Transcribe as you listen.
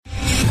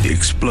The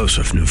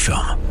explosive new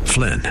film,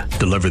 Flynn,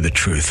 deliver the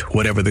truth,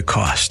 whatever the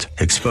cost.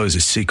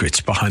 Exposes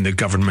secrets behind the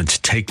government's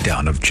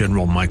takedown of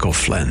General Michael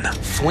Flynn.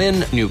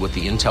 Flynn knew what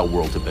the intel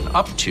world had been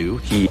up to.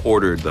 He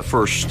ordered the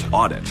first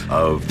audit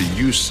of the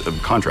use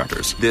of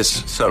contractors.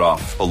 This set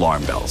off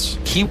alarm bells.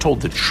 He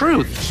told the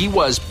truth. He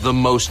was the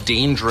most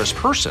dangerous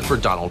person for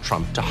Donald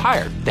Trump to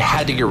hire. They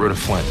had to get rid of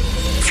Flynn.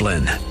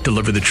 Flynn,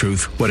 deliver the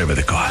truth, whatever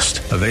the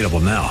cost. Available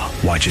now.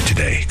 Watch it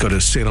today. Go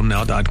to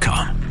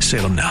salemnow.com.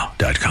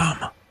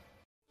 salemnow.com.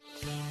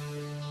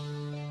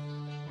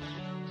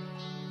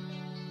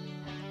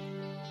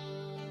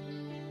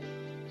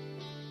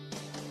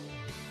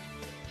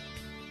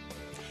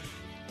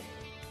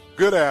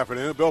 Good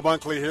afternoon. Bill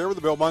Bunkley here with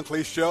the Bill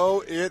Bunkley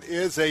Show. It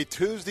is a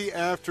Tuesday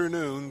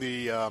afternoon,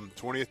 the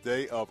 20th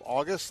day of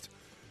August,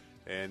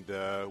 and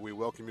we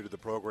welcome you to the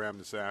program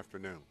this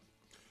afternoon.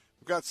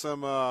 We've got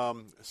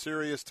some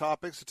serious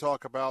topics to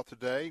talk about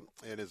today,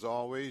 and as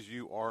always,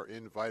 you are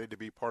invited to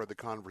be part of the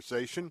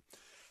conversation.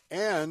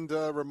 And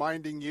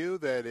reminding you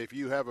that if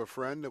you have a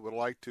friend that would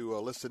like to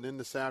listen in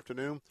this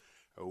afternoon,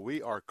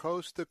 we are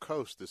coast to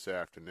coast this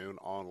afternoon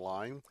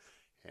online.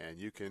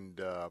 And you can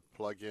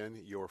plug in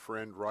your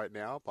friend right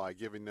now by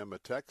giving them a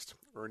text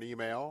or an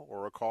email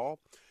or a call.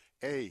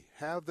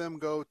 Have them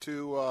go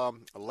to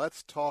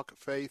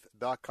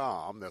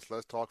letstalkfaith.com. That's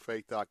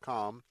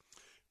letstalkfaith.com.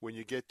 When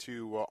you get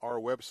to our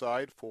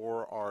website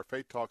for our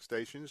Faith Talk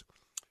stations,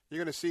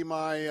 you're going to see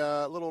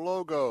my little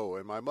logo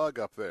and my mug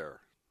up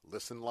there.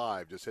 Listen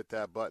live. Just hit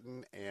that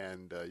button,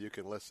 and you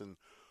can listen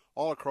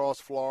all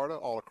across Florida,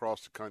 all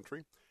across the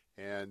country.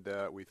 And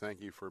we thank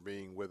you for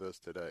being with us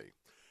today.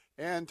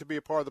 And to be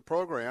a part of the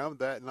program,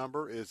 that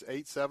number is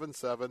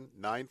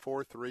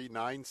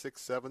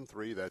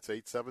 877-943-9673. That's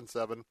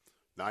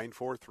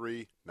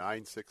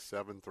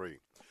 877-943-9673.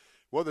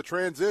 Well, the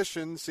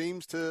transition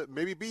seems to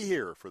maybe be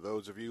here for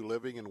those of you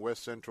living in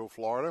West Central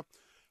Florida.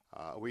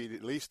 We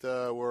at least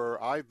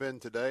where I've been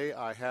today,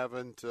 I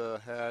haven't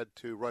had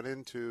to run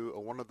into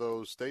one of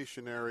those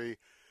stationary,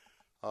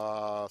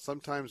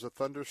 sometimes a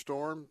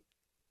thunderstorm,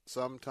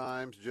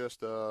 sometimes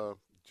just a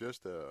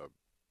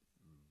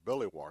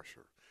belly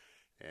washer.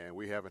 And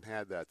we haven't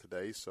had that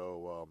today,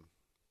 so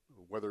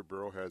Weather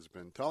Bureau has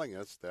been telling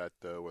us that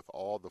with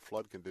all the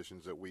flood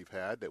conditions that we've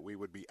had, that we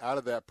would be out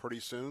of that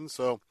pretty soon.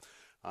 So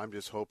I'm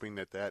just hoping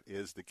that that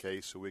is the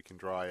case so we can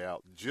dry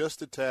out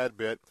just a tad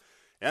bit.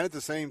 And at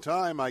the same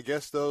time, I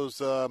guess those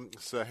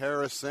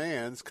Sahara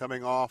sands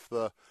coming off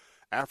the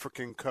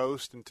African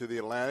coast into the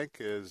Atlantic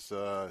is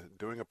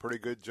doing a pretty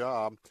good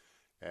job.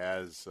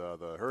 As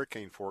the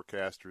hurricane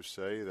forecasters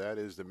say, that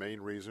is the main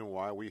reason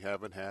why we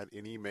haven't had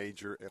any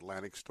major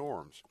Atlantic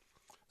storms.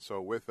 So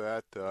with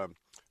that,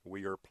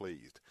 we are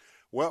pleased.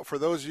 Well, for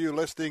those of you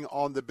listening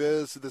on The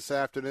Biz this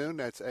afternoon,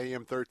 that's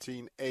AM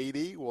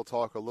 1380. We'll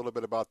talk a little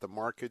bit about the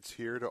markets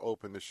here to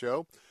open the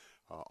show.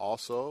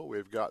 Also,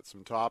 we've got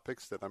some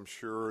topics that I'm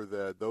sure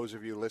that those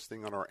of you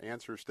listening on our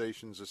answer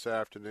stations this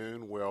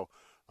afternoon will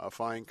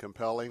find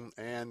compelling.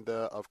 And,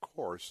 of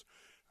course,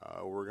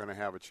 we're going to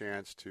have a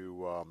chance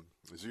to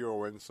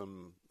zero in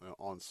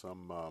on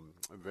some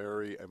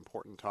very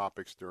important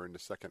topics during the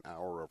second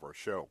hour of our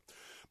show.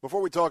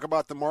 Before we talk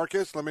about the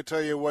markets, let me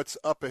tell you what's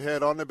up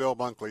ahead on the Bill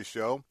Bunkley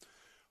Show.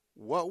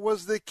 What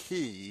was the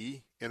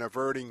key in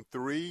averting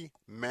 3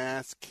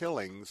 mass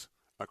killings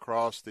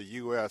across the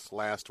U.S.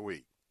 last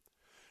week?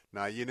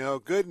 Now, you know,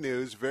 good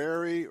news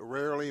very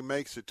rarely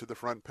makes it to the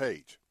front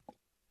page.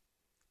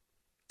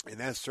 And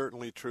that's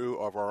certainly true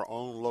of our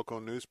own local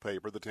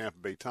newspaper, the Tampa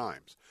Bay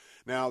Times.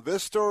 Now,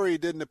 this story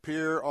didn't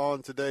appear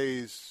on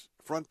today's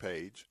front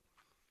page.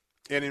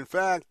 And, in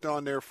fact,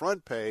 on their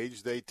front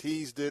page, they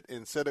teased it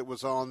and said it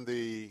was on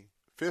the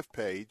 5th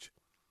page.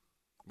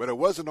 But it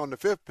wasn't on the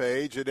 5th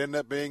page. It ended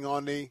up being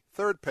on the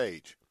 3rd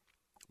page.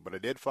 But I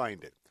did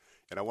find it.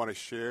 And I want to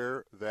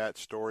share that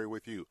story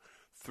with you.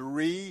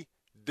 3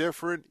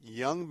 different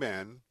young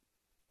men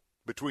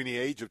between the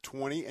age of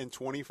 20 and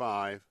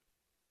 25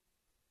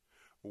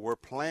 were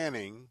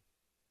planning,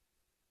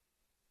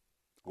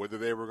 whether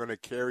they were going to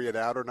carry it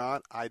out or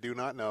not, I do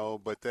not know,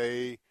 but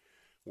they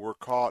were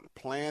caught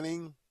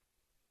planning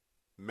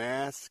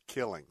mass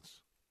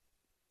killings.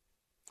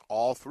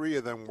 All 3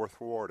 of them were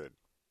thwarted.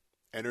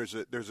 And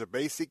there's a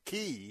basic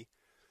key,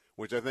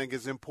 which I think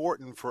is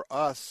important for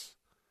us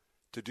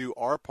to do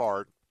our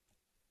part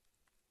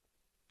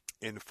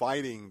in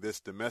fighting this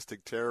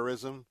domestic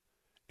terrorism,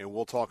 and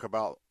we'll talk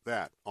about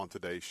that on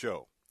today's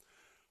show.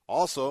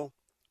 Also,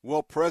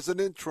 will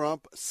President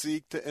Trump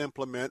seek to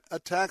implement a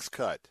tax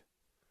cut?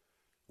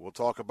 We'll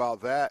talk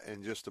about that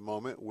in just a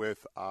moment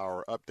with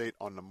our update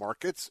on the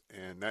markets,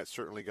 and that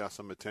certainly got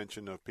some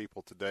attention of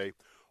people today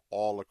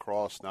all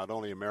across not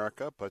only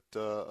America, but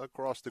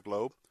across the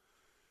globe.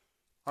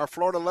 Our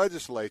Florida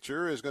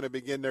legislature is going to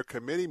begin their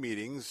committee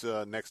meetings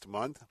next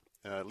month,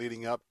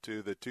 leading up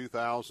to the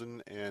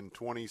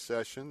 2020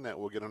 session that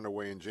will get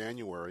underway in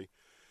January.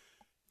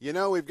 You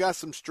know, we've got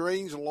some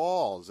strange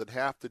laws that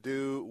have to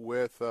do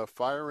with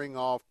firing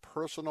off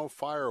personal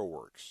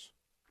fireworks.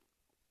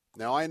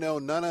 Now, I know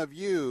none of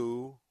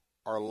you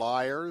are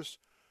liars.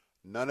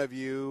 none of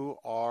you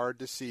are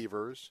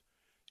deceivers,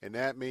 and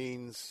that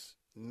means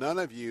none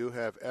of you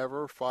have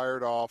ever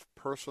fired off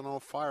personal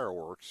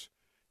fireworks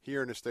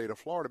here in the state of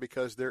Florida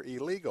because they're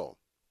illegal.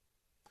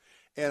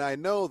 And I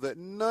know that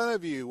none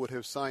of you would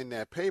have signed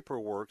that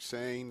paperwork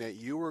saying that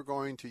you were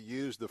going to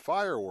use the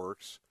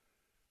fireworks,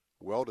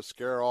 well, to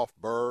scare off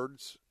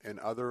birds and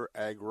other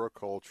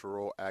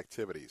agricultural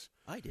activities.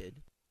 I did.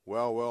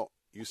 Well,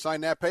 you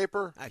signed that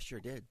paper? I sure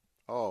did.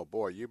 Oh,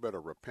 boy, you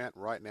better repent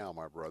right now,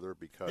 my brother,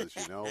 because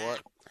you know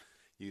what?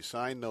 You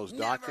signed those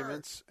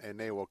documents, and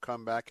they will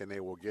come back and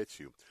they will get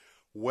you.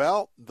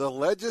 Well, the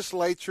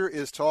legislature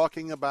is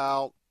talking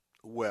about,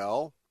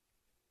 well,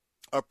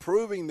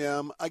 approving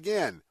them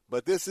again.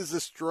 But this is a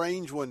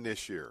strange one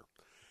this year,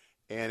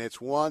 and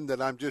it's one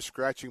that I'm just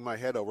scratching my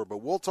head over.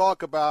 But we'll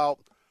talk about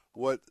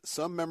what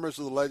some members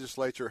of the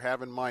legislature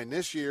have in mind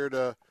this year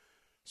to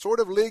sort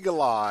of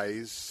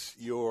legalize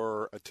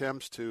your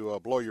attempts to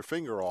blow your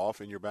finger off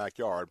in your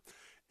backyard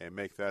and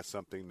make that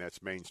something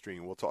that's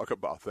mainstream. We'll talk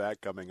about that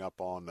coming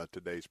up on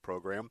today's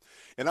program.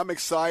 And I'm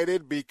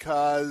excited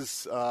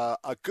because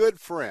a good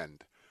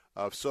friend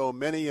of so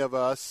many of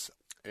us,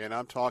 and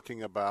I'm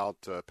talking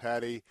about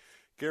Patty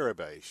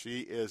Garibay. She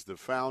is the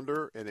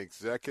founder and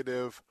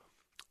executive,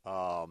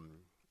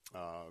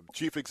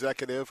 chief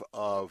executive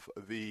of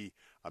the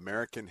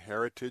American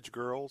Heritage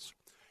Girls.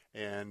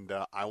 And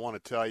I want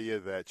to tell you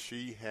that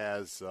she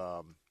has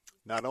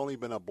not only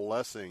been a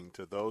blessing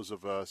to those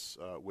of us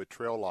with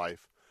Trail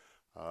Life,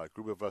 a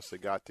group of us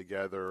that got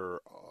together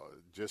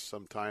just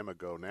some time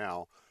ago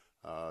now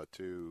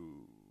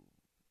to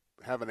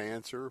have an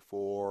answer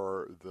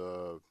for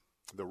the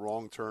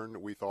wrong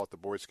turn we thought the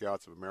Boy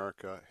Scouts of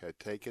America had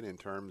taken in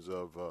terms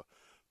of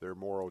their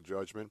moral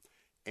judgment.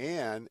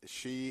 And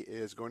she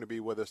is going to be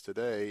with us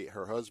today.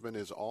 Her husband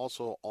is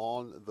also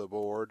on the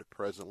board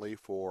presently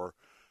for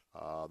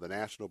the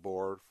national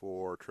board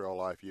for Trail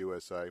Life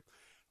USA.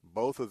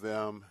 Both of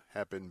them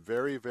have been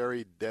very,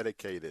 very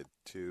dedicated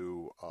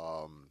to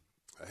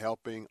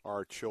helping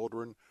our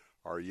children,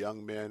 our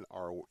young men,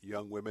 our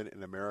young women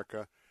in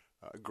America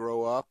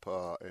grow up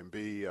and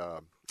be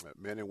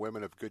men and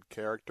women of good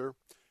character,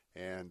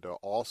 and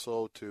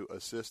also to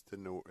assist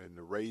in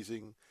the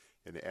raising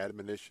and the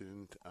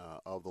admonition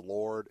of the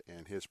Lord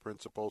and his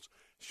principles.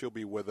 She'll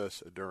be with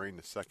us during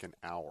the second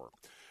hour.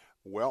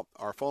 Well,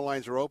 our phone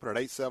lines are open at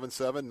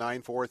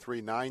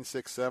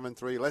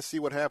 877-943-9673. Let's see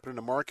what happened in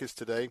the markets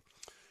today.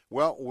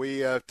 Well, we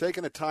have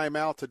taken a time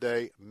out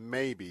today,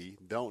 maybe.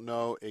 Don't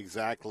know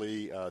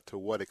exactly to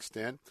what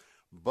extent.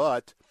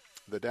 But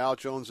the Dow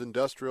Jones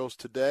Industrials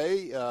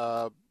today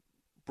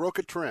broke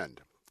a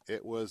trend.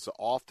 It was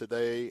off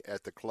today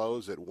at the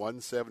close at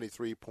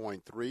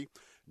 173.3,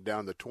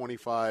 down to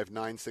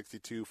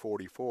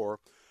 25,962.44.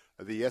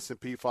 The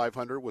S&P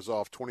 500 was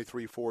off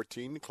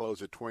 23.14,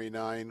 closed at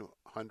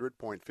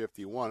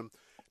 2,900.51.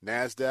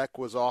 NASDAQ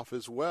was off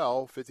as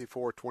well,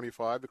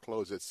 54.25 to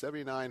close at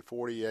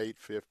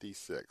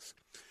 79.48.56.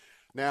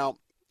 Now,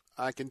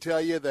 I can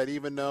tell you that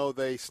even though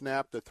they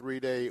snapped a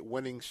 3-day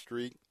winning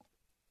streak,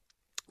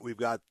 we've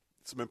got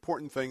some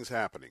important things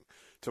happening.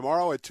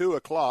 Tomorrow at 2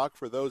 o'clock,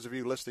 for those of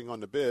you listening on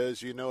the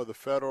Biz, you know the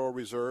Federal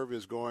Reserve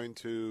is going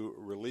to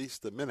release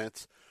the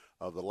minutes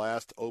of the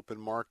last open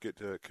market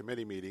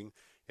committee meeting,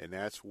 and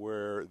that's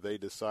where they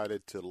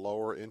decided to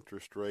lower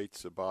interest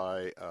rates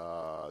by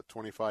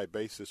 25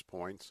 basis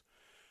points.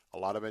 A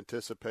lot of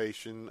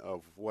anticipation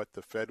of what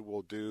the Fed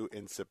will do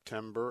in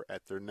September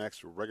at their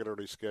next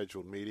regularly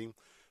scheduled meeting.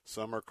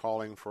 Some are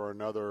calling for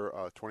another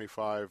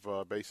 25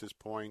 basis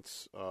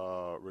points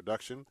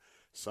reduction.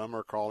 Some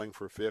are calling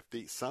for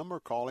 50. Some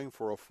are calling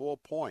for a full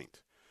point.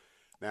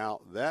 Now,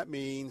 that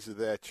means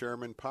that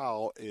Chairman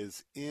Powell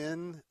is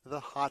in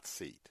the hot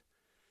seat.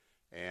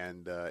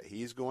 And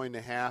he's going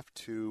to have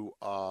to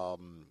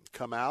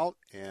come out,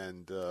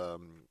 and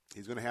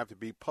he's going to have to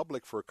be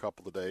public for a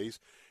couple of days,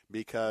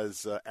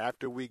 because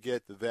after we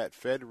get that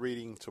Fed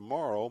reading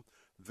tomorrow,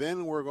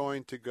 then we're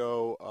going to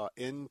go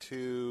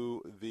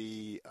into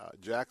the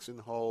Jackson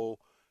Hole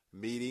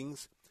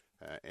meetings,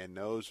 and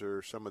those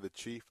are some of the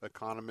chief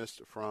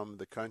economists from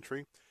the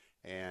country,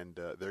 and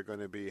they're going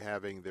to be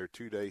having their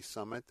 2-day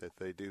summit that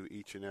they do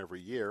each and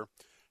every year.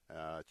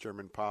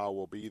 Chairman Powell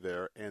will be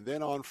there. And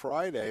then on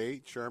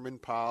Friday, Chairman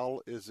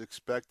Powell is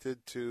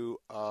expected to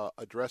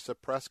address a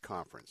press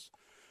conference.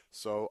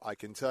 So I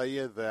can tell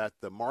you that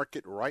the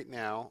market right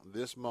now,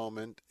 this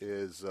moment,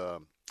 is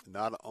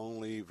not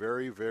only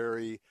very,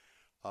 very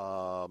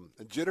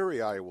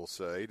jittery, I will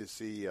say, to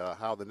see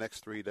how the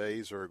next 3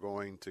 days are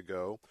going to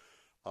go.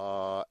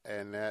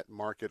 And that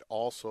market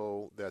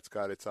also that's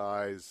got its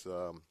eyes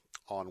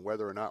on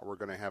whether or not we're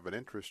going to have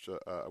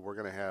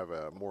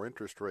more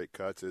interest rate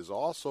cuts, is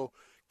also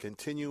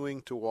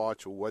continuing to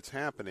watch what's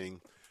happening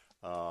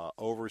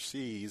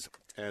overseas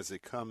as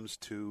it comes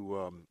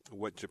to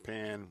what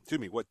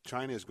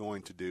China is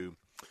going to do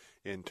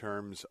in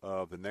terms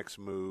of the next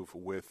move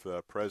with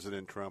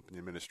President Trump and the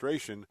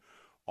administration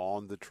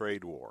on the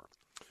trade war.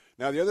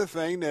 Now, the other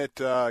thing that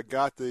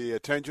got the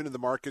attention of the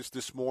markets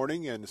this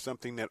morning, and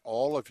something that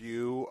all of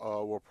you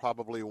will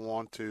probably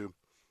want to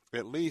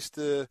at least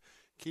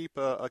keep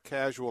a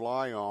casual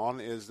eye on,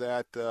 is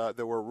that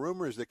there were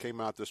rumors that came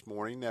out this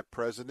morning that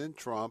President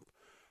Trump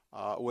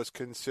was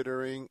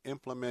considering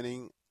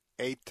implementing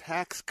a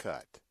tax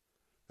cut.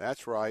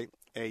 That's right,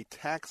 a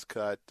tax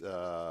cut,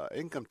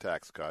 income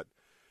tax cut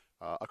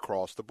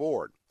across the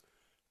board.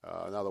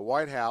 Now, the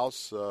White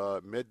House,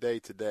 midday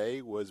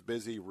today, was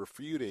busy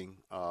refuting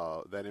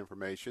that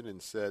information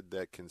and said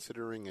that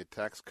considering a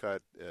tax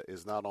cut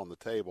is not on the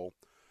table.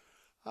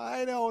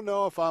 I don't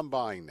know if I'm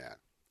buying that.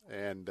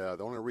 And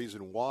the only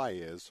reason why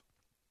is,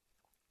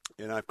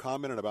 and I've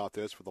commented about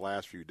this for the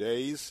last few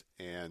days,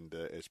 and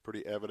it's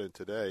pretty evident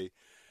today,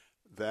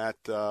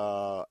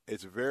 that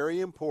it's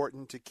very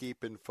important to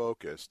keep in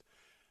focus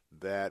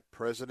that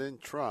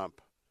President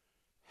Trump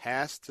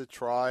has to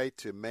try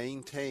to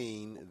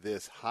maintain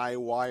this high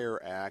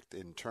wire act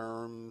in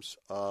terms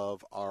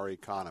of our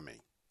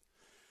economy.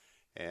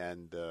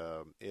 And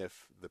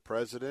if the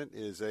president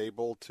is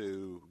able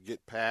to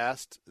get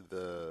past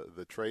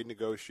the trade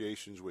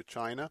negotiations with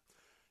China,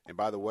 and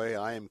by the way,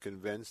 I am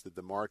convinced that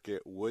the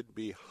market would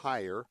be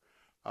higher.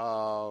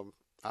 How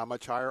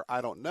much higher?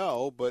 I don't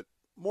know, but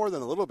more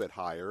than a little bit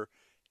higher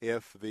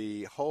if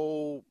the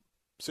whole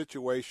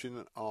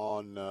situation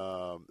on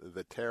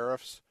the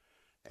tariffs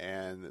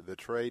and the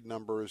trade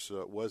numbers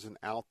wasn't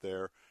out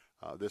there.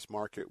 This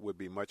market would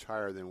be much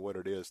higher than what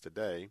it is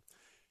today.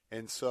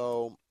 And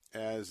so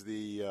as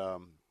the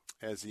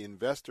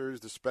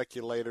investors, the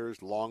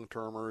speculators,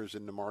 long-termers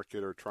in the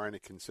market are trying to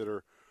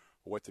consider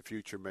what the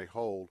future may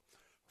hold,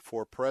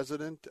 for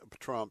President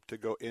Trump to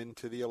go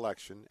into the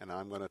election, and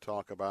I'm going to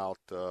talk about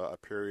a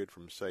period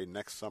from, say,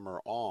 next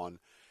summer on,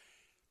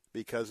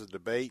 because of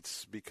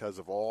debates, because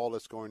of all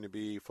that's going to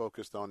be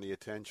focused on the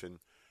attention,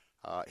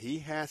 he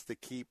has to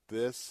keep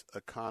this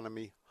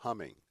economy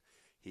humming.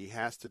 He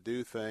has to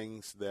do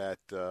things that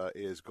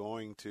is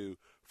going to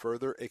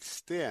further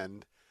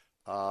extend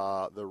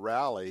the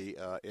rally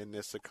in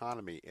this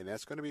economy. And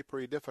that's going to be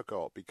pretty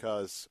difficult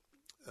because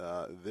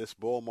this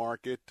bull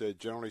market,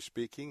 generally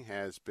speaking,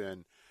 has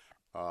been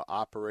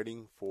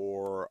operating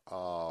for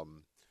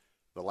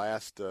the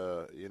last,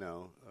 10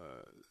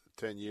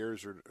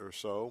 years or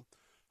so.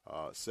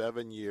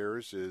 7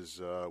 years is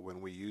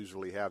when we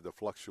usually have the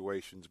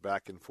fluctuations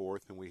back and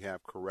forth, and we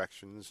have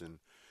corrections and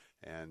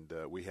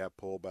we have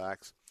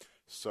pullbacks.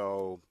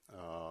 So,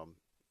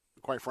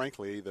 quite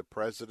frankly, the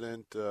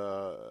president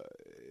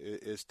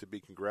is to be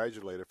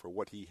congratulated for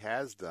what he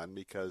has done,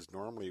 because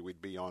normally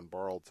we'd be on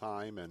borrowed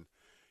time, and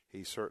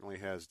he certainly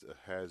has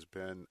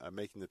been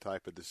making the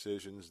type of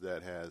decisions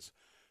that has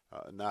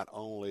not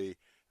only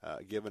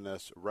given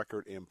us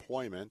record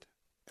employment,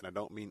 and I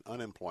don't mean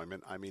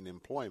unemployment, I mean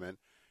employment,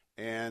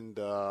 and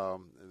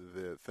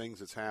the things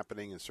that's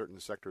happening in certain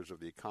sectors of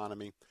the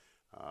economy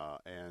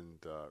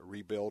and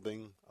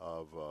rebuilding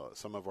of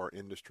some of our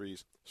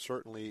industries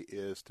certainly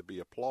is to be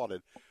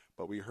applauded.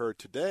 But we heard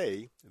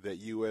today that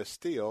U.S.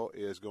 Steel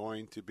is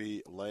going to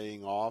be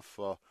laying off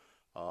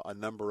a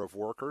number of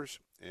workers.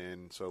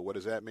 And so what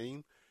does that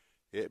mean?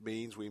 It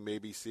means we may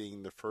be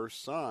seeing the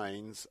first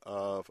signs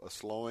of a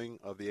slowing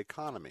of the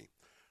economy.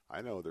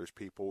 I know there's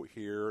people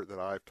here that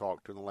I've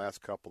talked to in the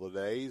last couple of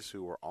days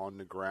who are on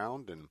the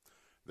ground, and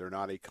they're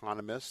not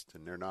economists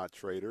and they're not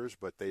traders,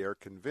 but they are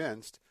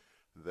convinced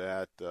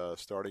that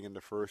starting in the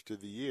first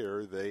of the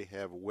year, they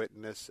have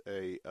witnessed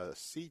a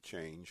sea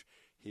change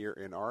here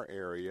in our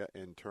area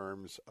in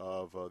terms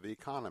of the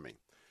economy.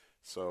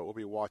 So we'll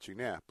be watching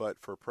that. But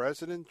for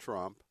President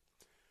Trump,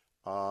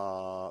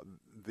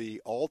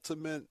 the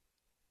ultimate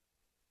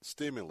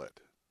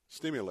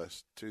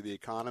stimulus to the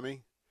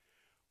economy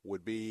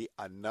would be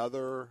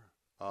another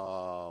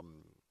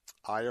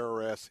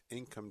IRS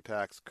income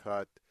tax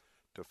cut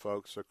to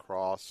folks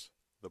across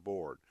the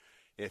board.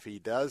 If he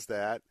does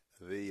that,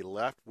 the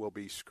left will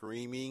be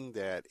screaming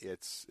that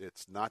it's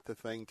not the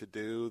thing to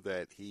do,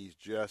 that he's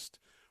just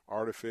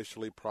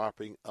artificially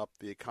propping up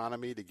the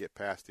economy to get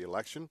past the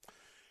election.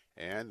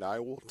 And I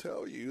will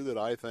tell you that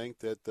I think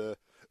that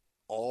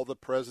all the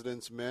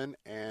president's men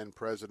and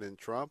President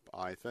Trump,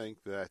 I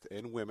think that,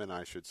 and women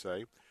I should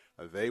say,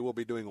 they will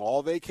be doing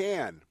all they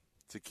can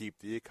to keep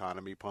the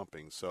economy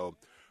pumping. So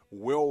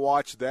we'll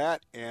watch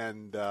that,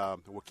 and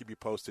we'll keep you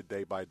posted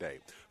day by day.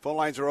 Phone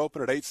lines are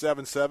open at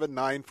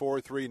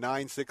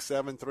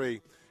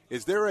 877-943-9673.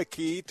 Is there a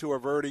key to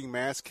averting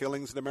mass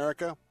killings in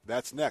America?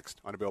 That's next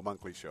on The Bill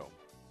Bunkley Show.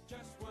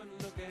 Just one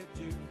look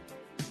at you,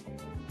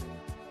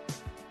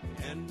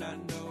 and I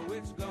know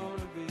it's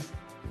gonna be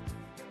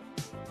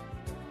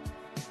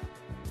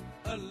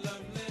a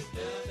lovely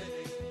day.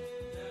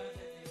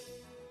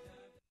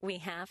 We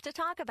have to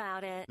talk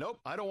about it. Nope,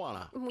 I don't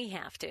wanna. We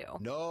have to.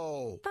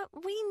 No. But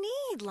we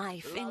need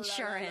life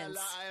insurance.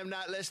 I am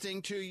not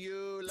listening to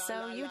you.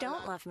 So you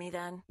don't love me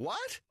then?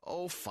 What?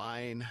 Oh,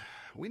 fine.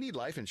 We need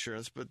life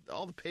insurance, but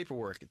all the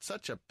paperwork, it's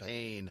such a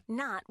pain.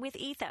 Not with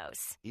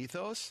Ethos.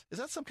 Ethos? Is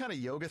that some kind of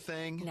yoga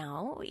thing?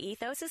 No,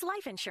 Ethos is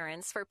life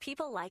insurance for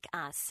people like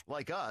us.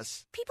 Like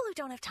us? People who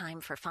don't have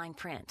time for fine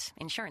print,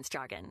 insurance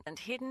jargon, and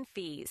hidden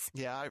fees.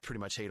 Yeah, I pretty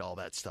much hate all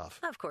that stuff.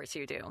 Of course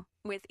you do.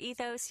 With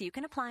Ethos, you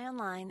can apply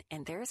online,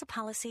 and there's a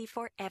policy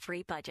for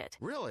every budget.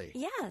 Really?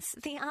 Yes,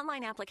 the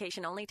online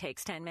application only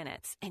takes 10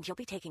 minutes, and you'll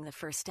be taking the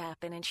first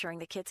step in ensuring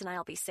the kids and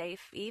I'll be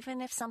safe,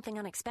 even if something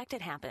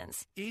unexpected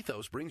happens.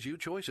 Ethos brings you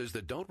choices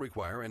that don't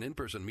require an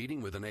in-person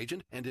meeting with an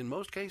agent, and in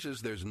most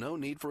cases, there's no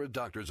need for a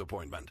doctor's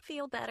appointment.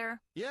 Feel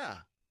better? Yeah,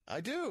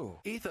 I do.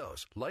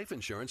 Ethos, life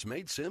insurance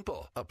made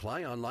simple.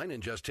 Apply online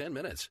in just 10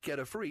 minutes. Get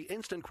a free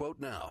instant quote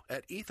now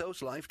at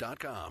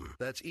ethoslife.com.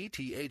 That's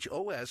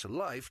ETHOS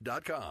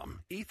life.com.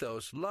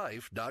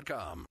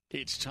 Ethoslife.com.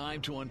 It's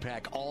time to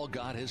unpack all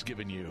God has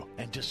given you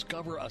and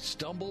discover a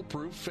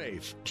stumble-proof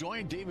faith.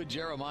 Join David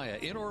Jeremiah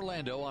in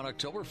Orlando on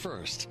October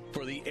 1st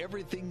for the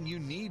Everything You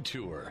Need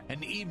Tour,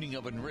 an evening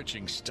of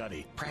enriching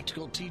study,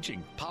 practical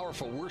teaching,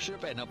 powerful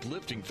worship, and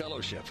uplifting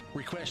fellowship.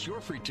 Request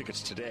your free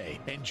tickets today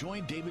and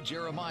join David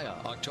Jeremiah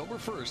October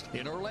 1st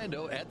in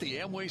Orlando at the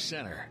Amway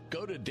Center.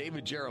 Go to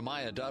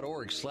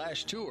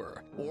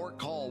davidjeremiah.org/tour or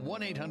call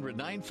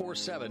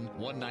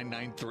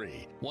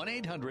 1-800-947-1993.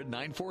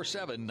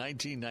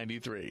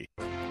 1-800-947-1993.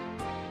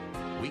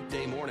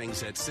 Weekday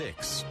mornings at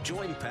 6,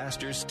 join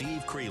Pastor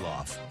Steve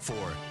Kreloff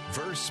for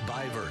Verse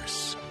by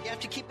Verse. You have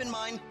to keep in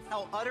mind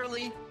how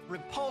utterly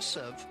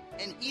repulsive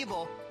and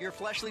evil your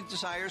fleshly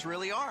desires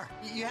really are.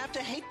 You have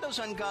to hate those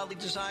ungodly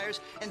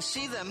desires and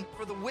see them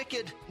for the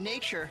wicked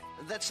nature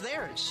that's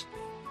theirs.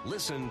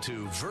 Listen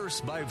to Verse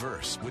by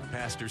Verse with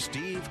Pastor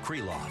Steve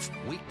Kreloff,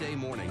 weekday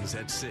mornings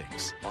at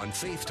 6 on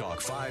Faith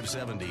Talk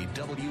 570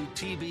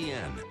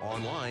 WTBN,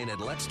 online at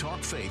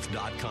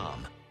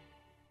letstalkfaith.com.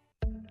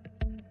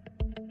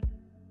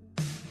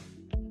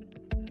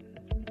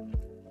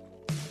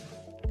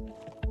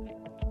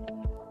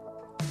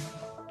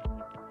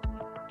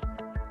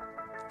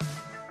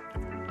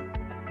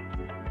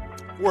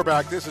 We're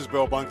back. This is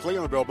Bill Bunkley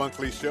on the Bill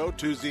Bunkley Show.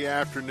 Tuesday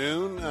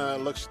afternoon.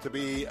 Looks to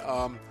be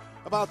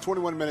about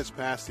 21 minutes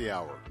past the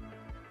hour.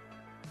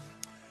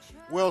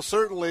 Well,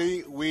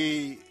 certainly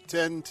we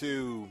tend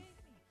to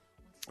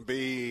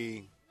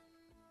be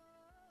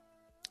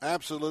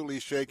absolutely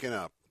shaken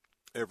up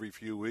every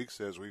few weeks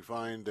as we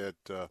find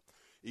that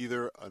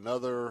either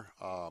another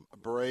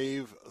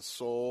brave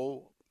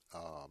soul,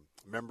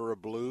 member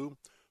of Blue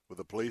with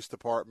the police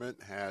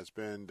department, has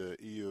been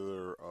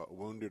either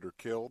wounded or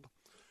killed.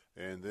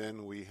 And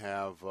then we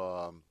have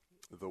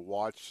the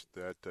watch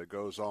that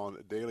goes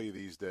on daily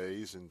these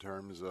days in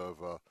terms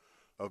of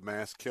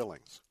mass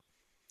killings.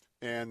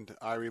 And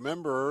I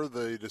remember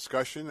the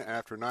discussion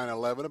after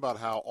 9/11 about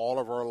how all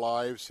of our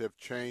lives have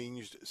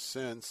changed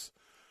since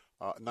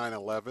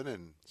 9/11,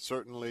 and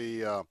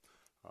certainly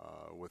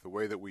with the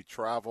way that we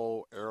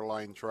travel,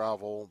 airline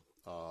travel,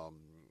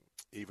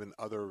 even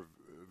other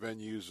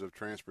venues of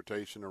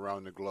transportation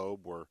around the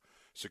globe where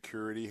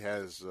security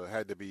has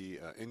had to be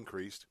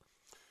increased.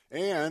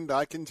 And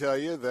I can tell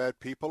you that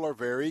people are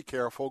very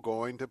careful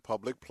going to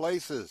public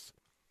places,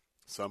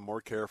 some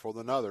more careful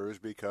than others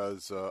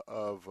because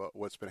of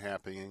what's been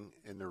happening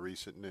in the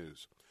recent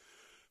news.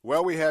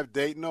 Well, we have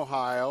Dayton,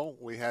 Ohio.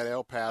 We had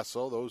El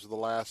Paso. Those are the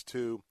last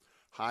two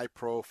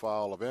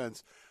high-profile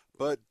events.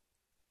 But,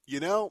 you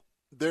know,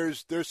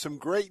 there's some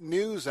great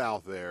news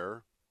out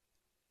there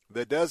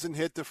that doesn't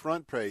hit the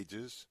front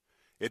pages.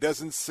 It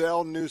doesn't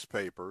sell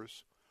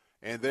newspapers,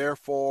 and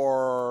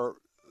therefore,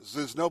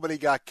 since nobody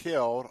got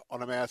killed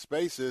on a mass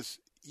basis,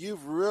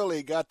 you've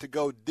really got to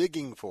go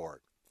digging for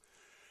it.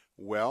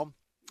 Well,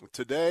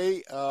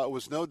 today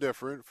was no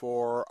different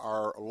for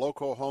our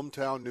local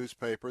hometown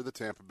newspaper, the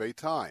Tampa Bay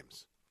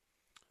Times.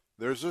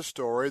 There's a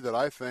story that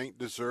I think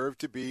deserved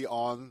to be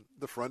on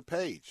the front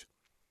page.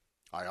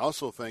 I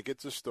also think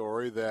it's a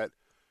story that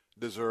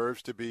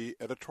deserves to be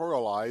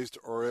editorialized,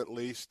 or at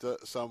least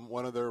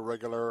one of their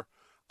regular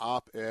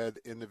op-ed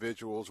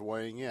individuals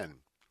weighing in.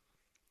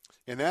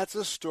 And that's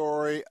a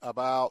story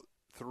about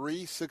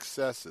three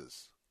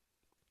successes.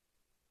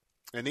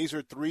 And these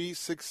are three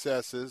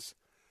successes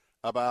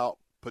about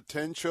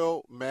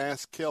potential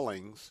mass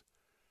killings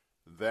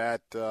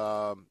that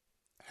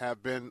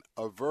have been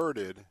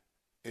averted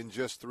in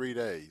just 3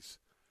 days,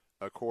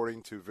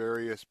 according to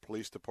various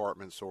police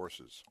department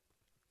sources.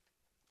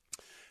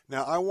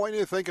 Now, I want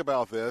you to think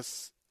about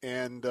this,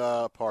 and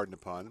pardon the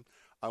pun,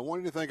 I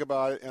want you to think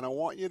about it, and I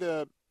want you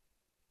to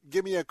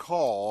give me a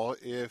call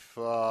if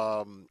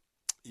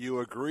you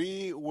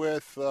agree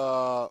with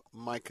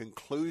my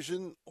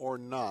conclusion or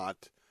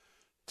not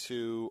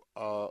to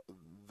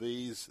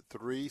these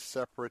three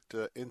separate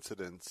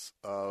incidents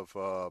of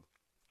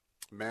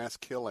mass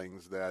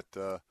killings that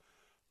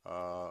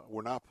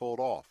were not pulled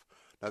off.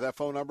 Now, that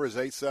phone number is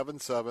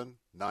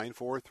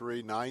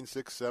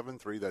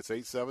 877-943-9673. That's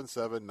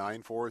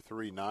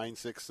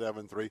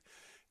 877-943-9673.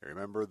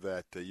 Remember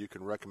that you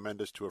can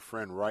recommend us to a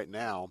friend right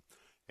now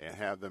and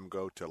have them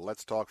go to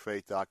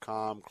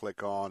letstalkfaith.com,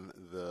 click on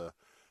the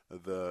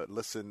the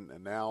Listen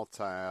Now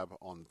tab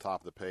on the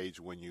top of the page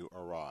when you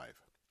arrive.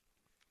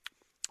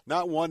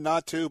 Not one,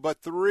 not two,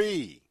 but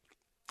 3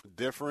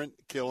 different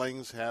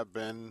killings have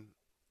been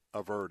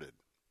averted.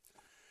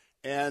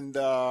 And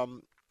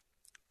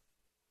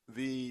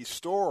the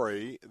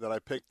story that I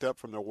picked up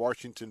from the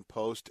Washington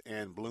Post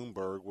and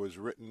Bloomberg was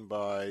written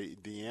by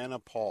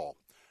Deanna Paul.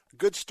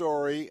 Good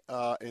story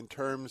in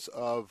terms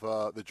of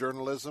the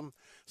journalism.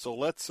 So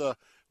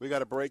we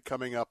got a break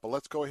coming up, but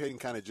let's go ahead and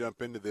kind of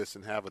jump into this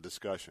and have a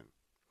discussion.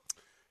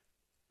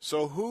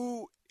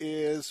 So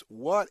is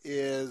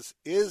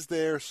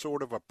there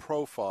sort of a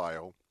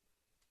profile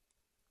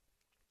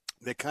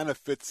that kind of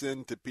fits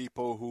into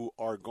people who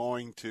are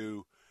going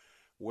to,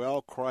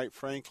 well, quite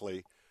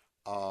frankly,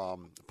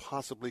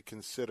 possibly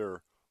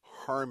consider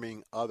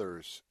harming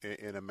others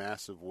in a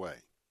massive way?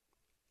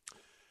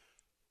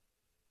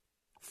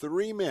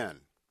 3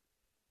 men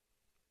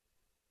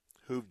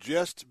who've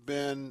just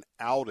been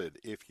outed,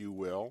 if you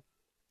will,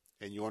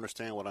 and you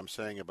understand what I'm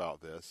saying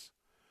about this.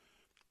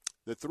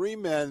 The 3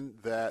 men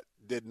that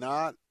did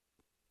not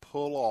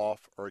pull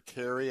off or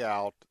carry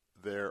out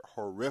their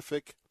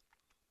horrific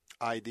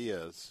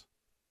ideas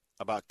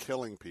about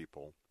killing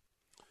people,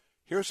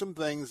 here's some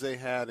things they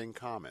had in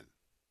common.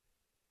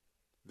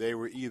 They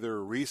were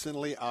either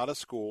recently out of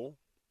school,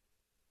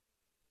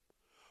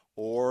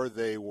 or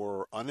they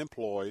were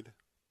unemployed,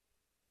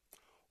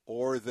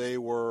 or they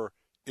were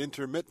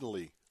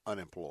intermittently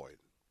unemployed.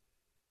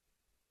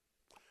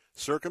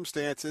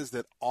 Circumstances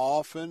that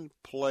often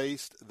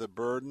placed the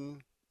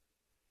burden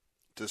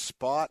to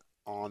spot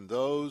on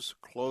those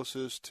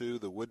closest to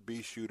the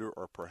would-be shooter,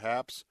 or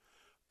perhaps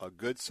a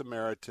good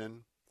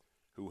Samaritan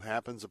who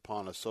happens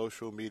upon a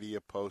social media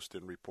post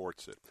and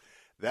reports it.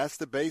 That's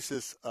the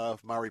basis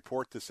of my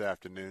report this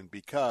afternoon,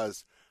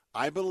 because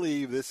I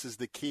believe this is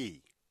the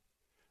key.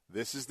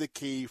 This is the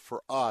key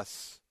for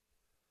us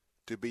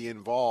to be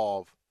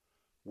involved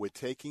with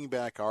taking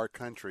back our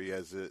country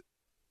as it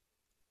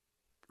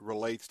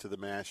relates to the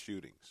mass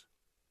shootings.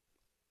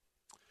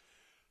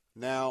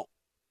 Now,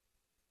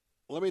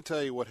 let me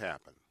tell you what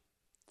happened.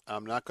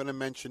 I'm not going to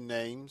mention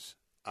names.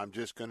 I'm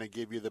just going to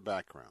give you the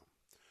background.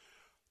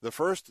 The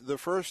first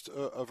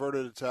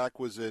averted attack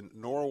was in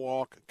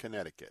Norwalk,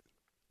 Connecticut.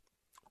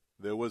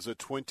 There was a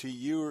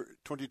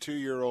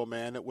 22-year-old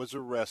man that was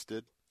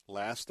arrested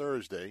last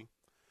Thursday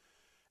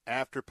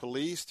after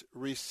police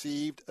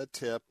received a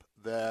tip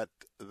that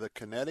the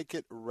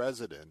Connecticut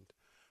resident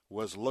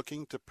was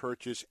looking to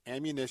purchase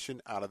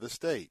ammunition out of the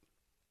state.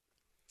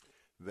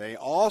 They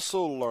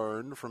also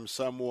learned from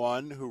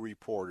someone who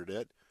reported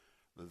it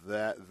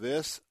that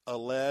this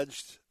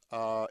alleged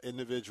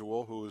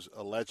individual who was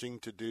alleging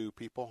to do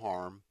people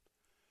harm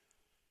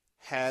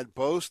had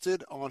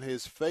boasted on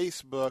his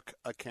Facebook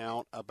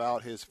account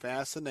about his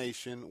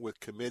fascination with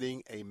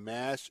committing a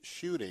mass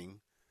shooting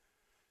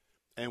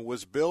and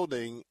was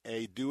building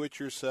a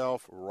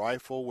do-it-yourself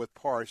rifle with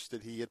parts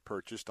that he had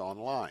purchased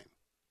online.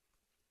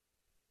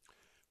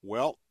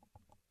 Well,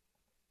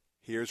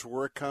 here's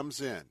where it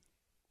comes in.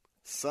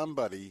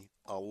 Somebody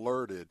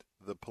alerted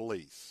the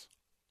police.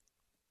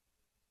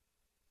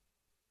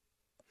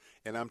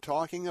 And I'm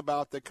talking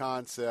about the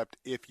concept,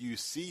 if you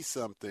see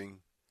something,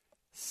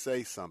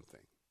 say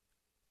something.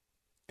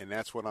 And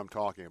that's what I'm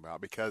talking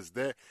about, because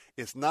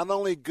it's not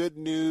only good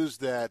news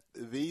that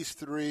these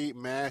 3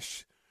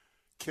 mass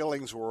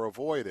killings were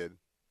avoided,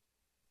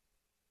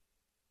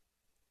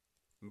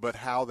 but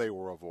how they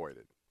were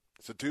avoided.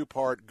 It's a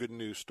 2-part good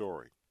news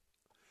story.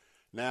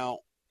 Now,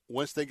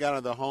 once they got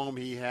into the home,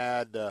 he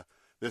had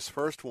this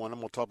first one, and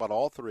we'll talk about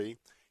all 3.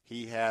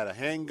 He had a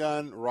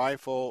handgun,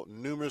 rifle,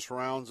 numerous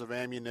rounds of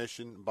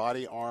ammunition,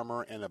 body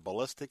armor, and a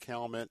ballistic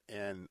helmet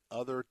and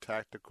other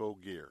tactical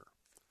gear.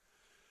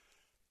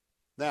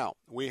 Now,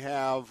 we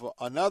have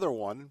another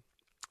one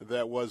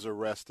that was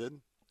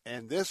arrested,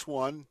 and this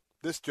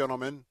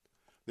gentleman,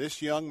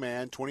 this young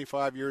man,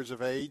 25 years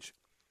of age,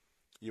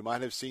 you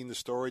might have seen the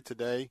story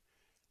today,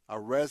 a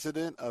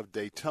resident of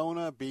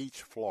Daytona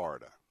Beach,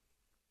 Florida.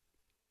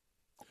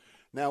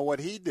 Now, what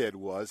he did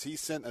was he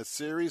sent a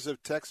series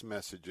of text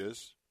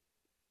messages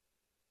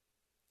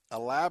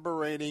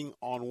elaborating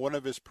on one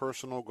of his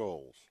personal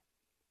goals.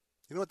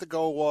 You know what the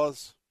goal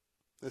was?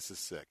 This is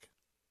sick.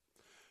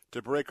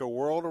 To break a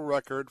world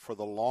record for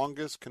the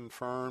longest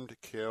confirmed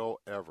kill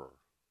ever.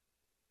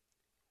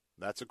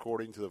 That's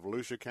according to the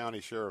Volusia County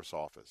Sheriff's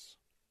Office.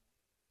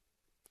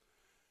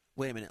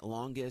 Wait a minute.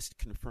 Longest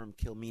confirmed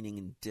kill meaning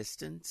in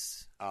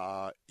distance?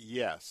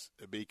 Yes,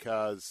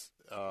 because...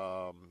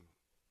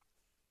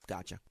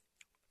 Gotcha.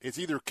 It's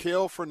either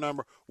kill for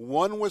number.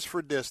 One was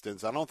for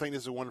distance. I don't think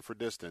this is one for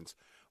distance.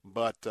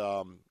 But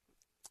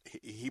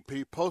he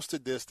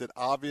posted this that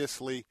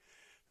obviously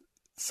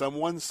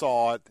someone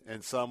saw it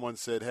and someone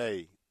said,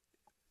 hey,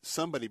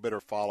 somebody better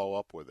follow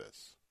up with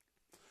this.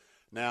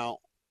 Now,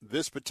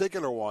 this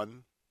particular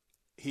one,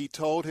 he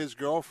told his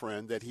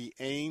girlfriend that he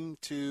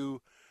aimed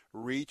to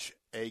reach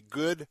a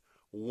good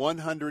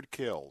 100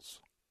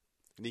 kills.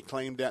 And he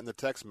claimed that in the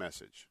text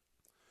message.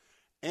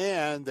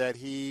 And that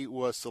he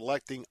was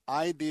selecting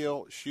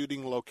ideal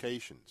shooting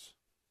locations.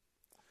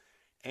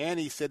 And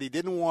he said he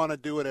didn't want to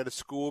do it at a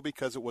school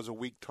because it was a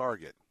weak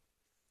target.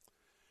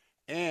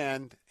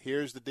 And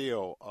here's the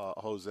deal,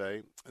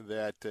 Jose,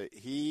 that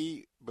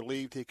he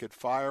believed he could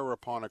fire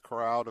upon a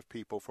crowd of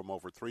people from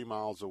over 3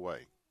 miles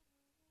away.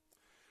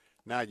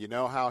 Now, you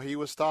know how he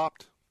was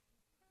stopped?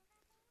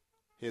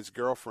 His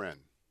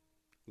girlfriend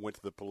went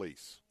to the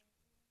police.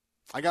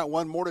 I got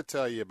one more to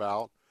tell you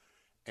about,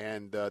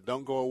 and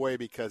don't go away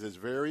because it's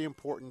very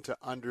important to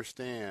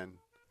understand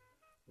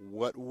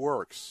what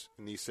works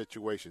in these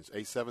situations.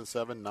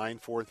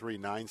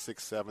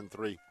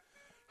 877-943-9673.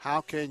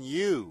 How can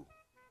you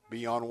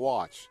be on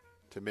watch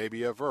to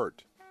maybe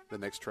avert the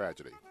next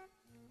tragedy?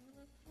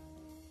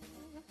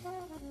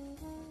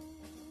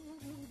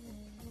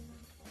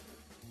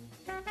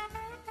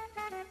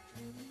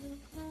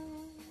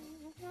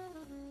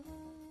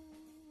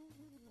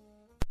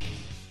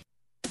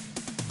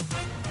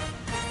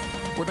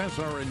 With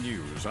SRN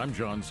News, I'm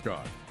John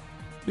Scott.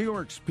 New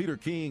York's Peter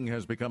King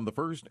has become the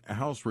first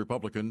House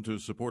Republican to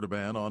support a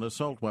ban on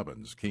assault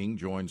weapons. King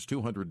joins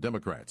 200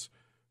 Democrats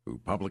who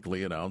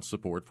publicly announced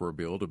support for a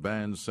bill to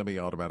ban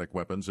semi-automatic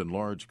weapons in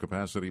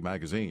large-capacity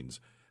magazines.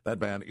 That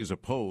ban is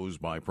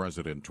opposed by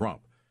President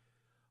Trump.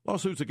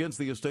 Lawsuits against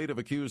the estate of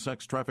accused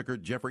sex trafficker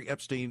Jeffrey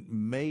Epstein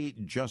may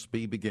just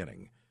be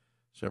beginning.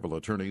 Several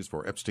attorneys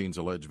for Epstein's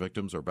alleged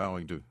victims are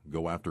vowing to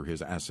go after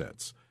his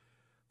assets.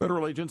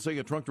 Federal agents say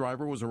a truck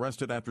driver was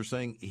arrested after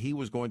saying he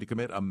was going to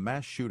commit a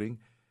mass shooting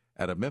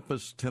at a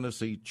Memphis,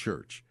 Tennessee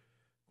church.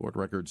 Court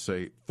records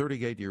say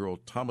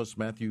 38-year-old Thomas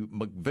Matthew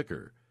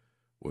McVicker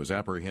was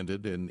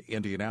apprehended in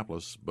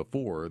Indianapolis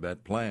before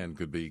that plan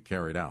could be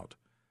carried out.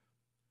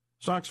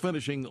 Stocks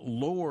finishing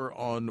lower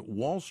on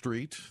Wall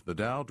Street. The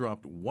Dow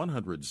dropped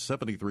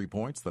 173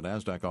 points, the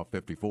Nasdaq off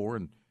 54,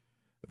 and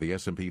the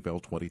S&P fell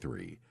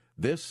 23.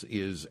 This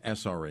is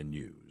SRN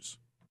News.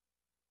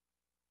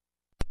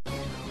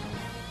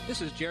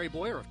 This is Jerry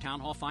Boyer of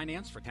Town Hall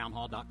Finance for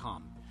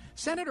townhall.com.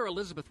 Senator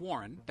Elizabeth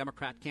Warren,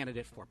 Democrat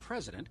candidate for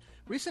president,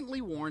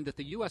 recently warned that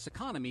the U.S.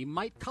 economy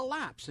might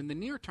collapse in the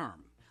near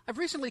term. I've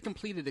recently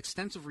completed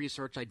extensive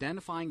research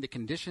identifying the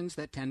conditions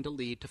that tend to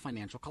lead to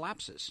financial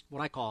collapses,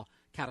 what I call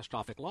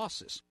catastrophic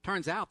losses.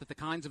 Turns out that the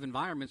kinds of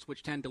environments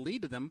which tend to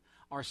lead to them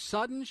are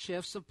sudden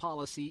shifts of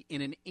policy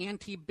in an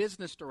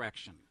anti-business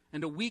direction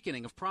and a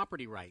weakening of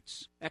property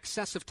rights.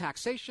 Excessive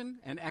taxation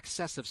and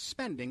excessive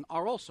spending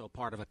are also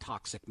part of a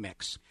toxic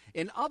mix.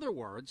 In other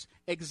words,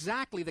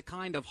 exactly the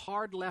kind of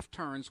hard left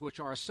turns which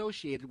are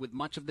associated with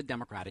much of the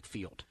Democratic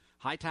field.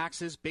 High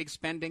taxes, big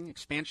spending,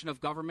 expansion of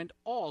government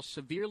all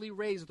severely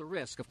raise the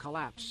risk of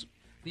collapse.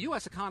 The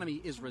U.S.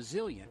 economy is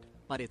resilient,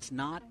 but it's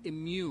not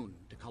immune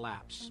to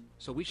collapse.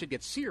 So we should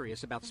get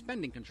serious about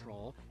spending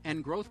control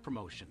and growth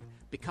promotion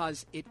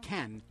because it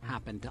can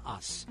happen to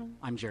us.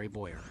 I'm Jerry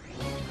Boyer.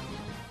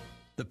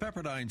 The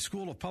Pepperdine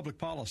School of Public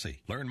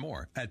Policy. Learn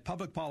more at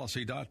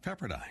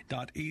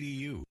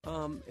publicpolicy.pepperdine.edu.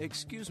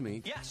 Excuse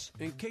me. Yes.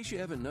 In case you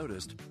haven't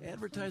noticed,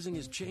 advertising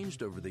has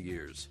changed over the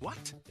years.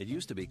 What? It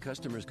used to be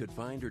customers could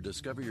find or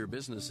discover your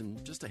business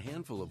in just a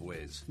handful of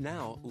ways.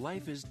 Now,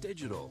 life is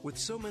digital with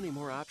so many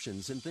more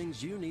options and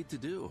things you need to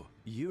do.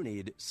 You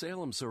need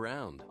Salem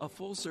Surround, a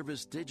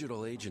full-service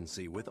digital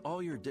agency with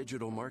all your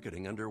digital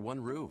marketing under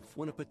one roof.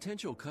 When a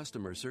potential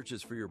customer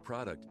searches for your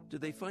product, do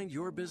they find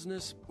your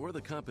business or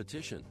the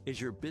competition? Is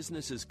your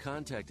business's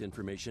contact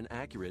information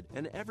accurate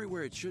and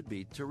everywhere it should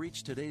be to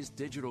reach today's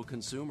digital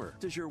consumer?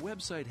 Does your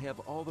website have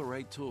all the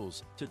right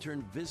tools to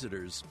turn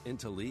visitors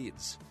into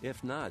leads?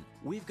 If not,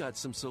 we've got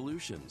some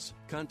solutions.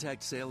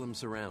 Contact Salem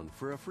Surround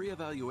for a free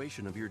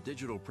evaluation of your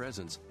digital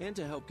presence and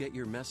to help get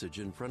your message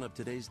in front of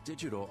today's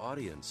digital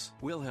audience.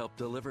 We'll help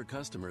deliver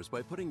customers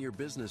by putting your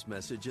business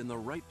message in the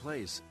right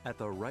place at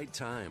the right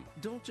time.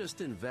 Don't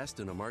just invest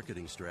in a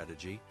marketing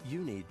strategy. You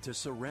need to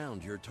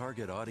surround your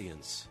target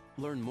audience.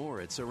 Learn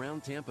more at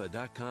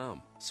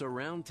surroundtampa.com.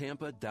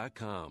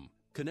 Surroundtampa.com.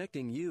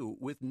 Connecting you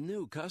with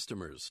new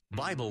customers.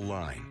 Bible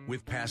Line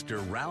with Pastor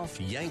Ralph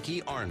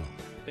Yankee Arnold.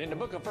 In the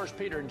book of 1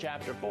 Peter in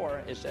chapter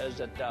 4, it says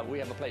that we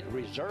have a place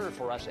reserved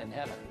for us in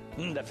heaven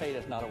that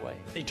fadeth not away.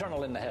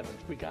 Eternal in the heavens.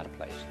 We got a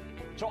place.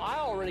 So I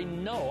already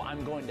know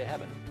I'm going to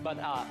heaven. But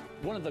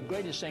one of the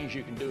greatest things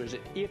you can do is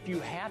that if you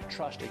have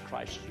trusted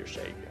Christ as your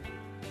Savior,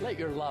 let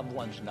your loved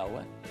ones know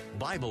it.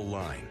 Bible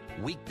Line,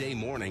 weekday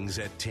mornings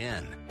at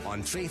 10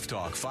 on Faith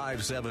Talk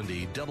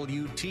 570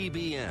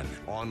 WTBN.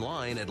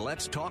 Online at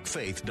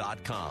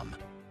letstalkfaith.com.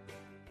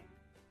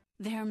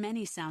 There are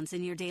many sounds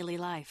in your daily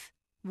life.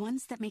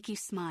 Ones that make you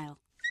smile.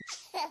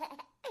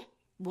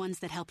 Ones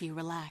that help you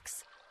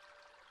relax.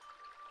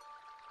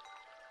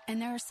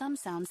 And there are some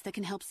sounds that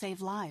can help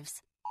save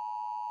lives.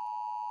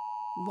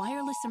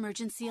 Wireless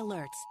emergency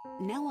alerts,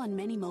 now on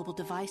many mobile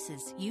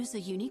devices, use a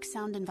unique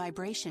sound and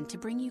vibration to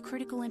bring you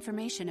critical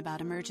information about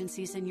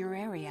emergencies in your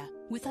area.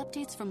 With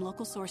updates from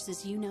local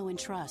sources you know and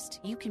trust,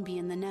 you can be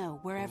in the know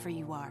wherever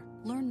you are.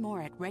 Learn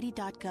more at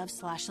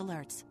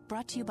ready.gov/alerts.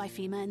 Brought to you by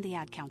FEMA and the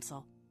Ad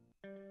Council.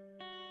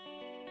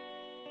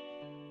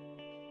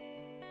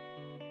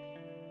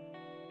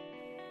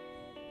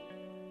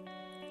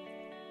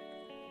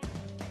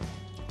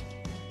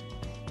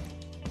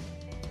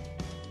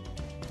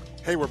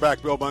 Hey, we're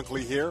back. Bill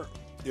Bunkley here.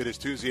 It is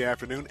Tuesday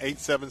afternoon,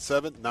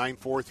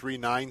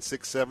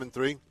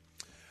 877-943-9673.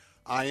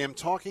 I am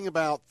talking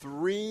about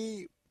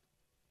 3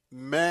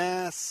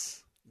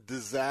 mass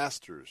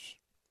disasters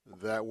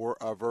that were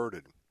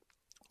averted,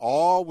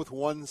 all with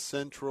one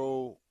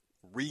central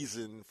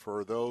reason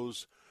for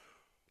those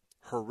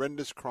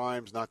horrendous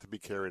crimes not to be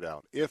carried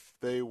out, if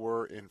they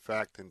were in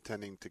fact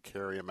intending to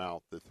carry them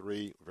out. The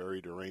 3 very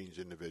deranged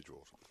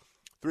individuals,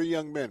 3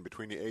 young men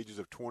between the ages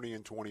of 20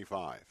 and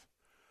 25,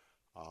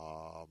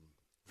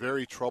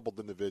 very troubled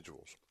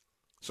individuals.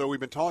 So we've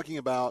been talking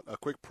about a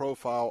quick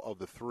profile of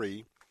the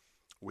 3.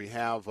 We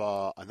have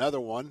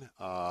another one,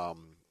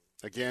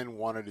 again,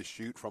 wanted to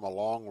shoot from a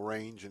long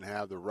range and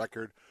have the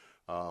record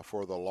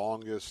for the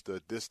longest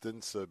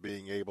distance of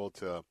being able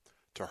to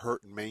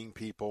hurt and maim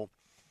people.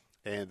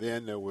 And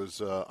then there was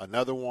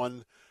another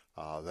one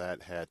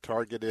that had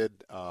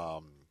targeted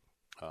from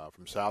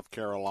South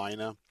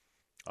Carolina.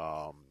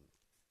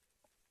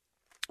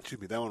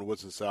 Excuse me, that one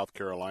was in South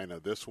Carolina.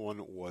 This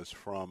one was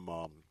from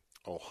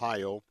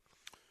Ohio,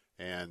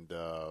 and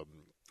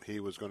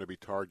he was going to be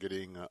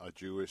targeting a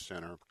Jewish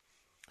center.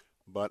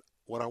 But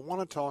what I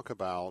want to talk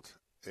about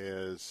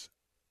is,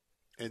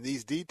 and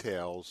these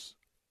details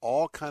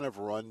all kind of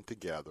run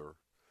together.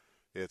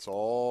 It's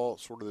all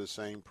sort of the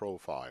same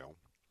profile.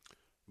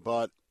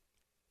 But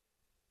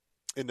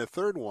in the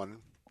third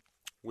one,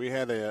 we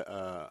had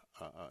an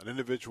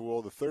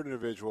individual. The third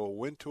individual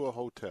went to a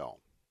hotel,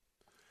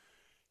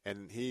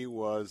 and he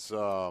was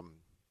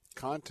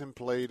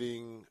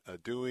contemplating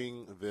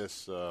doing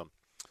this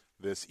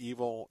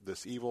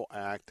evil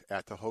act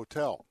at the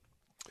hotel.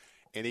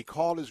 And he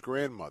called his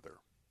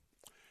grandmother,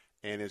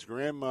 and his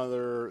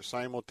grandmother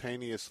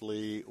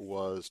simultaneously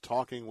was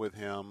talking with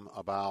him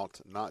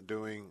about not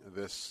doing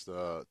this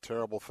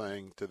terrible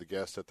thing to the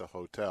guests at the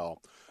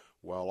hotel,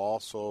 while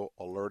also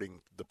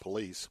alerting the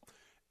police.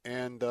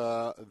 And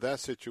that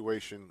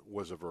situation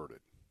was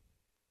averted.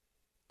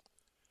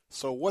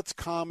 So what's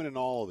common in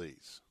all of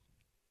these?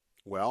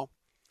 Well,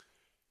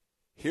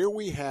 here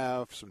we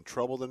have some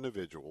troubled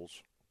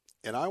individuals,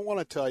 and I want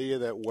to tell you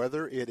that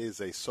whether it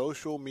is a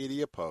social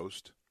media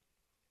post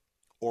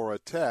or a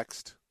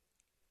text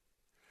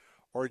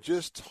or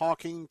just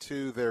talking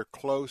to their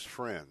close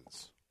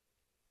friends,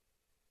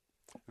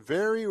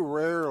 very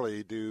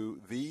rarely do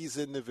these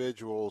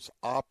individuals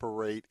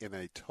operate in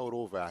a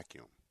total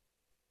vacuum.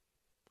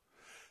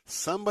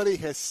 Somebody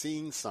has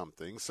seen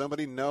something,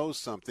 somebody knows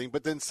something,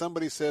 but then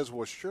somebody says,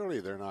 well,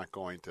 surely they're not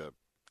going to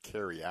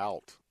carry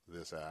out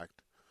this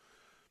act.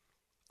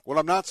 Well,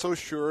 I'm not so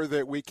sure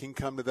that we can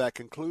come to that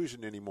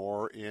conclusion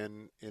anymore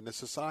in a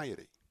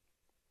society.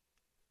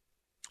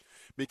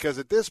 Because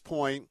at this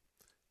point,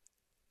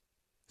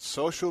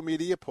 social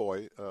media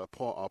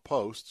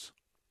posts,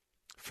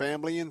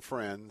 family and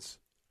friends,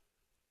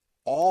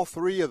 all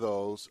 3 of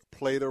those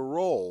played a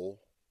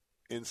role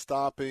in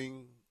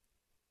stopping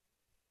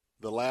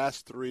the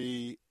last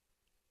 3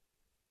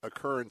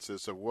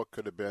 occurrences of what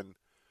could have been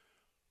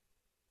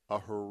a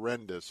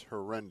horrendous,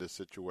 horrendous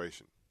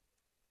situation.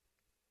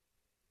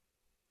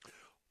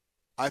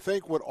 I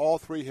think what all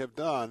 3 have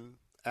done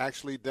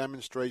actually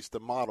demonstrates the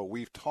model.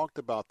 We've talked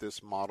about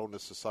this model in the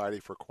society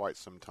for quite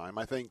some time.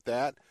 I think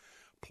that,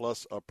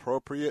 plus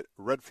appropriate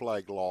red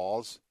flag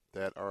laws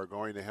that are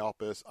going to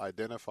help us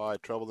identify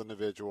troubled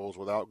individuals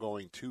without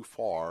going too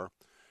far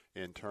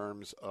in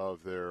terms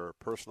of their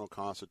personal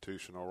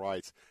constitutional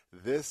rights,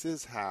 this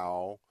is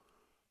how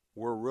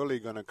we're really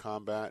going to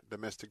combat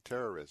domestic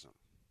terrorism.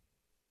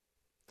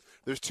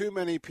 There's too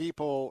many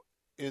people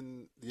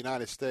in the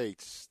United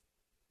States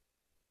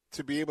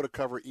to be able to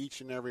cover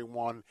each and every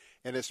one,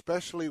 and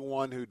especially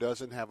one who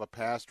doesn't have a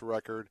past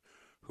record,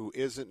 who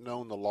isn't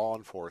known to law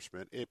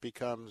enforcement. It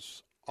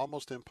becomes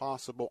almost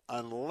impossible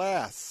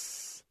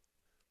unless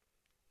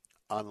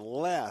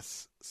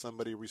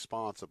somebody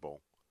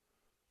responsible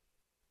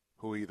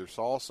who either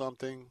saw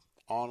something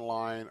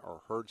online or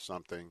heard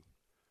something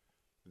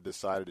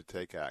decided to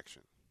take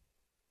action.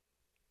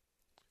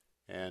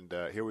 And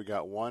here we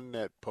got one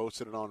that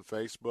posted it on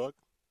Facebook.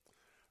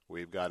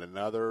 We've got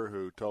another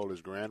who told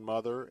his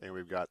grandmother, and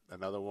we've got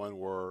another one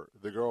where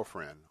the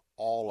girlfriend.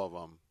 All of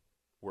them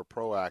were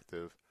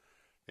proactive,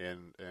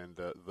 and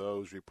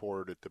those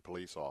reported it to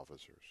police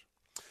officers.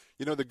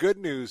 You know, the good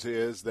news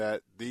is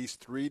that these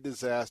 3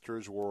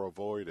 disasters were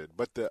avoided.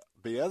 But the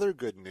other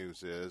good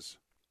news is,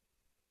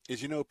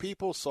 you know,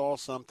 people saw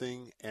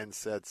something and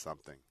said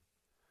something.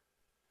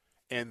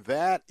 And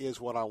that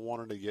is what I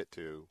wanted to get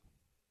to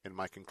in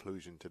my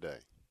conclusion today.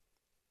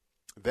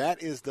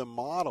 That is the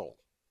model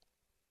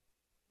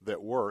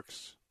that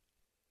works,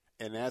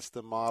 and that's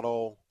the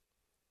model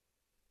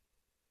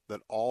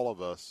that all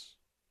of us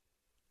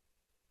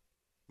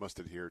must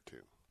adhere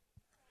to.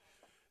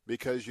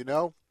 Because, you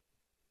know,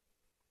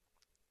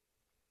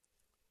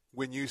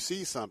 when you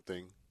see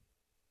something,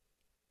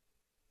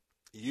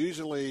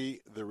 usually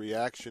the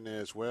reaction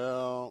is,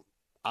 well,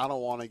 I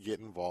don't want to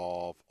get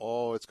involved.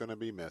 Oh, it's going to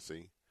be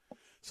messy.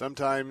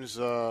 sometimes,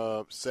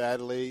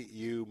 sadly,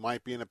 you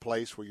might be in a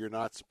place where you're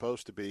not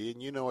supposed to be,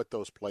 and you know what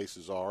those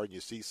places are, and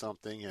you see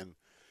something, and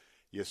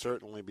you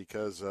certainly,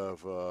 because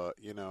of,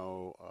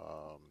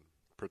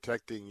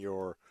 protecting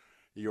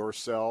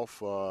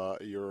yourself,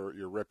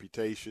 your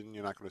reputation,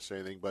 you're not going to say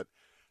anything, but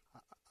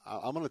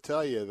I'm going to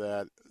tell you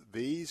that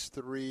these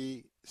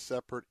 3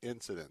 separate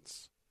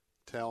incidents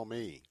tell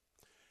me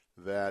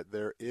that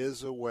there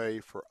is a way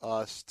for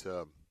us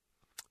to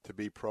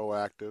be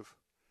proactive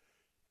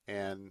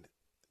and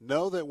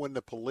know that when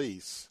the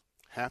police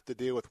have to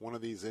deal with one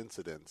of these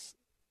incidents,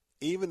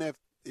 even if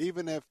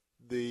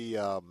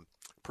the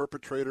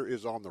perpetrator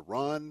is on the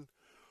run,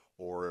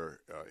 or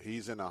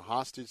he's in a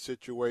hostage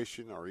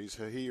situation, or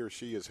he or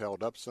she is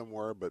held up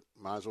somewhere, but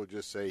might as well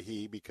just say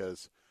he,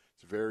 because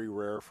it's very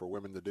rare for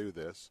women to do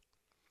this.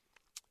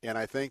 And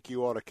I think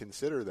you ought to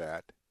consider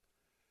that.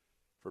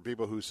 For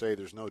people who say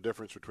there's no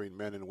difference between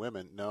men and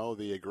women, no,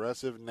 the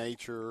aggressive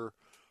nature,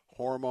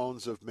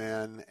 hormones of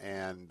men,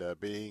 and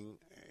being,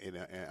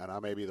 and I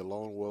may be the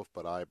lone wolf,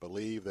 but I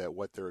believe that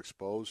what they're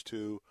exposed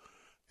to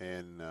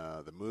in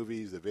the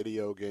movies, the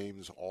video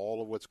games,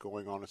 all of what's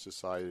going on in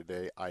society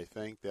today, I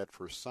think that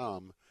for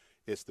some,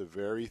 it's the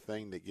very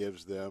thing that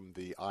gives them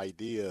the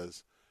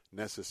ideas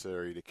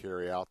necessary to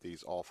carry out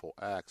these awful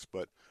acts.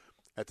 But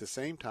at the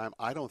same time,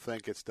 I don't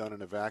think it's done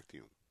in a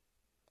vacuum.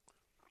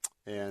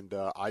 And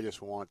I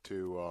just want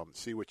to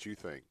see what you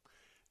think.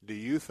 Do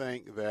you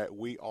think that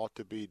we ought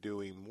to be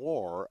doing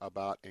more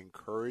about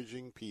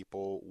encouraging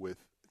people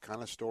with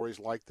kind of stories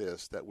like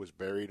this that was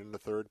buried in the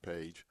third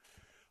page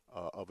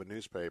of a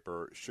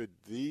newspaper? Should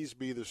these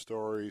be the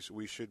stories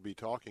we should be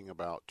talking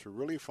about to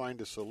really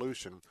find a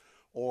solution,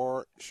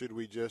 or should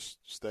we just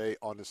stay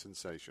on the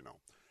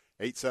sensational?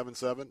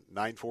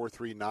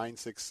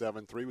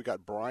 877-943-9673. We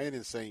got Brian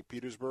in St.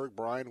 Petersburg.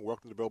 Brian,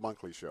 welcome to the Bill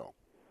Bunkley Show.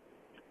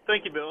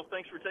 Thank you, Bill.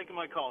 Thanks for taking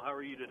my call. How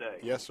are you today?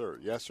 Yes, sir.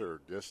 Yes,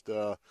 sir. Just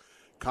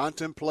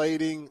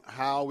contemplating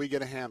how we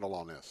get a handle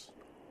on this.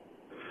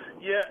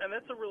 Yeah, and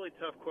that's a really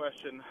tough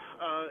question.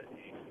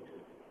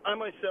 I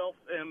myself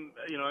am,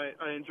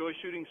 I enjoy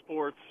shooting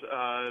sports.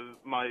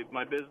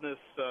 My business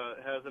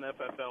has an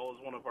FFL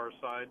as one of our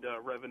side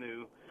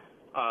revenue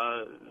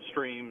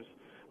streams.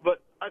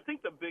 But I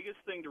think the biggest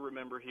thing to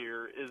remember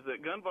here is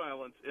that gun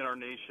violence in our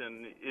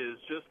nation is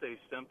just a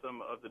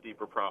symptom of the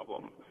deeper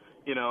problem.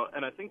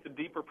 And I think the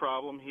deeper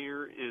problem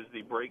here is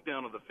the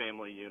breakdown of the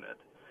family unit.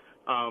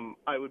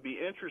 I would be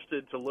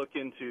interested to look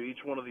into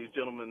each one of these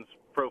gentlemen's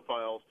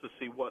profiles to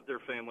see what their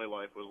family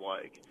life was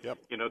like. Yep.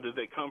 Did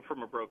they come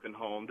from a broken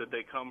home? Did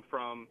they come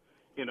from,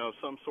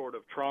 some sort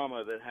of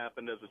trauma that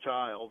happened as a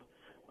child?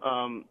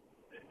 And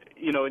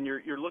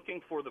you're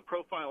looking for the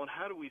profile, and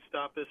how do we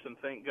stop this? And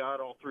thank God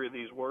all 3 of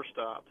these were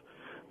stopped.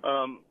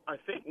 I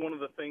think one of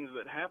the things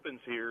that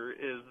happens here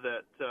is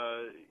that,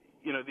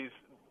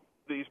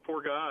 these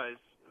poor guys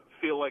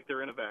feel like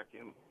they're in a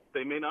vacuum.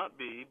 They may not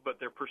be, but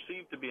they're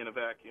perceived to be in a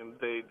vacuum.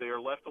 They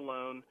are left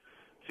alone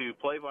to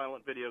play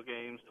violent video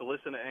games, to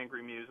listen to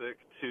angry music,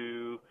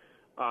 to,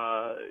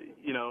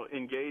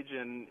 engage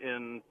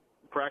in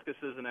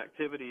practices and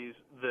activities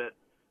that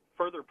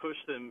further push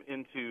them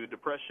into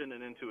depression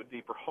and into a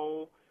deeper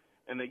hole.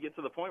 And they get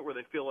to the point where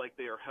they feel like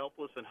they are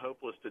helpless and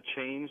hopeless to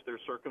change their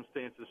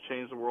circumstances,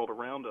 change the world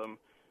around them.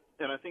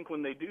 And I think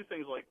when they do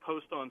things like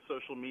post on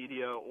social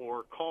media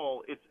or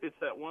call, it's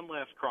that one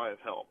last cry of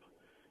help.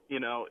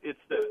 It's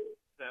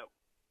that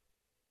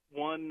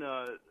one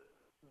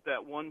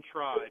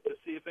try to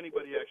see if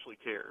anybody actually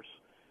cares.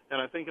 And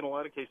I think in a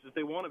lot of cases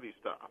they want to be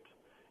stopped.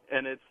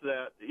 And it's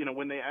that,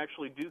 when they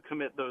actually do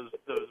commit those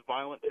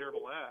violent,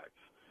 terrible acts,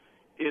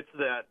 it's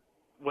that,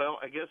 well,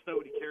 I guess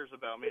nobody cares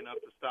about me enough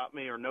to stop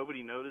me, or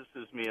nobody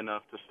notices me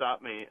enough to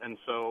stop me, and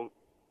so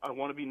I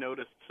want to be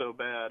noticed so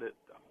bad,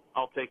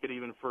 I'll take it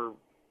even for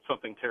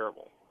something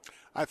terrible.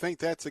 I think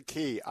that's a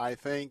key. I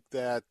think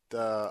that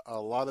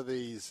a lot of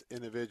these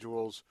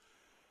individuals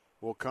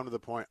will come to the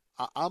point,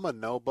 I'm a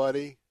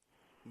nobody,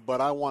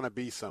 but I want to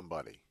be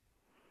somebody.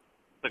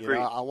 Agreed.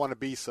 I want to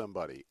be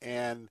somebody.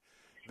 And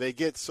they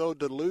get so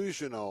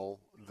delusional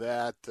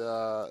that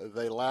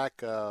they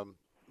lack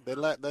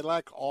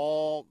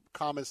all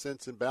common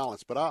sense and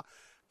balance. But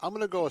I'm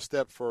going to go a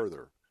step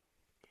further.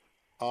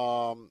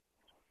 I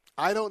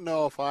don't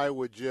know if I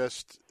would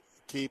just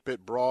keep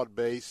it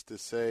broad-based to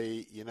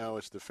say,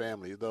 it's the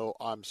family, though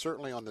I'm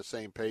certainly on the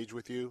same page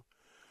with you.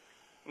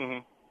 Mm-hmm.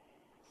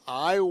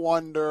 I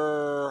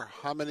wonder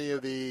how many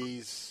of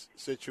these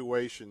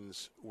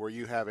situations where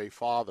you have a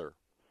father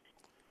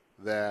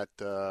that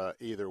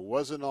either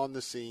wasn't on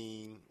the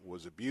scene,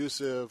 was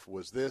abusive,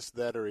 was this,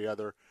 that, or the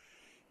other.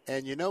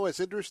 And, it's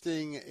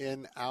interesting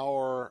in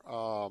our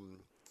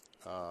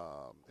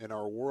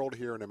world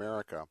here in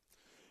America.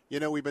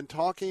 We've been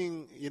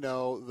talking,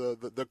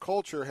 the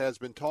culture has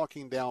been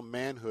talking down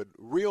manhood,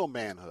 real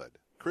manhood,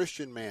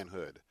 Christian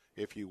manhood,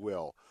 if you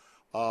will,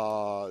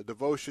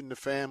 devotion to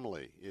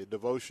family,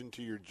 devotion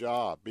to your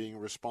job, being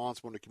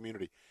responsible in the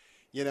community.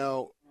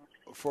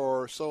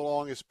 for so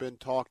long it's been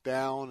talked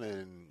down,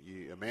 and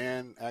a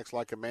man acts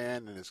like a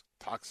man in his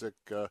toxic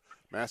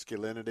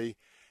masculinity.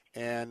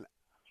 And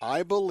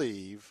I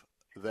believe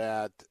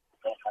that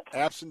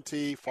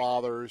absentee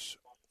fathers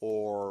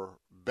or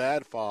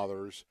bad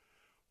fathers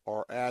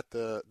are at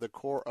the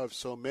core of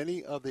so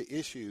many of the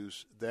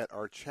issues that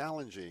are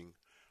challenging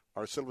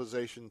our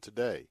civilization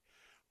today.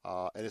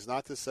 And it's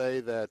not to say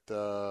that,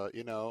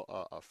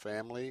 a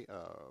family,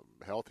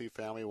 a healthy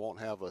family won't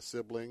have a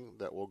sibling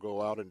that will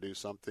go out and do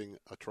something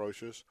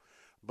atrocious.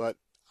 But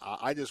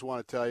I just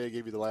want to tell you,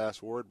 give you the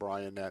last word,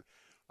 Brian, that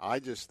I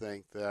just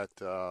think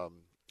that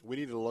we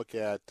need to look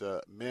at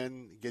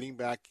men getting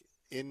back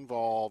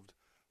involved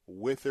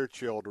with their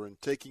children,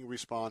 taking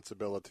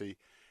responsibility.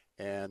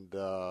 And,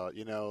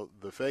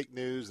 the fake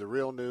news, the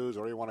real news,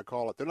 or whatever you want to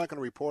call it, they're not going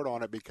to report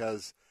on it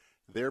because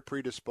they're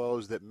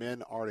predisposed that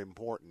men aren't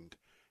important.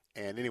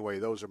 And anyway,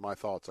 those are my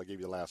thoughts. I'll give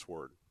you the last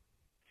word.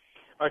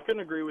 I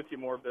couldn't agree with you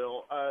more,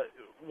 Bill.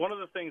 One of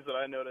the things that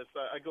I noticed,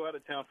 I go out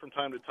of town from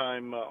time to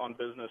time on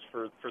business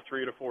for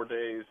 3 to 4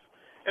 days,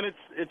 and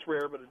it's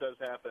rare, but it does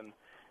happen.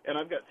 And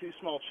I've got 2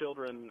 small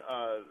children.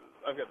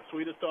 I've got the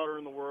sweetest daughter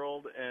in the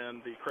world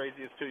and the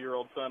craziest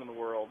 2-year-old son in the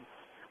world.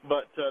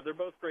 But they're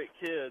both great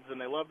kids,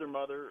 and they love their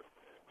mother.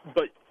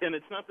 And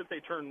it's not that they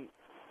turn,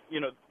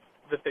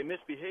 that they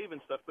misbehave and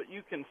stuff, but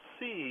you can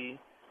see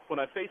when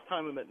I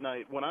FaceTime them at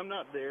night, when I'm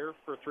not there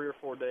for 3 or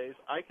 4 days,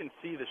 I can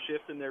see the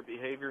shift in their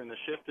behavior and the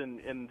shift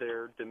in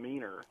their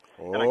demeanor.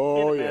 And I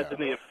can't imagine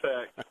the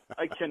effect.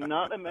 I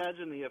cannot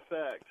imagine the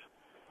effect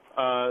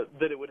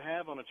that it would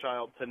have on a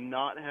child to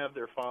not have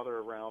their father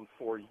around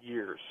for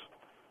years,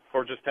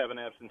 or just have an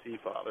absentee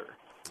father.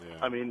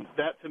 Yeah. I mean,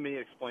 that to me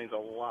explains a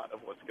lot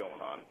of what's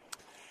going on.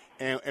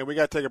 And we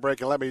got to take a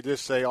break. And let me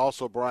just say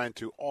also, Brian,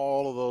 to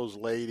all of those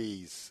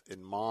ladies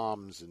and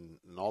moms and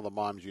all the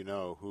moms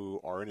who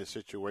are in a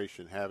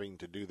situation having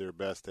to do their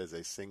best as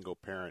a single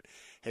parent,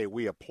 hey,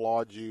 we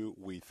applaud you.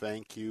 We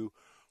thank you.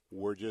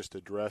 We're just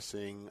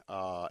addressing,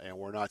 and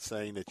we're not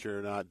saying that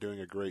you're not doing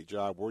a great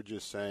job. We're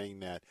just saying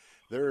that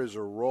there is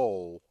a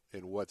role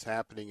in what's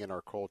happening in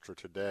our culture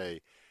today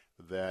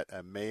that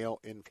a male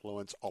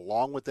influence,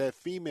 along with that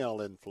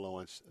female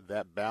influence,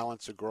 that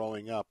balance of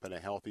growing up in a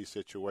healthy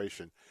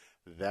situation,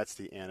 that's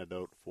the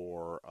antidote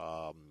for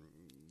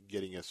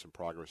getting us some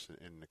progress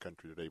in the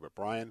country today. But,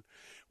 Brian,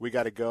 we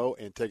got to go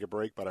and take a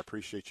break, but I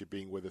appreciate you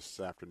being with us this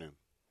afternoon.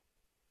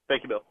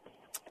 Thank you, Bill.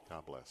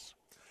 God bless.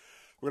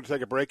 We're going to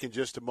take a break in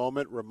just a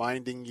moment,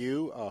 reminding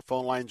you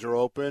phone lines are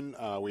open.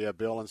 We have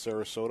Bill in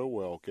Sarasota.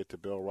 We'll get to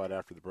Bill right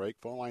after the break.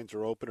 Phone lines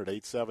are open at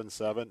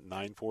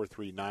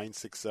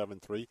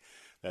 877-943-9673.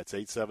 That's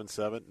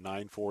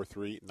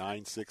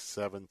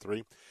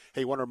 877-943-9673.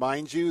 Hey, I want to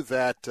remind you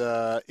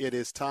that it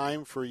is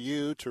time for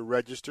you to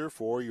register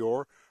for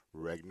your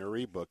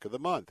Regnery Book of the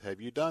Month. Have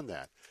you done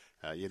that?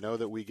 You know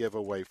that we give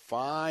away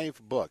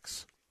 5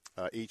 books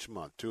each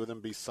month. 2 of them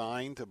be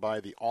signed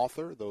by the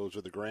author. Those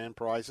are the grand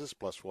prizes,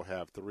 plus we'll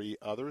have 3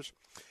 others.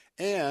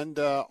 And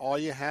all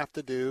you have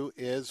to do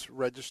is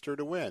register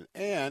to win.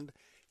 And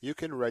you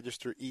can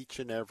register each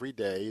and every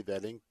day.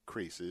 That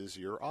increases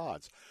your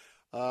odds.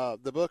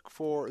 The book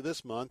for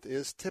this month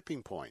is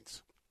Tipping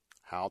Points,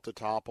 How to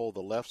Topple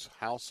the Left's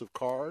House of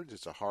Cards.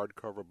 It's a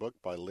hardcover book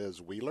by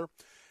Liz Wheeler,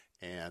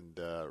 and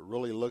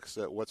really looks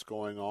at what's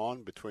going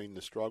on between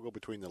the struggle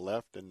between the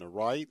left and the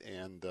right,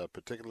 and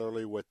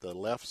particularly with the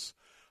left's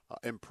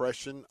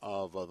impression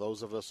of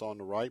those of us on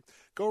the right.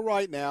 Go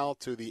right now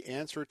to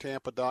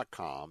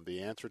theanswertampa.com,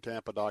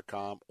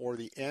 theanswertampa.com, or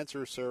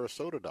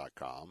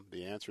theanswersarasota.com,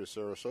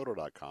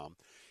 theanswersarasota.com.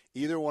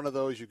 Either one of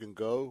those, you can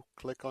go,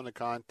 click on the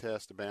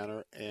contest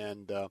banner,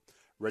 and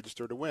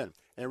register to win.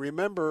 And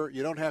remember,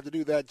 you don't have to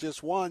do that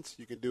just once.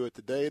 You can do it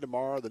today,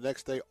 tomorrow, the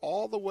next day,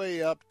 all the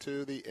way up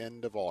to the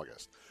end of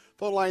August.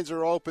 Phone lines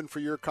are open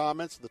for your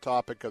comments. The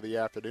topic of the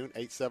afternoon,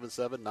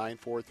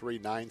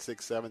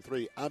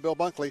 877-943-9673. I'm Bill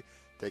Bunkley,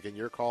 taking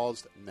your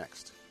calls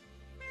next.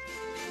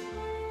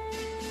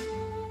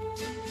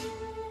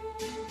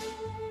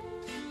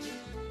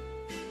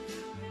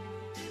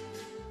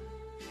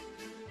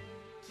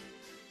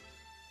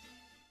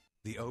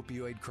 The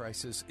opioid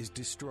crisis is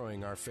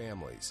destroying our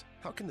families.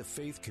 How can the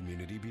faith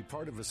community be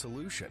part of a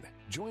solution?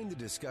 Join the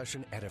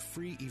discussion at a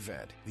free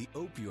event, The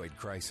Opioid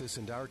Crisis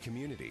and Our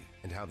Community,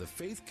 and how the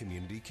faith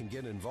community can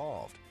get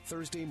involved.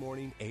 Thursday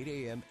morning, 8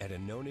 a.m. at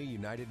Annona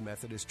United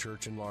Methodist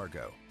Church in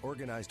Largo.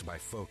 Organized by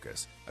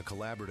Focus, a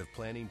collaborative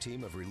planning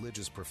team of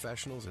religious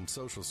professionals and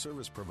social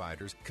service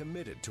providers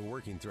committed to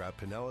working throughout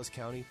Pinellas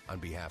County on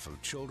behalf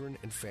of children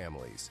and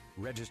families.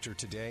 Register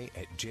today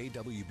at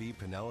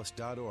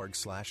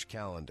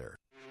jwbpinellas.org/calendar.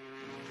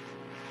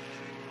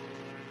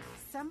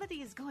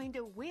 Somebody is going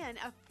to win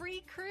a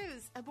free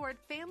cruise aboard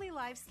Family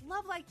Life's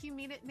Love Like You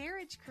Mean It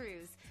Marriage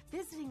Cruise,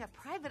 visiting a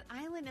private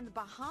island in the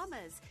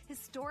Bahamas,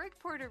 historic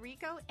Puerto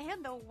Rico,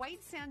 and the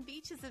white sand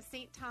beaches of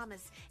St.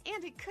 Thomas.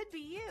 And it could be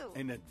you.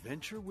 An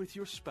adventure with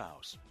your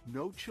spouse.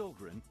 No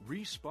children,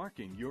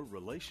 re-sparking your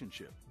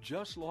relationship.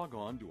 Just log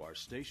on to our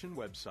station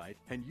website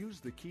and use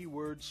the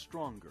keyword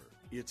STRONGER.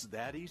 It's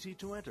that easy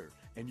to enter,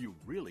 and you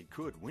really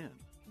could win.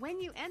 When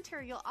you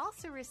enter, you'll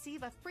also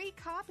receive a free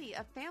copy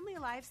of Family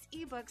Life's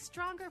ebook,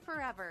 Stronger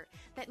Forever,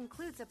 that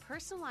includes a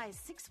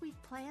personalized 6-week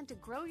plan to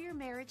grow your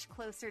marriage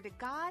closer to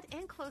God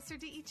and closer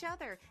to each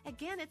other.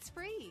 Again, it's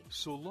free.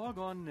 So log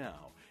on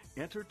now.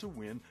 Enter to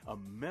win a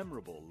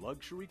memorable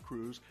luxury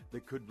cruise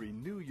that could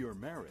renew your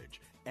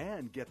marriage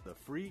and get the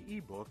free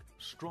ebook,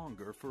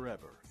 Stronger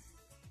Forever.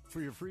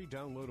 For your free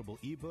downloadable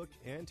ebook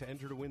and to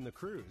enter to win the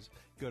cruise,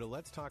 go to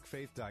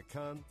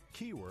letstalkfaith.com,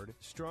 keyword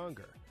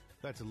stronger.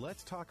 That's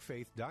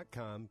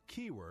letstalkfaith.com,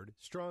 keyword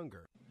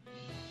stronger.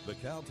 The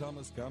Cal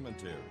Thomas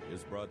Commentary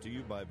is brought to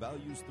you by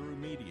Values Through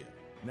Media.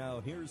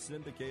 Now here's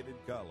syndicated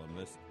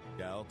columnist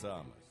Cal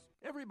Thomas.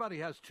 Everybody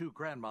has two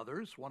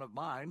grandmothers. One of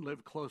mine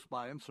lived close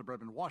by in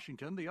suburban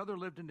Washington. The other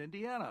lived in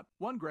Indiana.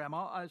 One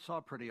grandma I saw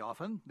pretty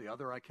often. The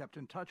other I kept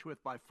in touch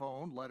with by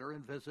phone, letter,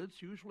 and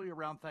visits, usually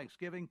around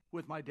Thanksgiving,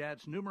 with my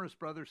dad's numerous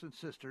brothers and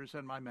sisters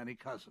and my many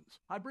cousins.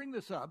 I bring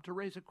this up to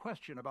raise a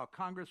question about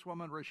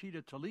Congresswoman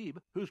Rashida Tlaib,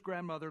 whose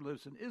grandmother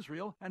lives in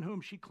Israel and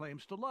whom she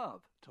claims to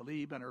love.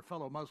 Tlaib and her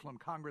fellow Muslim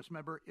Congress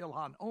member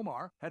Ilhan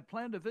Omar had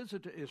planned a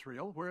visit to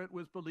Israel, where it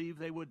was believed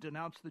they would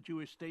denounce the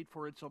Jewish state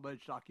for its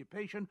alleged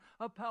occupation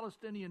of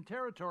Palestinian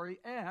territory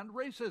and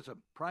racism.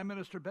 Prime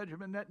Minister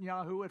Benjamin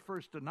Netanyahu at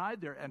first denied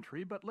their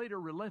entry, but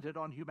later relented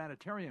on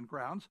humanitarian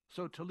grounds,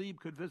 so Tlaib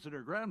could visit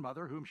her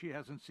grandmother, whom she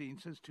hasn't seen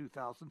since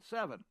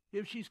 2007.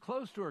 If she's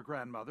close to her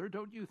grandmother,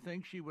 don't you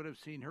think she would have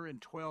seen her in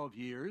 12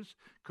 years?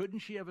 Couldn't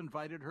she have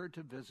invited her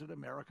to visit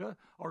America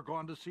or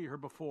gone to see her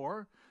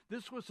before?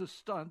 This was a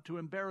stunt to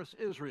embarrass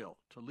Israel.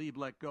 Tlaib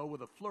let go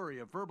with a flurry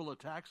of verbal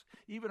attacks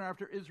even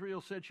after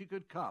Israel said she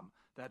could come.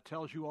 That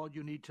tells you all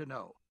you need to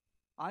know.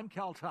 I'm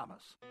Cal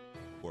Thomas.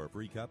 For a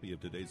free copy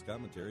of today's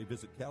commentary,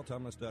 visit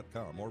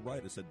calthomas.com or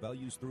write us at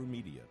Values Through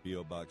Media,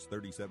 P.O. Box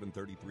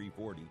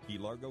 373340, Key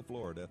Largo,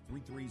 Florida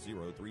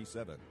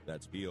 33037.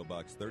 That's P.O.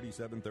 Box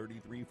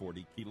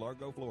 373340, Key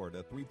Largo,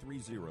 Florida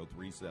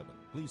 33037.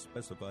 Please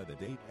specify the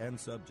date and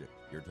subject.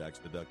 Your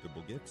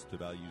tax-deductible gifts to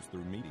Values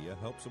Through Media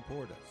help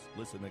support us.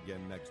 Listen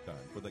again next time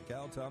for the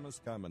Cal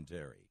Thomas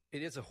Commentary.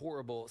 It is a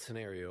horrible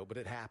scenario, but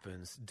it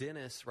happens.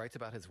 Dennis writes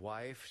about his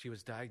wife. She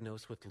was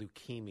diagnosed with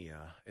leukemia.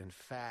 In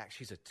fact,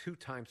 she's a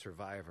 2-time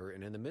survivor,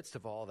 and in the midst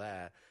of all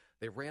that,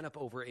 they ran up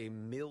over $1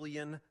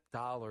 million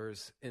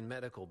in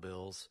medical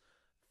bills.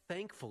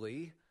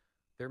 Thankfully,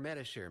 they're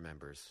Medi-Share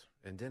members,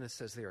 and Dennis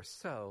says they are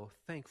so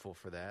thankful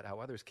for that,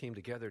 how others came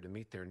together to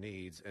meet their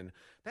needs, and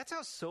that's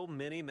how so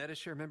many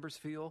Medi-Share members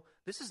feel.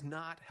 This is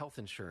not health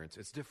insurance.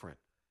 It's different.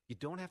 You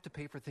don't have to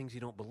pay for things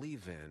you don't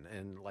believe in,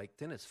 and like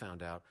Dennis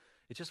found out,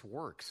 it just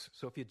works.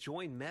 So if you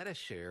join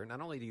Medi-Share,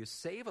 not only do you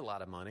save a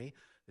lot of money,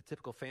 the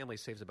typical family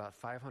saves about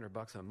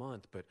 $500 a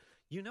month, but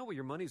you know where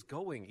your money's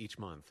going each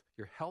month.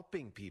 You're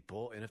helping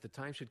people, and if the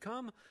time should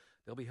come,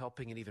 they'll be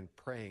helping and even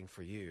praying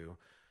for you.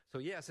 So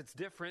yes, it's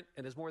different,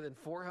 and as more than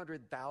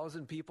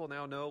 400,000 people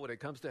now know when it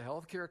comes to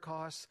healthcare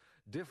costs,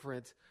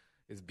 different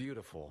is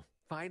beautiful.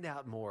 Find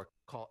out more.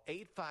 Call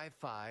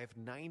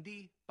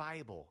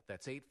 855-90-BIBLE.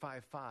 That's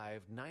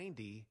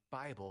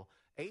 855-90-BIBLE.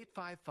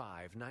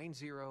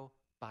 855-90-BIBLE.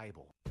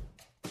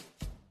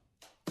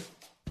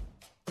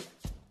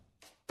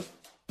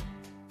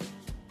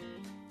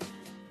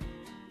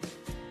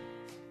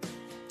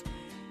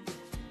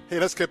 Hey,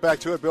 let's get back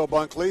to it. Bill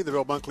Bunkley, The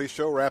Bill Bunkley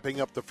Show,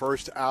 wrapping up the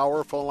first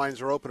hour. Phone lines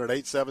are open at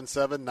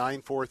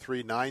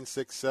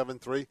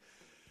 877-943-9673.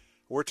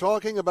 We're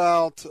talking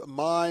about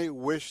my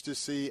wish to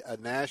see a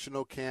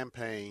national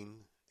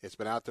campaign. It's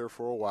been out there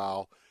for a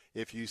while.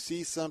 If you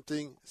see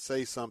something,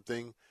 say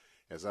something.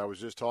 As I was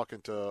just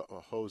talking to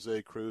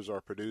Jose Cruz,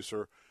 our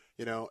producer,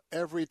 you know,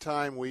 every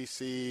time we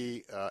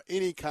see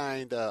any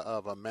kind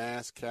of a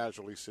mass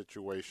casualty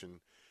situation,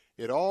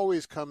 it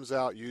always comes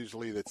out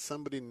usually that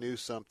somebody knew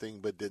something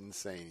but didn't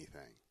say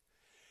anything.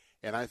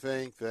 And I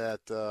think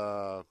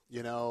that,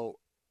 you know,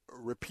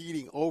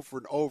 repeating over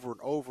and over and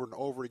over and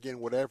over again,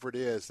 whatever it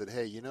is, that,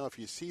 hey, you know, if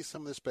you see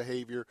some of this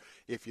behavior,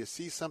 if you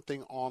see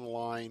something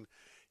online,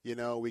 you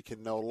know, we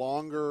can no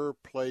longer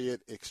play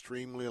it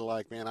extremely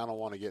like, man, I don't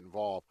want to get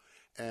involved.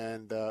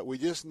 And we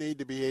just need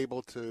to be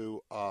able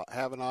to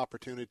have an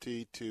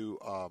opportunity to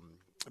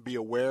be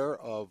aware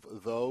of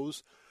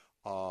those.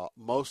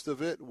 Most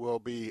of it will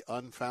be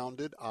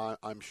unfounded,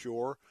 I'm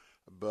sure.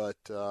 But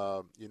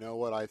you know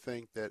what? I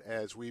think that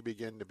as we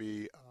begin to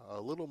be a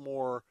little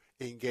more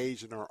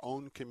engaged in our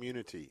own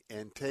community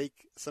and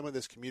take some of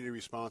this community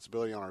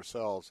responsibility on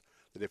ourselves,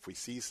 that if we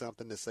see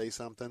something, to say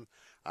something,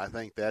 I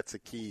think that's a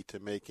key to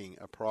making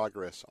a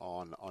progress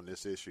on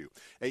this issue.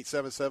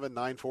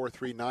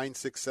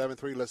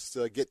 877-943-9673. Let's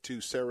get to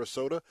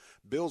Sarasota.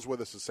 Bill's with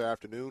us this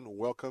afternoon.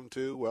 Welcome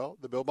to, well,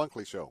 the Bill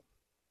Bunkley Show.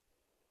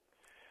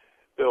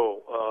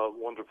 Bill,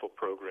 wonderful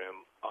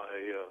program.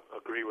 I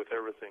agree with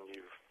everything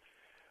you've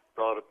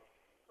brought up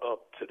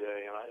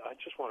today, and I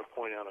just want to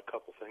point out a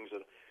couple things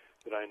that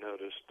I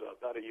noticed.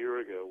 About a year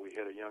ago, we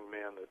had a young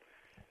man that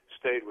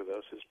stayed with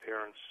us. His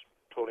parents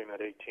told him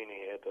at 18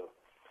 he had to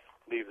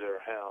leave their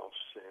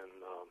house, and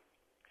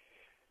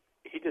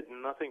he did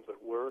nothing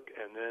but work,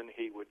 and then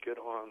he would get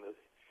on the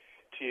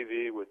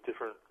TV with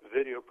different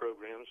video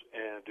programs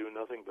and do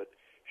nothing but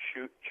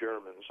shoot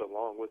Germans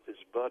along with his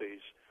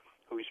buddies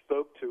who he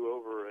spoke to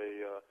over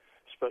a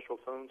special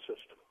phone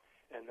system.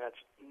 And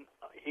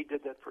he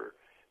did that for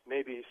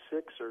maybe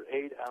 6 or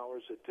 8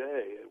 hours a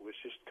day. It was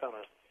just kind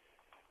of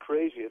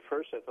crazy. At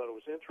first I thought it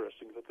was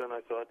interesting, but then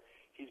I thought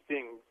he's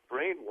being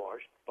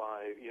brainwashed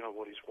by,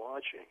 what he's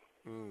watching.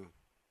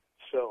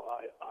 So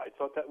I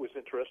thought that was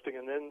interesting.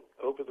 And then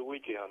over the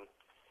weekend,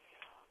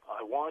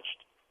 I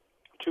watched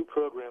 2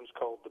 programs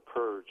called The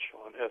Purge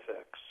on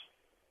FX.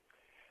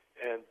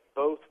 And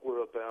both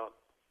were about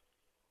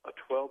a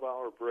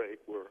 12-hour break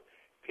where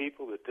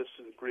people that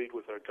disagreed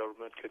with our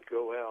government could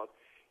go out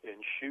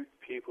and shoot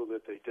people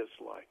that they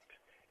disliked.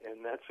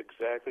 And that's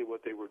exactly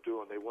what they were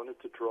doing. They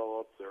wanted to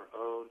draw up their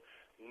own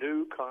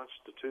new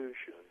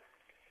constitution.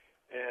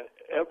 And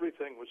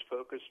everything was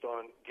focused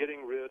on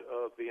getting rid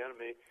of the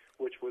enemy,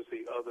 which was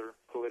the other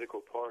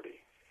political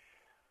party.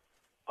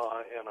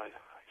 And I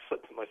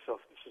said to myself,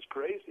 this is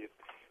crazy. If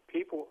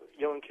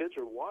young kids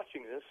are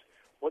watching this,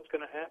 what's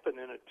going to happen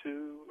in a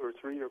 2 or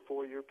 3 or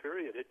 4 year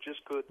period? It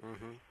just could,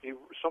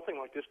 something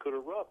like this could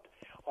erupt.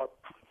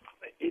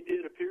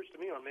 It appears to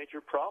me our major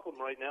problem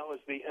right now is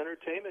the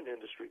entertainment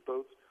industry,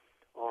 both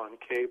on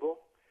cable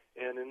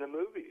and in the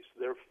movies.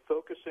 They're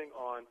focusing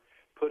on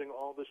putting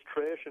all this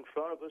trash in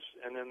front of us,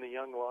 and then the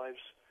young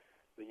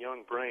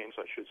brains,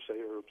 I should say,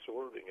 are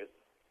absorbing it.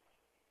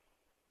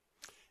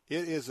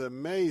 It is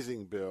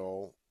amazing,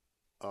 Bill,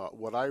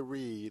 what I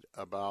read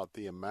about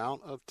the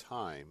amount of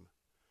time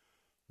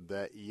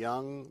that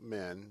young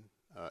men,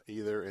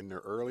 either in their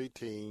early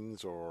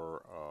teens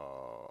or,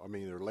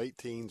 their late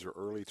teens or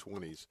early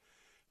 20s,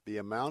 the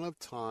amount of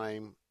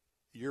time,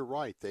 you're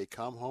right, they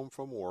come home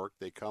from work,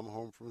 they come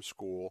home from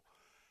school,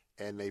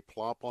 and they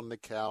plop on the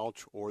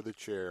couch or the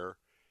chair,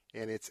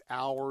 and it's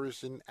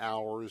hours and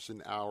hours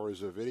and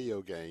hours of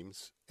video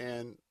games.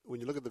 And when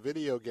you look at the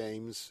video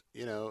games,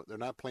 they're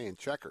not playing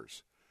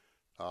checkers.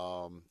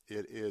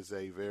 It is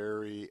a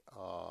very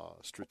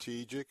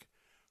strategic,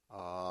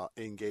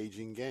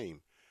 engaging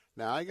game.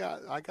 Now,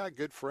 I got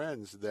good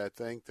friends that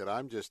think that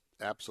I'm just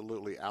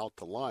absolutely out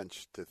to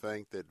lunch to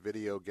think that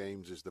video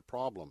games is the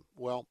problem.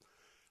 Well,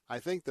 I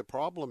think the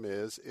problem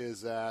is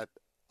that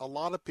a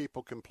lot of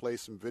people can play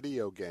some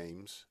video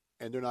games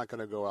and they're not going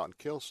to go out and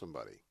kill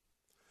somebody.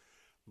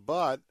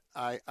 But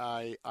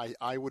I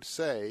would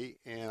say,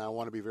 and I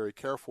want to be very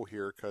careful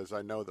here because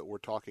I know that we're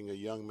talking a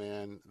young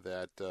man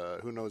that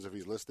who knows if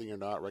he's listening or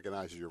not,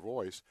 recognizes your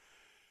voice.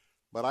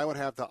 But I would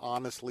have to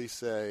honestly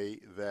say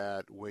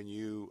that when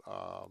you,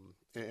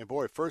 and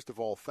boy, first of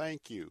all,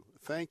 thank you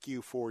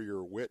for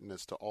your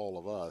witness to all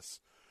of us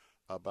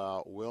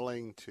about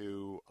willing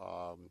to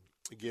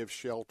give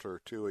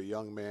shelter to a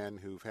young man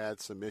who've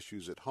had some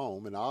issues at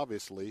home, and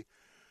obviously,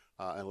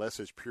 unless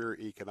it's pure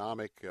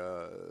economic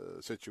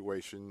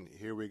situation,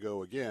 here we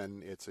go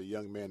again. It's a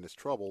young man that's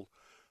troubled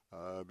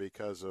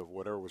because of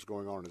whatever was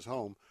going on in his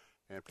home,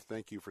 and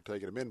thank you for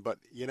taking him in. But,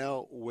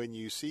 when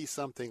you see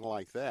something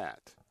like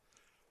that,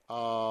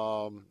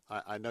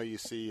 I know you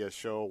see a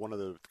show, one of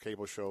the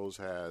cable shows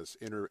has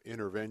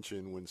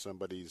intervention when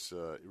somebody's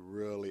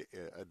really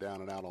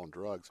down and out on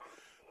drugs.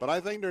 But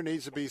I think there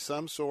needs to be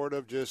some sort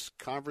of just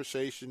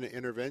conversation and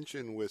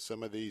intervention with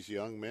some of these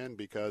young men,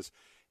 because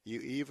you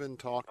even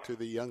talk to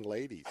the young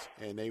ladies,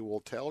 and they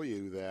will tell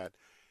you that,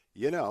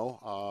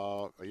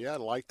 I'd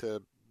like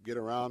to get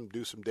around,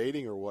 do some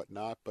dating or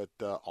whatnot, but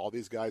all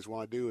these guys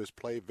want to do is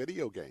play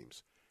video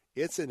games.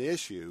 It's an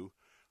issue,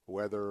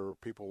 whether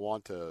people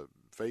want to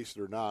face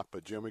it or not.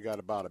 But, Jim, we got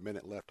about a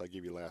minute left. I'll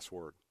give you last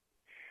word.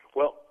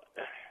 Well,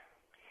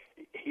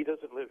 he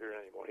doesn't live here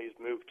anymore. He's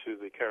moved to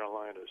the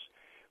Carolinas.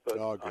 But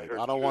good.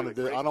 I don't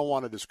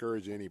want to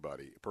discourage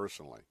anybody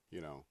personally,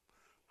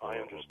 I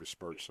or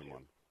besmirch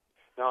someone.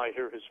 Now I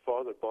hear his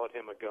father bought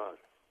him a gun.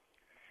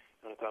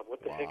 And I thought,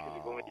 what the heck is he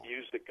going to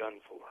use the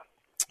gun for?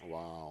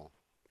 Wow.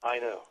 I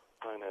know.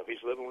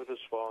 He's living with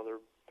his father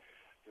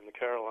in the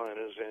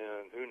Carolinas,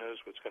 and who knows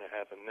what's going to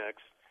happen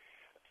next.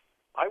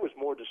 I was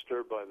more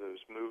disturbed by those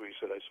movies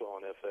that I saw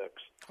on FX.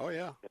 Oh,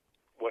 yeah.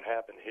 What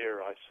happened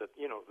here, I said,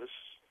 this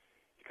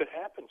could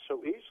happen so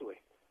easily.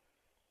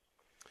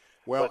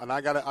 Well, and I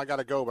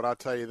gotta go, but I'll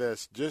tell you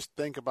this. Just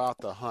think about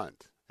The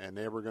Hunt, and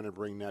they were going to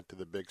bring that to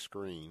the big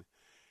screen.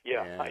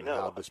 Yeah, and I know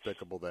how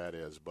despicable that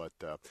is. But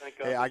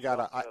hey, I got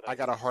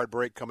a hard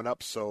break coming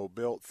up. So,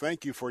 Bill,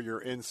 thank you for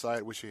your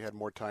insight. Wish you had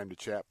more time to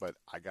chat, but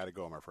I got to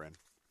go, my friend.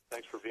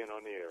 Thanks for being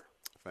on the air.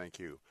 Thank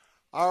you.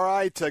 All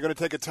right, going to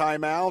take a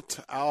time out.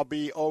 I'll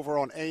be over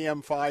on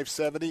AM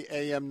 570,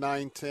 AM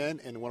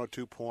 910, and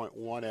 102.1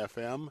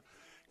 FM.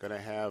 Going to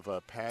have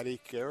Patty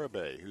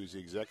Garibay, who's the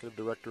executive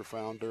director,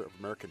 founder of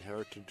American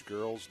Heritage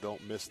Girls.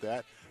 Don't miss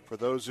that. For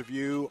those of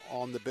you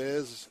on the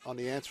biz, on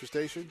the answer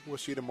station, we'll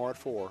see you tomorrow at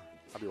 4.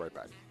 I'll be right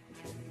back.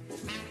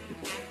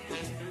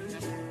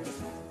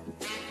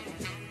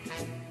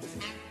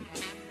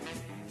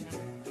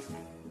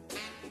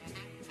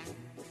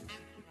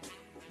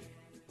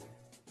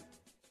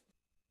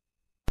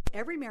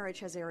 Every marriage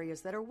has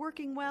areas that are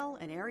working well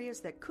and areas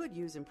that could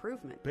use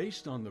improvement.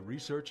 Based on the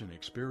research and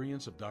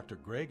experience of Dr.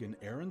 Greg and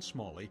Erin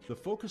Smalley, the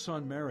Focus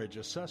on Marriage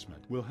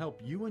assessment will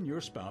help you and your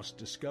spouse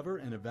discover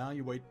and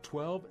evaluate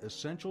 12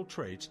 essential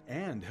traits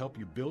and help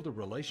you build a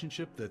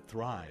relationship that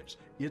thrives.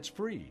 It's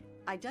free.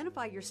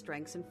 Identify your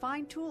strengths and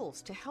find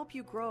tools to help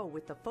you grow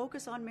with the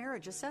Focus on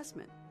Marriage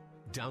assessment.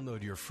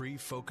 Download your free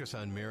Focus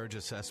on Marriage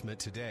assessment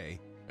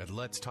today at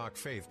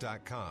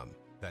letstalkfaith.com.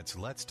 That's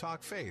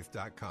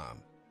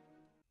letstalkfaith.com.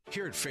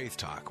 Here at Faith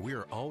Talk, we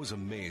are always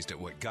amazed at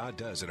what God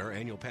does at our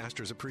annual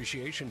Pastor's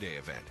Appreciation Day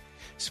event.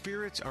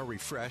 Spirits are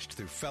refreshed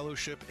through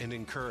fellowship and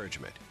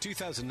encouragement.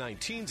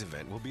 2019's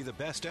event will be the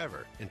best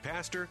ever, and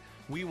Pastor,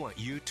 we want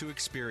you to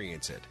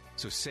experience it.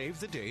 So save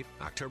the date,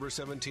 October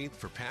 17th,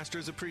 for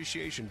Pastor's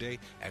Appreciation Day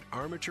at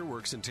Armature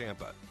Works in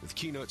Tampa, with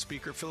keynote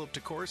speaker Philip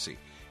DeCourcy,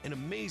 an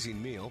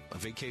amazing meal, a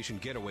vacation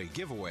getaway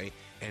giveaway,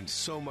 and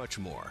so much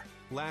more.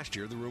 Last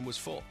year, the room was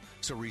full,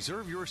 so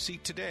reserve your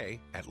seat today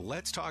at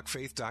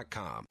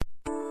letstalkfaith.com.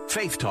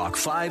 Faith Talk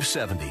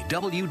 570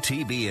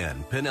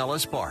 WTBN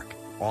Pinellas Park.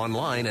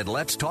 Online at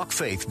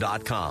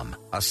letstalkfaith.com,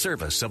 a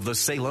service of the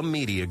Salem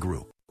Media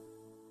Group.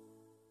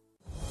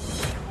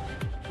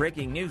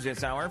 Breaking news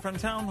this hour from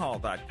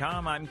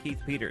townhall.com. I'm Keith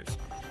Peters.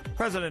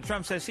 President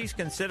Trump says he's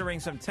considering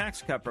some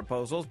tax cut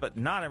proposals, but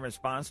not in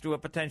response to a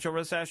potential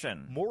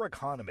recession. More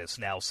economists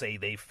now say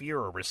they fear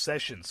a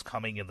recession's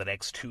coming in the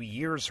next 2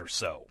 years or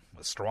so.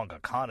 A strong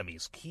economy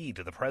is key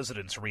to the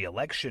president's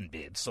re-election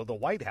bid, so the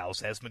White House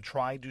has been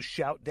trying to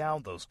shout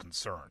down those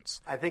concerns.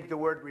 I think the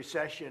word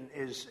recession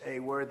is a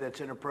word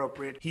that's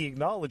inappropriate. He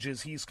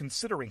acknowledges he's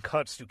considering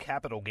cuts to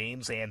capital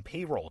gains and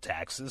payroll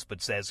taxes,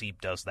 but says he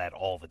does that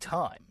all the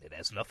time. It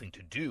has nothing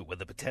to do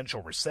with a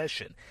potential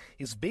recession.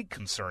 His big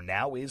concern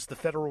now is the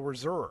Federal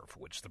Reserve,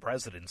 which the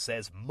president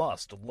says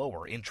must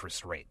lower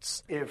interest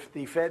rates. If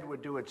the Fed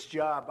would do its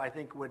job, I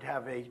think would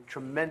have a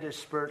tremendous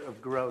spurt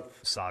of growth.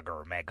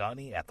 Sagar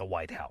Magani at the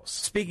White House.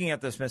 Speaking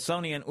at the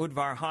Smithsonian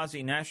Udvar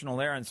Hazy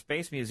National Air and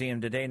Space Museum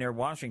today near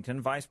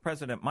Washington, Vice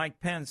President Mike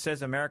Pence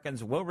says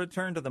Americans will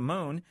return to the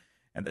moon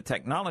and the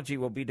technology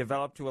will be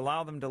developed to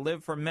allow them to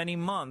live for many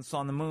months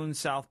on the moon's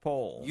south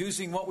pole.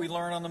 Using what we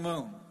learn on the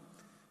moon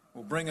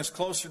will bring us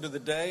closer to the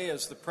day,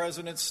 as the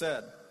president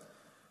said,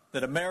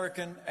 that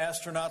American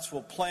astronauts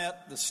will plant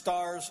the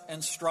stars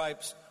and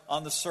stripes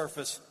on the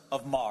surface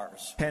of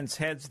Mars. Pence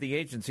heads the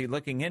agency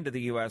looking into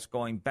the U.S.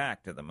 going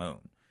back to the moon.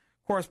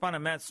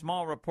 Correspondent Matt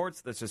Small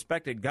reports the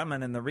suspected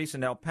gunman in the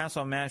recent El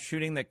Paso mass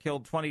shooting that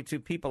killed 22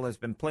 people has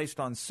been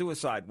placed on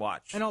suicide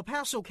watch. An El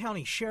Paso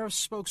County Sheriff's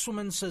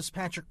spokeswoman says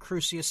Patrick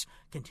Crusius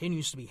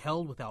continues to be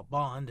held without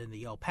bond in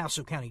the El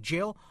Paso County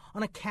Jail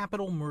on a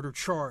capital murder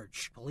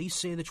charge. Police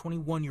say the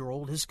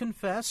 21-year-old has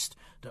confessed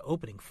to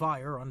opening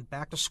fire on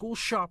back-to-school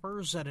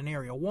shoppers at an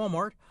area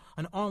Walmart.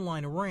 An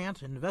online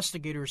rant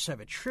investigators have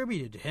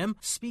attributed to him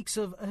speaks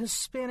of a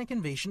Hispanic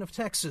invasion of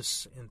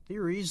Texas and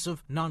theories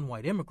of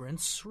non-white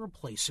immigrants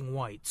replacing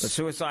whites. The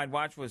suicide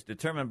watch was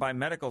determined by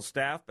medical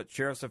staff, but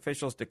sheriff's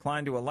officials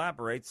declined to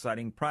elaborate,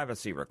 citing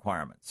privacy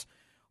requirements.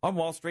 On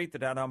Wall Street, the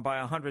Dow down by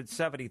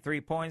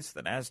 173 points,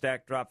 the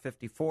Nasdaq dropped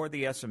 54,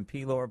 the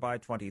S&P lower by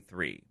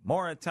 23.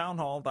 More at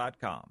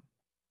townhall.com.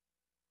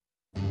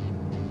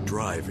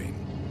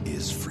 Driving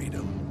is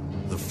freedom.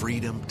 The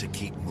freedom to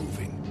keep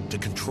moving, to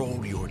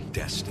control your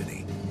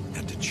destiny,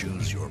 and to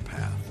choose your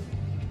path.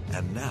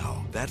 And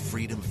now, that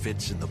freedom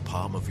fits in the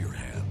palm of your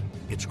hand.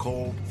 It's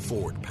called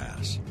Ford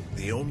Pass,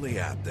 the only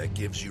app that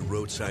gives you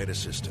roadside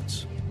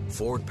assistance,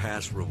 Ford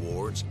Pass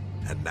rewards,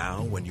 and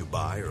now when you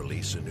buy or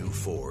lease a new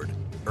Ford,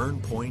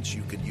 earn points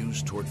you can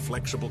use toward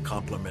flexible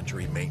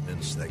complimentary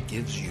maintenance that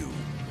gives you,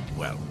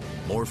 well,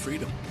 more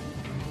freedom.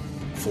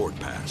 Ford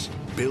Pass,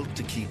 built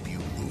to keep you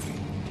moving,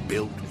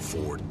 built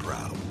Ford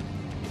proud.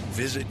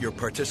 Visit your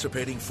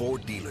participating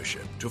Ford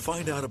dealership to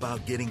find out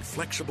about getting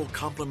flexible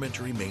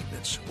complimentary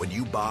maintenance when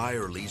you buy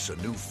or lease a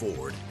new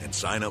Ford and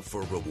sign up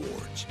for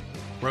rewards.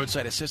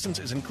 Roadside assistance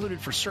is included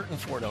for certain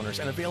Ford owners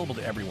and available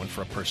to everyone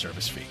for a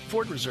per-service fee.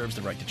 Ford reserves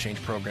the right to change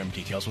program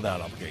details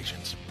without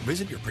obligations.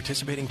 Visit your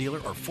participating dealer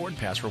or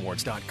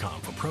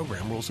FordPassRewards.com for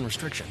program rules and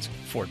restrictions.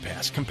 Ford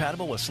Pass,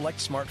 compatible with select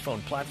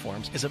smartphone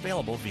platforms, is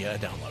available via a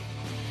download.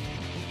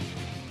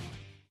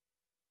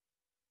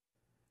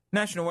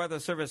 National Weather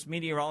Service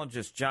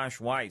meteorologist Josh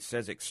Weiss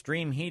says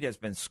extreme heat has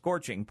been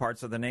scorching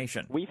parts of the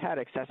nation. We've had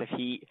excessive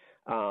heat,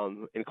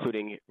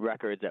 including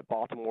records at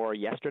Baltimore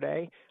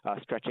yesterday,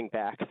 stretching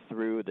back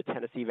through the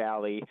Tennessee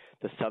Valley,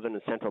 the southern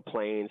and central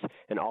plains,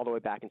 and all the way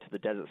back into the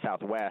desert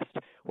southwest,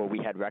 where we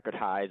had record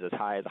highs as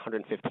high as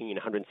 115,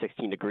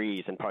 116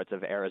 degrees in parts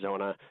of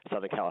Arizona,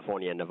 Southern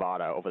California, and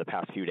Nevada over the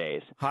past few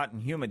days. Hot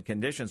and humid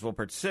conditions will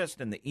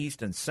persist in the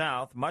east and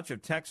south. Much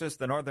of Texas,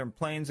 the northern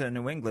plains, and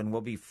New England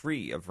will be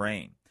free of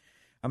rain.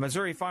 A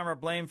Missouri farmer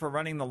blamed for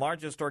running the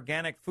largest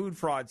organic food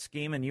fraud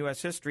scheme in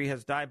U.S. history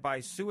has died by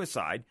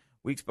suicide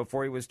weeks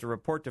before he was to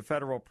report to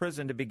federal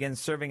prison to begin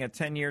serving a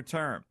 10-year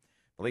term.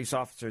 Police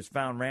officers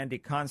found Randy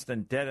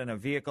Constant dead in a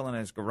vehicle in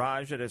his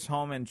garage at his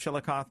home in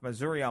Chillicothe,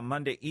 Missouri on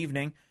Monday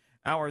evening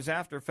hours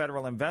after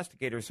federal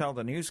investigators held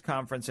a news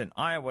conference in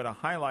Iowa to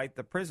highlight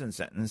the prison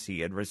sentence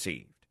he had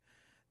received.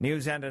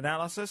 News and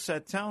analysis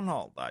at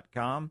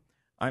townhall.com.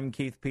 I'm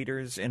Keith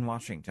Peters in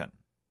Washington.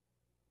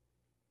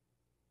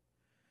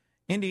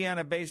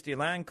 Indiana-based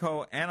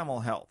Elanco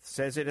Animal Health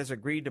says it has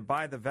agreed to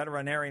buy the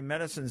veterinary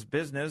medicines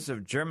business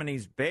of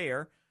Germany's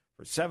Bayer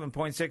for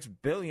 $7.6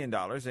 billion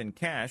in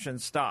cash and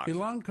stock.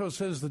 Elanco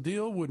says the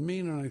deal would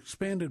mean an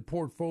expanded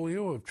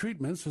portfolio of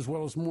treatments as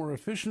well as more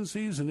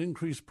efficiencies and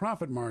increased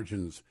profit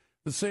margins.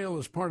 The sale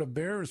is part of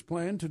Bayer's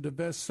plan to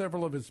divest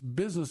several of its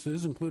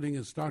businesses, including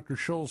its Dr.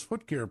 Scholl's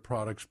foot care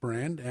products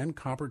brand and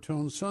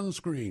Coppertone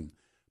sunscreen.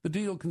 The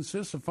deal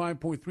consists of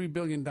 $5.3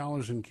 billion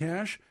in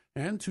cash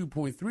and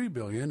 $2.3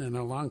 billion in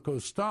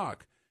Elanco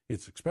stock.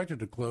 It's expected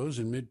to close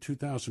in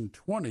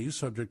mid-2020,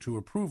 subject to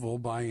approval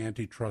by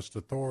antitrust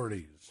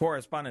authorities.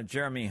 Correspondent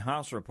Jeremy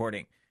House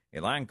reporting.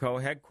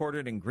 Elanco,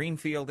 headquartered in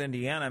Greenfield,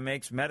 Indiana,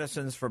 makes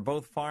medicines for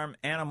both farm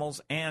animals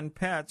and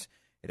pets.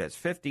 It has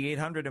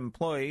 5,800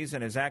 employees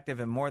and is active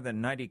in more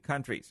than 90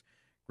 countries.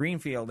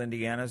 Greenfield,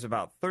 Indiana, is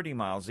about 30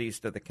 miles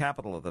east of the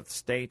capital of the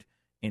state,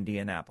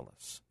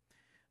 Indianapolis.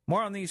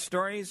 More on these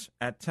stories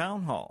at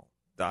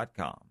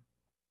townhall.com.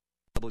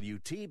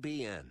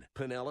 WTBN,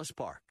 Pinellas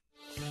Park.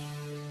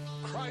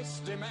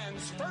 Christ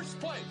demands first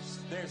place.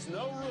 There's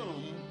no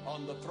room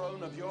on the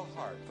throne of your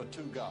heart for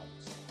two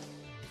gods.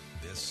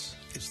 This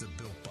is the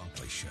Bill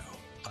Bunkley Show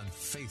on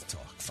Faith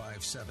Talk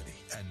 570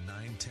 and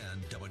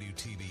 910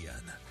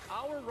 WTBN.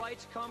 Our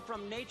rights come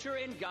from nature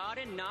and God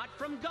and not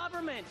from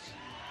government.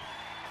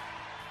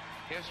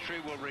 History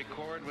will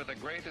record with the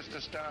greatest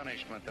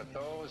astonishment that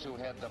those who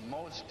had the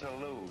most to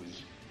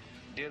lose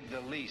did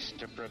the least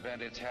to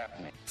prevent its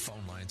happening.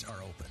 Phone lines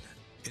are open.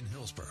 In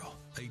Hillsborough,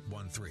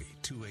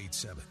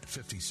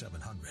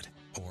 813-287-5700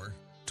 or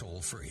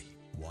toll free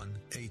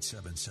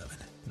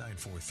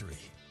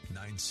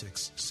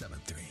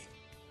 1-877-943-9673.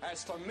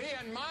 As for me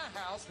and my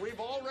house, we've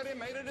already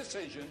made a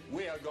decision.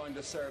 We are going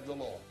to serve the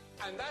Lord.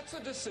 And that's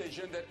a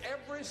decision that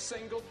every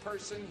single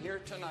person here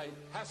tonight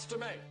has to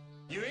make.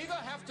 You either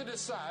have to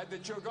decide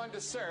that you're going to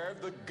serve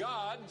the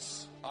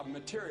gods of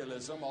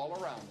materialism all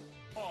around you,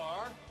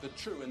 or the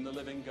true and the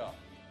living God.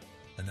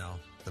 And now,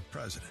 the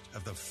president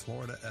of the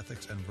Florida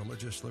Ethics and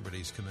Religious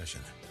Liberties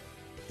Commission.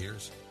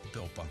 Here's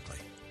Bill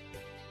Bunkley.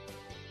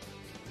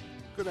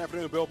 Good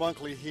afternoon, Bill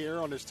Bunkley here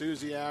on this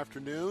Tuesday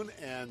afternoon,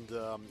 and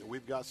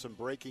we've got some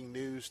breaking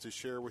news to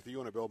share with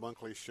you on a Bill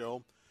Bunkley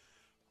Show.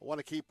 I want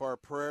to keep our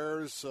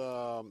prayers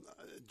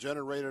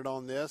generated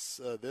on this.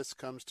 This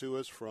comes to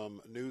us from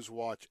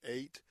Newswatch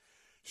 8.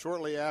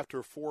 Shortly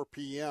after 4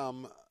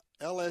 p.m.,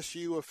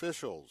 LSU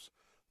officials,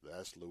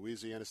 that's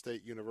Louisiana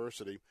State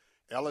University,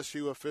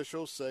 LSU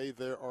officials say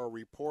there are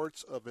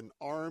reports of an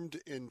armed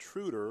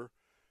intruder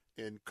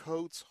in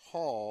Coates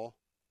Hall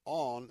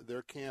on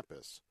their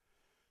campus.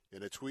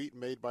 In a tweet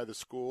made by the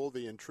school,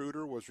 the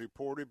intruder was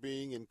reported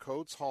being in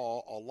Coates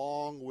Hall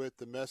along with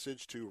the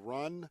message to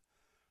run,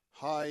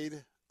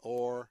 hide,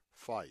 or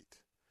fight.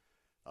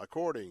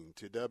 According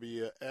to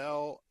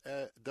WVLA,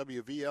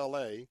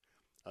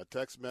 a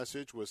text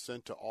message was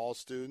sent to all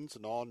students,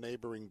 and all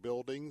neighboring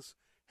buildings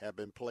have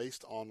been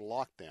placed on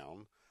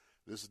lockdown.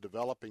 This is a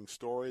developing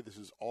story. This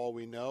is all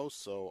we know,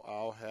 so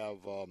I'll have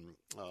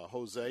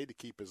Jose to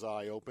keep his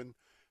eye open.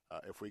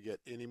 If we get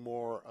any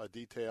more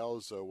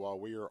details while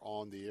we are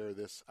on the air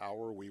this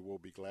hour, we will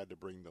be glad to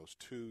bring those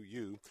to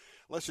you.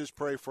 Let's just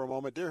pray for a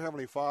moment. Dear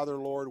Heavenly Father,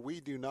 Lord,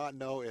 we do not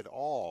know at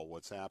all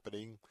what's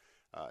happening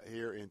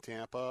here in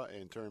Tampa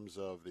in terms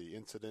of the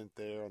incident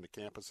there on the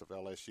campus of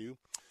LSU.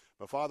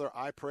 But, Father,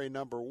 I pray,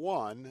 number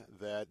one,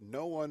 that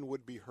no one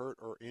would be hurt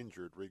or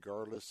injured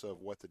regardless of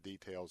what the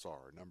details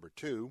are. Number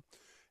two,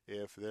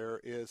 if there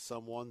is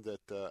someone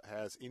that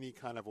has any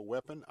kind of a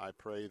weapon, I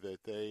pray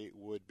that they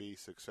would be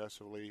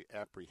successfully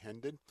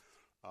apprehended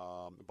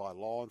by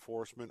law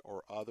enforcement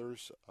or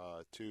others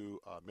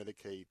to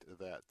mitigate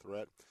that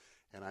threat.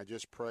 And I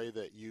just pray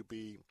that you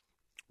be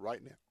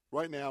right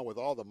now with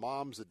all the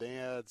moms, the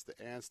dads, the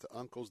aunts, the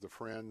uncles, the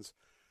friends,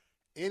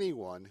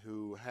 anyone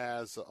who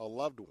has a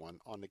loved one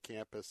on the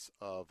campus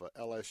of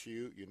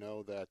LSU. You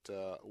know that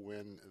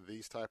when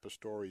these type of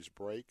stories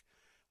break,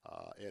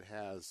 it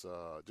has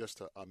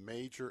just a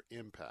major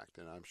impact,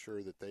 and I'm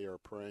sure that they are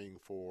praying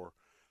for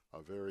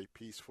a very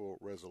peaceful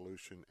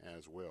resolution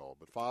as well.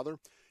 But, Father,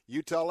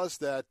 you tell us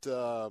that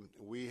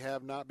we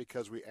have not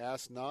because we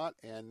ask not,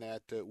 and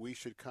that we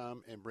should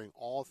come and bring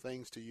all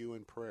things to you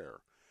in prayer.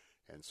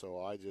 And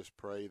so I just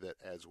pray that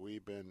as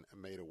we've been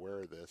made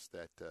aware of this,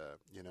 that,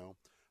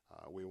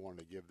 we want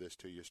to give this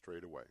to you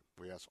straight away.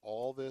 We ask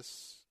all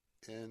this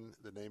in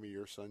the name of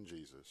your Son,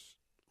 Jesus.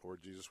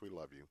 Lord Jesus, we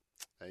love you.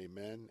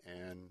 Amen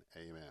and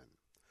amen.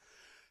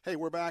 Hey,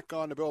 we're back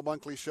on the Bill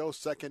Bunkley Show,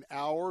 second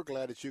hour.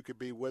 Glad that you could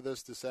be with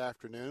us this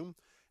afternoon.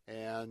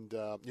 And,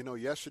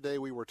 yesterday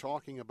we were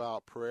talking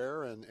about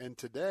prayer, and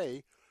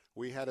today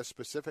we had a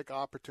specific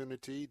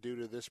opportunity due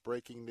to this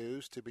breaking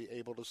news to be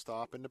able to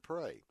stop and to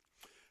pray.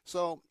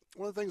 So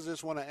one of the things I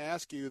just want to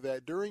ask you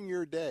that during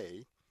your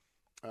day,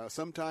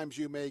 sometimes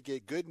you may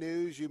get good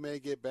news, you may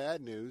get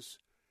bad news.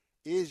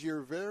 is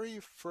your very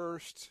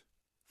first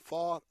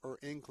thought or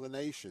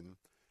inclination,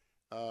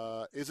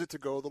 is it to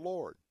go to the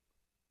Lord?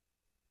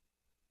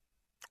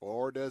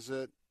 Or does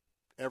it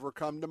ever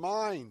come to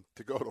mind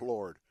to go to the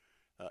Lord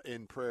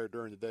in prayer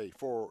during the day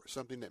for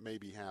something that may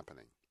be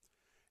happening?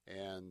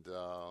 And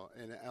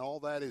all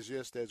that is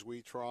just as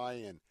we try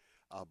and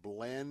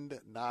blend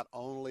not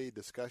only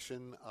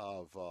discussion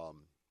of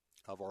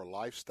our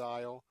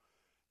lifestyle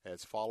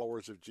as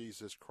followers of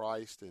Jesus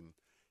Christ. And,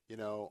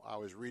 I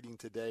was reading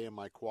today in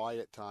my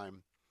quiet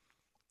time,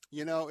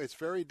 it's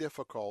very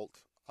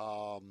difficult,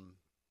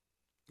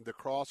 the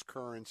cross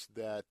currents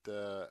that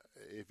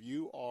if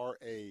you are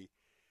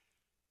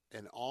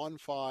an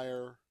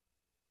on-fire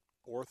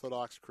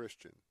Orthodox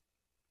Christian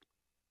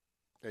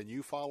and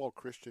you follow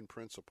Christian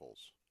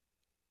principles,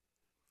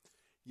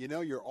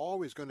 you're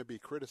always going to be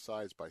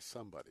criticized by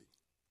somebody.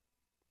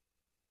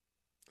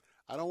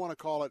 I don't want to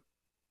call it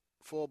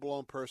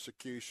full-blown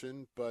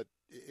persecution, but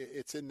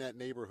it's in that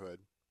neighborhood.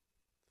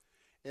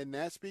 And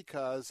that's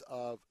because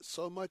of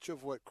so much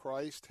of what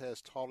Christ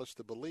has taught us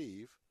to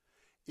believe.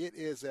 It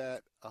is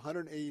at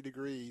 180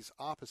 degrees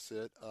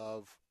opposite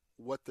of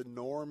what the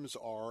norms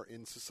are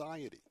in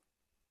society.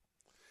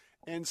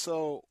 And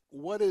so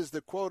what is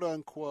the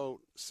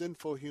quote-unquote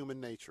sinful human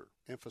nature?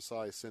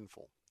 Emphasize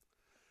sinful.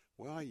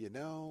 Well,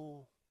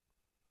 man,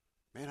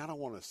 I don't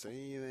want to say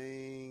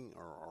anything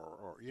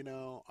or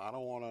I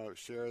don't want to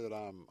share that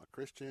I'm a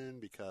Christian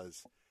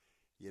because,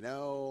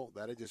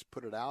 that'll just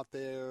put it out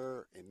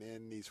there, and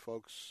then these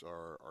folks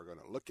are going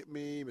to look at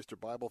me, Mr.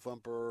 Bible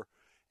Thumper,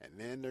 and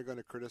then they're going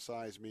to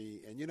criticize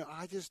me. And,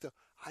 I just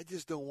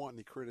don't want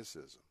any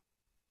criticism.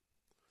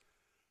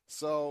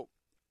 So,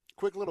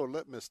 quick little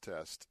litmus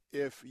test.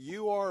 If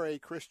you are a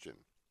Christian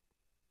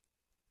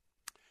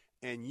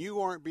and you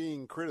aren't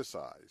being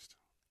criticized,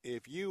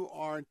 if you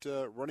aren't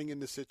running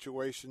into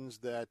situations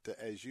that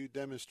as you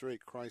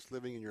demonstrate Christ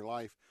living in your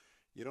life,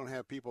 you don't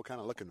have people kind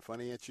of looking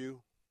funny at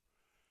you,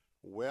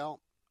 well,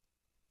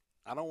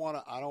 I don't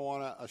want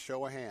a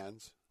show of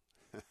hands.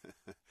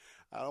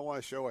 I don't want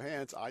a show of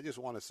hands. I just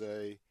want to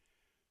say,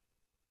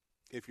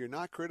 if you're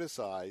not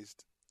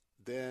criticized,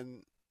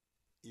 then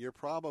you're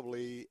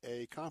probably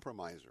a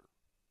compromiser.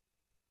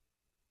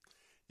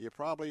 You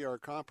probably are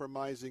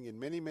compromising in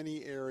many,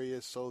 many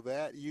areas so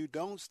that you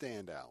don't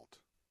stand out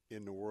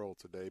in the world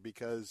today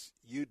because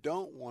you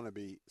don't want to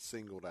be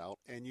singled out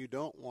and you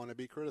don't want to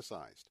be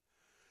criticized.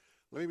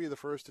 Let me be the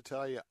first to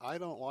tell you, I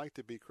don't like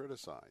to be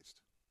criticized.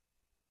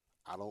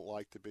 I don't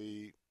like to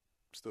be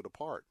stood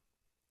apart.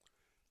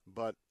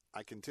 But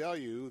I can tell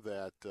you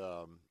that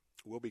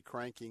we'll be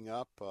cranking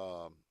up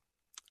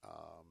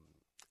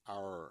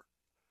our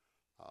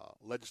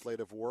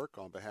legislative work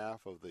on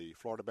behalf of the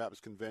Florida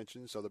Baptist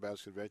Convention, Southern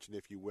Baptist Convention,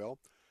 if you will.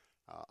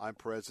 I'm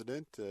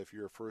president, if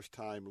you're a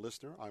first-time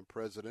listener, I'm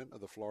president of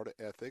the Florida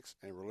Ethics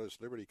and Religious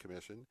Liberty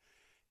Commission,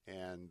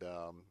 and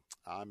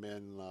I'm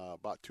in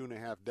about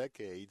 2.5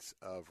 decades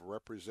of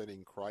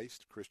representing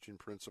Christ, Christian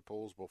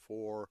principles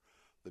before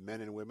the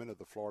men and women of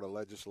the Florida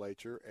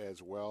legislature,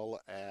 as well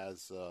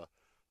as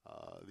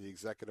the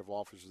executive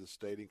officers of the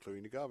state,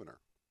 including the governor.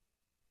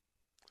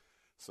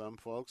 Some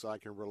folks I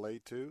can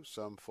relate to.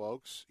 Some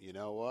folks, you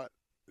know what?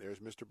 There's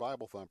Mr.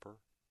 Bible Thumper.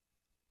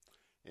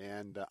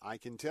 And I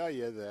can tell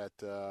you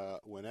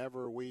that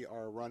whenever we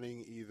are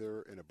running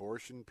either an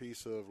abortion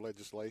piece of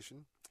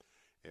legislation,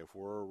 if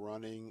we're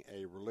running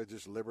a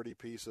religious liberty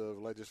piece of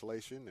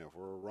legislation, if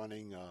we're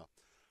running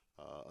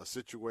a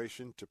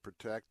situation to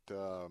protect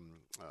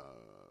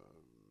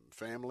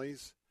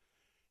families,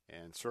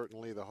 and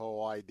certainly the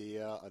whole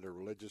idea under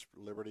religious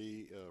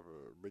liberty,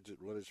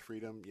 religious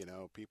freedom,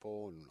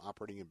 people and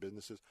operating in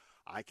businesses,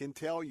 I can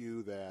tell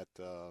you that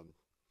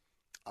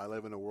I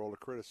live in a world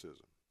of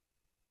criticism.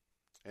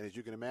 And as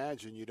you can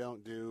imagine, you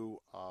don't do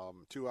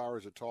 2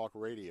 hours of talk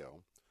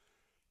radio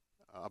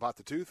about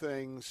the two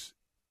things.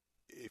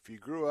 If you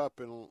grew up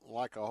in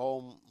like a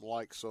home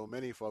like so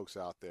many folks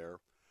out there,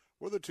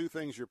 what are the two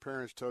things your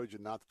parents told you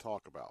not to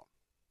talk about?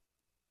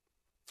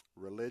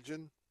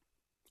 Religion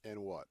and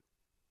what?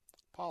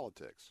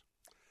 Politics.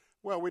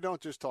 Well, we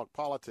don't just talk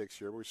politics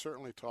here. We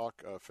certainly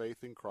talk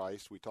faith in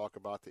Christ. We talk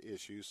about the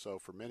issues. So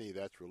for many,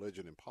 that's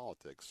religion and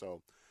politics.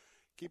 So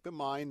keep in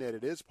mind that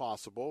it is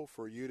possible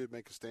for you to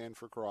make a stand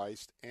for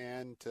Christ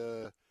and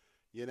to,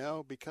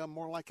 become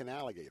more like an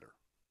alligator.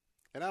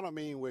 And I don't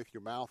mean with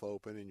your mouth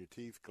open and your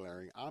teeth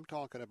glaring. I'm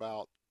talking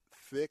about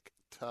thick,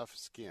 tough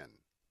skin.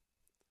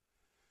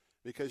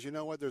 Because you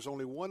know what? There's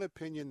only one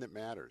opinion that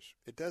matters.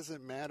 It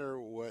doesn't matter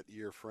what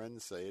your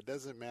friends say. It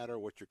doesn't matter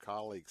what your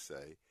colleagues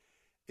say.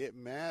 It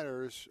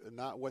matters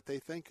not what they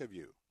think of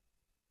you.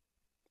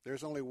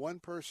 There's only one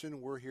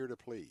person we're here to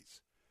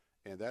please,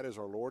 and that is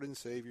our Lord and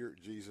Savior,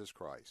 Jesus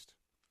Christ.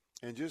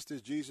 And just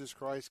as Jesus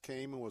Christ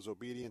came and was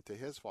obedient to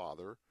his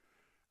Father,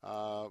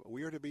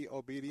 we are to be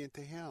obedient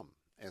to him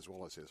as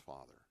well as his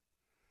Father.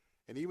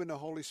 And even the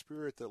Holy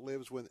Spirit that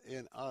lives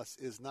within us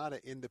is not an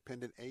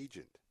independent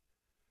agent.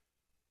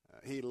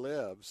 He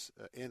lives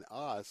in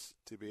us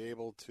to be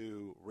able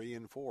to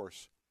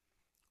reinforce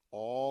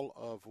all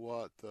of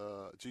what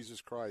Jesus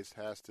Christ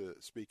has to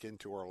speak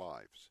into our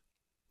lives.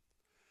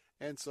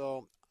 And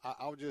so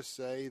I'll just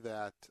say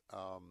that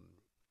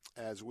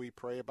as we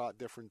pray about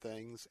different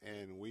things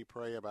and we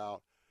pray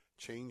about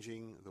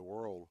changing the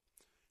world,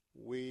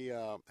 we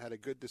had a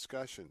good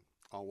discussion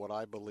on what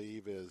I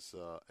believe is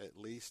at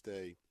least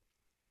a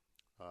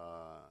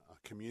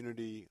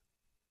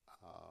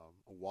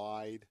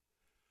community-wide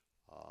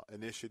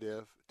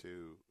initiative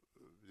to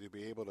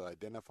be able to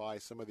identify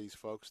some of these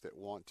folks that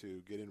want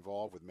to get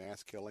involved with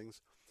mass killings.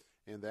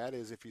 And that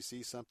is, if you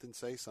see something,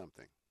 say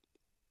something.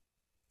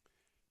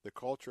 The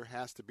culture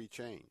has to be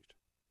changed.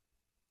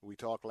 We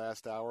talked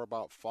last hour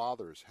about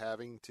fathers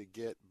having to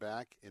get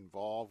back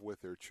involved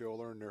with their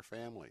children and their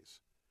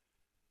families.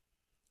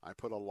 I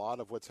put a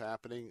lot of what's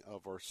happening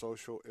of our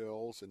social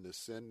ills and the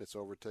sin that's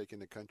overtaking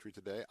the country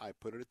today, I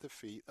put it at the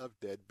feet of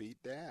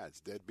deadbeat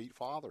dads, deadbeat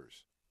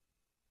fathers,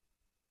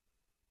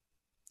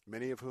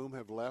 many of whom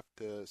have left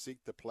to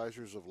seek the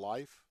pleasures of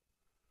life,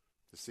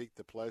 to seek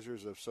the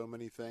pleasures of so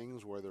many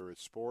things, whether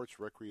it's sports,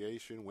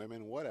 recreation,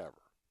 women, whatever.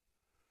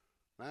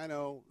 I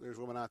know there's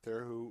women out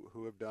there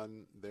who have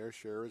done their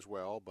share as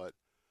well, but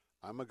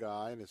I'm a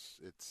guy, and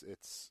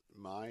it's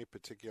my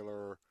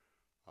particular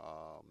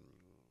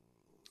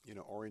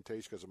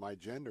orientation because of my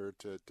gender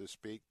to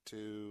speak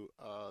to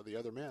the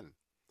other men.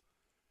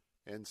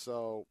 And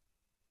so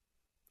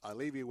I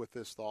leave you with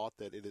this thought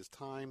that it is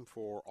time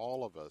for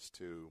all of us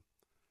to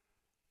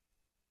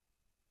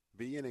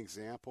be an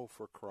example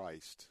for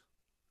Christ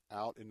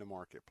out in the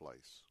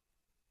marketplace.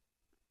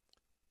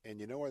 And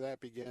you know where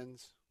that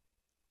begins?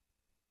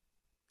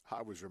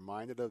 I was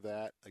reminded of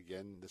that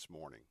again this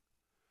morning.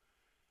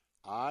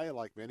 I,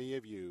 like many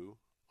of you,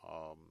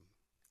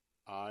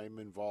 I'm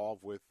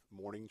involved with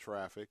morning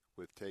traffic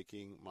with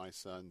taking my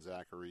son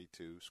Zachary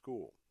to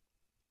school.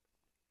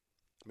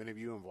 Many of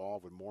you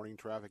involved with morning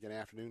traffic and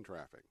afternoon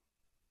traffic.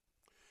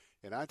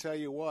 And I tell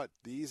you what,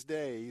 these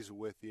days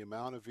with the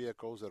amount of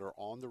vehicles that are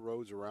on the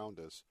roads around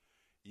us,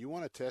 you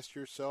want to test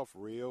yourself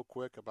real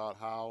quick about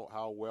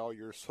how well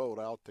you're sold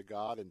out to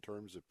God in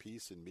terms of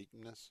peace and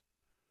meekness.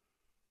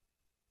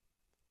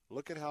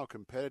 Look at how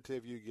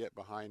competitive you get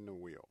behind the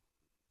wheel.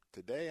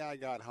 Today I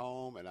got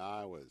home and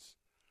I was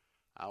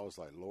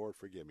like, Lord,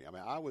 forgive me.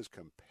 I was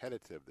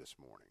competitive this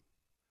morning.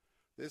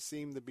 This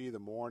seemed to be the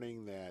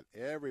morning that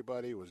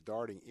everybody was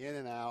darting in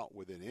and out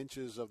within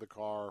inches of the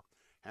car,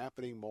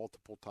 happening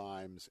multiple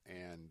times,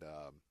 and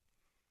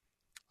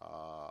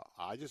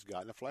I just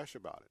got in a flesh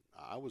about it.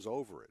 I was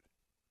over it.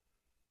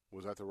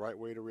 Was that the right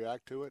way to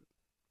react to it?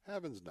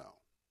 Heavens no.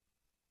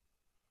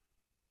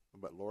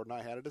 But Lord and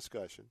I had a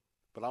discussion.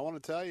 But I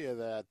want to tell you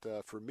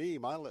that for me,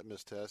 my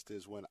litmus test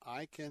is when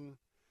I can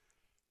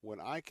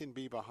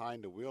be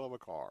behind the wheel of a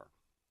car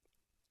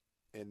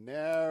and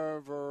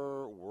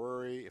never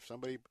worry if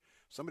somebody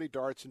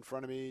darts in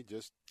front of me,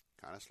 just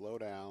kind of slow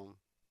down,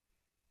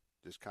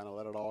 just kind of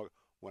let it all.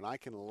 When I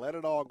can let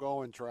it all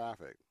go in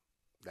traffic,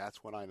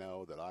 that's when I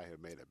know that I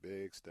have made a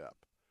big step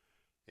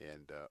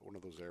in one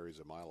of those areas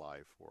of my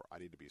life where I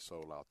need to be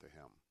sold out to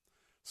Him.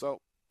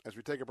 So as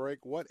we take a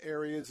break, what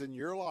areas in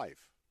your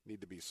life need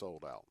to be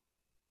sold out?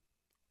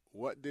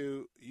 What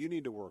do you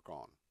need to work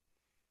on?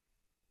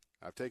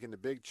 I've taken the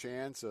big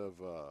chance of,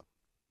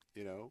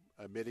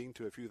 admitting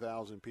to a few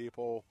thousand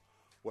people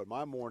what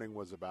my morning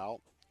was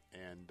about.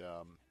 And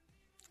I'll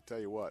tell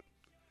you what,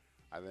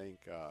 I think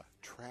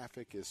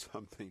traffic is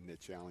something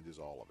that challenges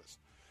all of us.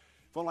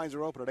 Phone lines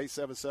are open at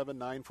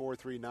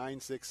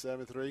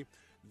 877-943-9673.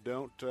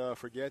 Don't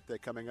forget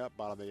that coming up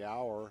bottom of the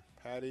hour,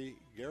 Patty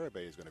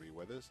Garibay is going to be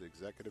with us, the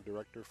Executive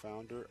Director,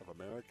 Founder of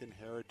American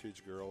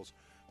Heritage Girls.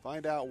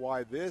 Find out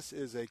why this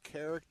is a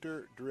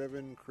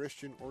character-driven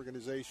Christian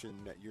organization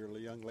that your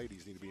young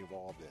ladies need to be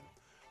involved in.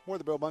 More of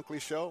the Bill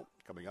Bunkley Show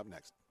coming up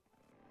next.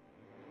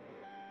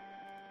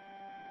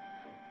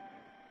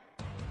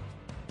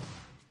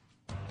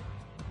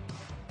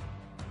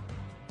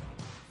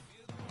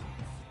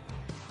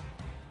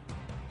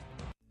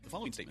 The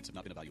following statements have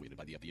not been evaluated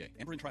by the FDA.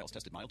 Amberen trials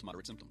tested mild to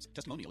moderate symptoms.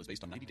 Testimonial is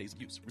based on 90 days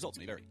of use. Results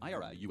may vary.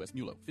 IRI US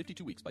MULO,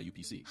 52 weeks by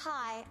UPC.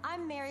 Hi,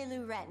 I'm Mary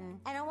Lou Retton,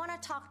 and I want to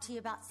talk to you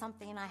about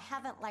something I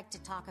haven't liked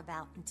to talk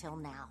about until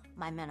now,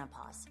 my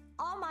menopause.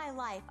 All my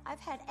life, I've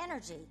had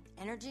energy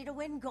to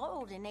win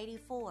gold in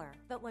 '84.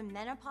 But when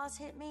menopause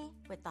hit me,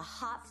 with the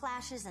hot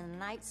flashes and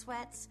night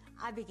sweats,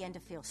 I began to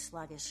feel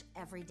sluggish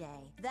every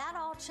day. That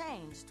all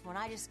changed when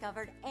I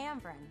discovered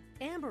Amberen.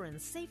 Amberen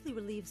safely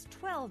relieves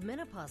 12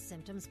 menopause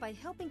symptoms by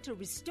helping to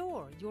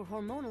restore your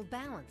hormonal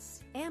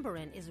balance.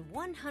 Amberen is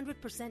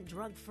 100%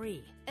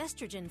 drug-free,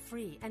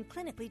 estrogen-free, and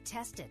clinically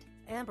tested.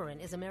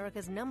 Amberen is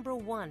America's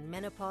 #1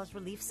 menopause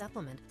relief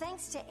supplement.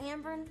 Thanks to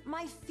Amberen,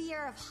 my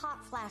fear of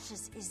hot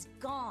flashes is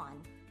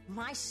gone.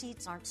 My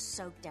sheets aren't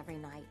soaked every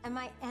night, and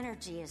my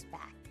energy is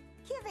back.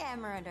 Give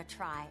Amarin a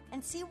try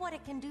and see what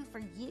it can do for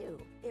you.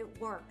 It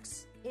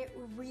works. It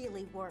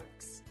really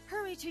works.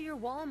 Hurry to your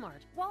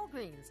Walmart,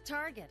 Walgreens,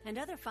 Target, and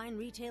other fine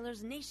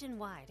retailers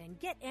nationwide and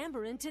get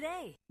Amarin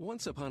today.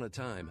 Once upon a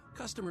time,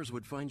 customers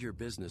would find your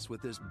business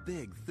with this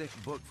big, thick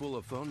book full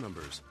of phone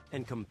numbers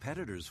and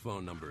competitors'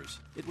 phone numbers.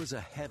 It was a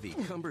heavy,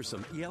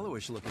 cumbersome,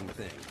 yellowish-looking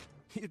thing.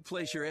 You'd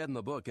place your ad in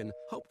the book and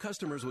hope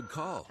customers would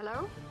call.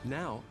 Hello?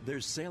 Now,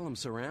 there's Salem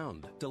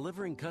Surround,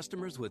 delivering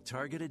customers with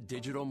targeted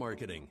digital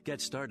marketing.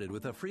 Get started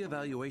with a free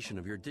evaluation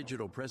of your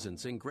digital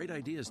presence and great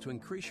ideas to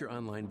increase your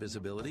online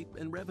visibility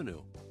and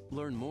revenue.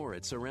 Learn more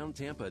at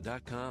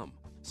surroundtampa.com.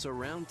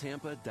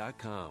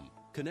 Surroundtampa.com,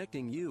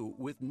 connecting you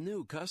with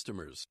new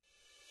customers.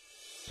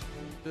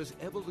 Does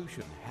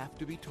evolution have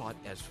to be taught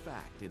as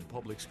fact in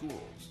public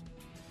schools?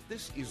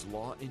 This is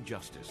Law and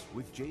Justice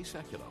with Jay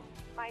Sekulow.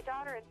 My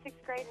daughter in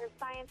 6th grade, her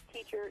science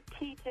teacher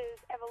teaches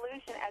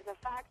evolution as a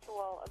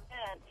factual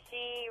event.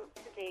 She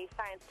took a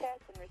science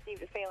test and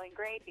received a failing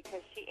grade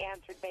because she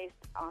answered based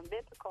on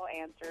biblical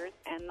answers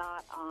and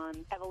not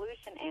on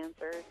evolution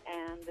answers.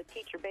 And the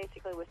teacher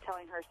basically was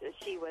telling her that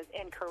she was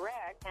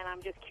incorrect. And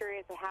I'm just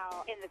curious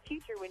how, in the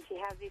future, when she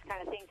has these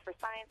kind of things for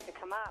science to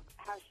come up,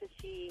 how should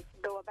she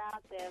go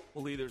about this?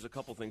 Well, Lee, there's a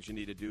couple things you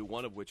need to do,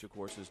 one of which, of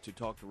course, is to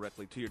talk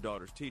directly to your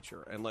daughter's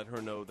teacher and let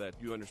her know that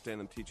you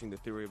understand them teaching the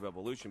theory of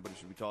evolution, but it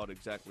should be taught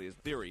exactly as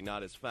theory,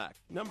 not as fact.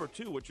 Number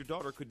two, what your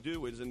daughter could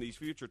do is in these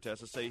future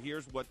tests is say,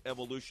 here's what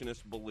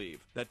evolutionists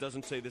believe. That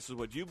doesn't say this is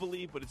what you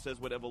believe, but it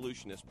says what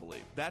evolutionists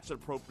believe. That's an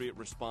appropriate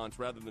response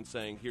rather than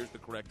saying, here's the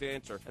correct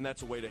answer, and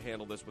that's a way to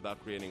handle this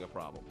without creating a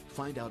problem.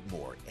 Find out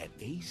more at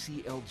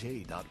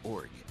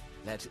aclj.org.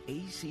 That's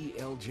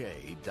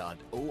aclj.org.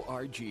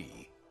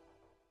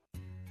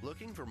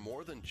 Looking for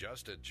more than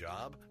just a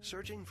job?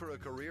 Searching for a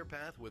career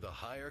path with a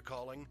higher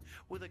calling?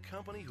 With a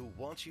company who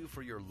wants you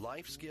for your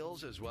life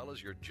skills as well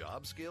as your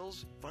job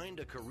skills? Find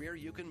a career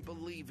you can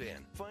believe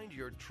in. Find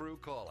your true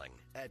calling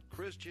at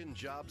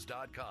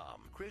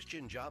ChristianJobs.com.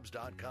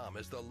 ChristianJobs.com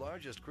is the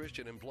largest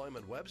Christian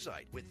employment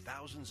website with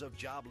thousands of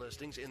job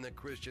listings in the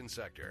Christian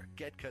sector.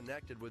 Get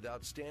connected with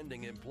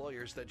outstanding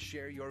employers that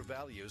share your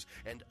values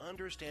and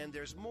understand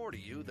there's more to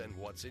you than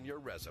what's in your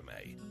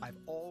resume. I've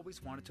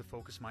always wanted to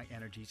focus my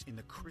energies in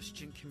the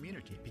Christian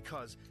community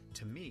because,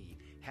 to me,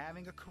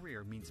 having a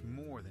career means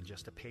more than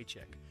just a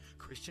paycheck.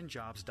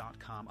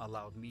 ChristianJobs.com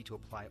allowed me to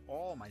apply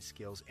all my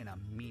skills in a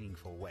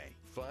meaningful way.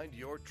 Find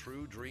your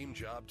true dream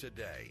job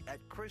today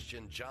at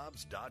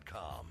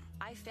ChristianJobs.com.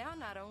 I found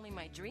not only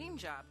my dream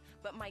job,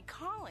 but my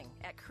calling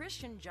at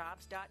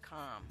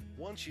ChristianJobs.com.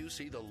 Once you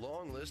see the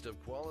long list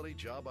of quality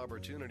job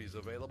opportunities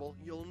available,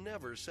 you'll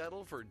never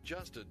settle for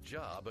just a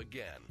job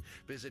again.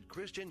 Visit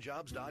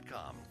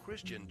ChristianJobs.com.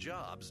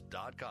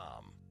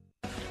 ChristianJobs.com.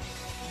 You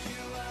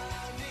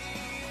are the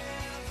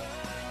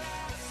everlasting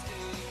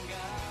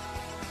God,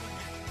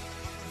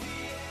 the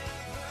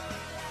everlasting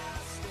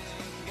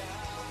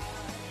God.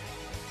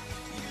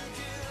 You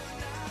do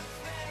not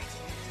faint,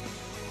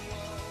 you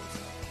won't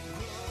grow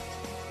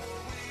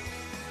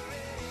weary.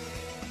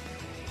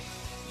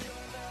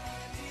 You're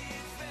the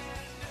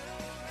defender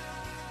of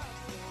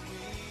the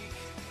weak.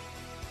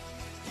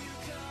 You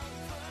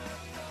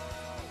comfort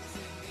those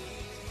in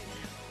need.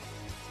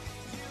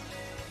 You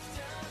lift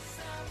us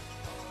up.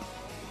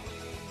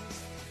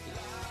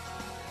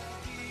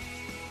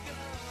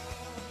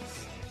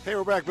 Hey,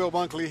 we're back. Bill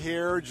Bunkley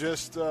here,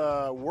 just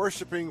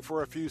worshiping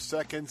for a few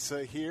seconds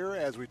here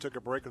as we took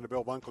a break on the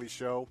Bill Bunkley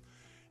Show.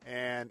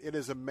 And it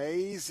is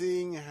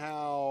amazing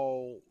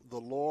how the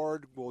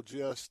Lord will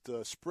just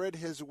spread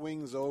his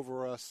wings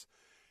over us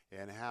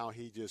and how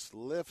he just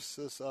lifts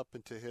us up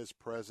into his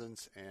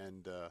presence.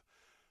 And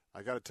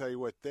I got to tell you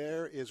what,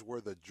 there is where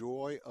the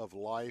joy of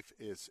life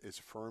is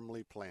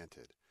firmly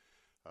planted.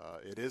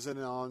 It isn't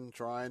on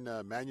trying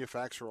to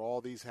manufacture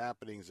all these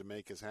happenings to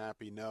make us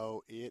happy.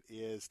 No, it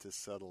is to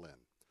settle in.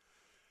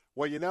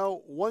 Well, you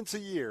know, once a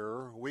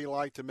year, we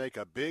like to make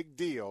a big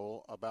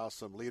deal about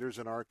some leaders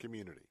in our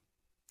community.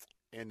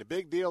 And the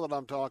big deal that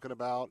I'm talking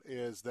about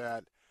is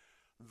that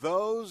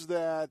those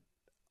that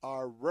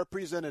are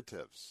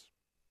representatives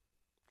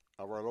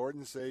of our Lord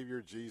and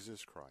Savior,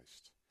 Jesus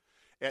Christ,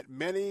 at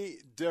many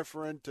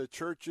different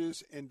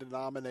churches and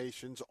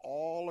denominations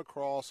all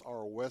across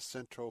our West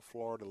Central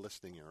Florida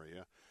listening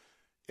area.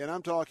 And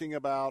I'm talking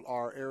about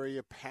our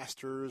area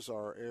pastors,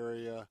 our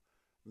area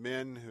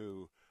men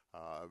who,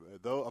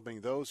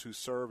 those who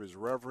serve as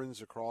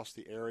reverends across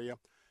the area.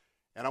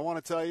 And I want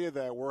to tell you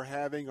that we're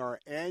having our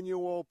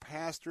annual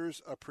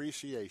Pastors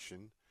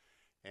Appreciation.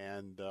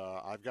 And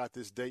I've got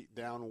this date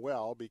down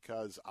well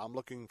because I'm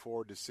looking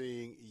forward to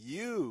seeing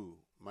you,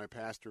 my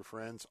pastor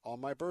friends,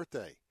 on my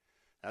birthday.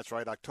 That's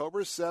right,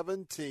 October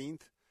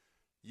 17th,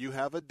 you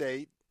have a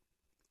date.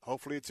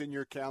 Hopefully it's in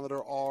your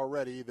calendar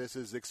already. This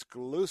is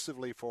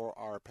exclusively for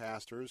our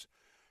pastors,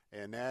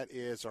 and that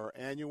is our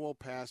annual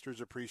Pastors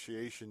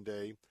Appreciation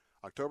Day,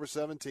 October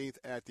 17th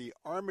at the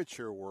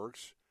Armature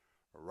Works,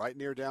 right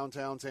near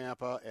downtown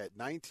Tampa at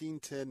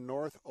 1910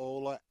 North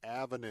Ola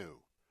Avenue.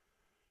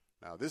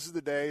 Now, this is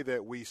the day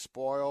that we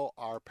spoil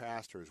our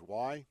pastors.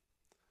 Why?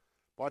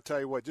 Well, I'll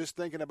tell you what, just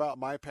thinking about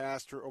my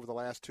pastor over the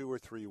last 2 or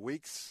 3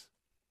 weeks,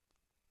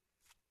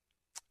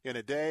 in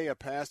a day, a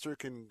pastor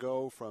can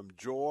go from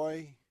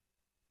joy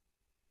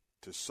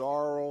to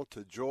sorrow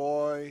to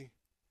joy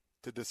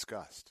to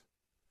disgust.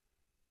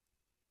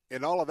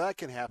 And all of that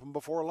can happen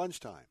before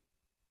lunchtime.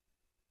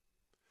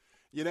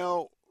 You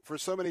know, for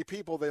so many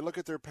people, they look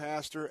at their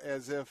pastor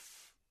as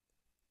if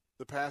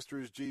the pastor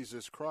is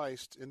Jesus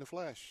Christ in the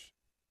flesh.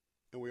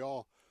 And we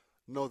all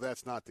know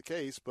that's not the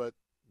case, but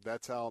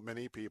that's how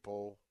many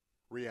people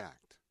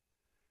react.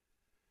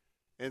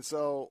 And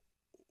so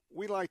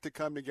we like to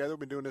come together.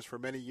 We've been doing this for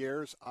many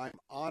years. I'm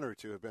honored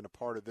to have been a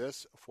part of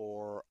this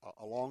for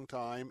a long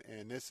time,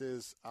 and this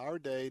is our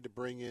day to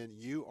bring in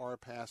you, our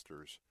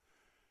pastors,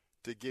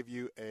 to give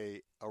you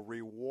a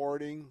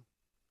rewarding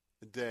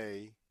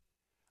day,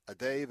 a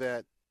day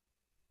that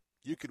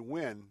you could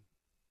win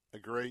a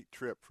great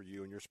trip for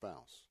you and your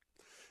spouse.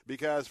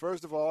 Because,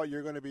 first of all,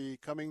 you're going to be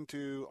coming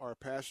to our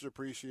Pastor's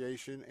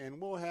Appreciation, and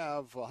we'll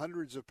have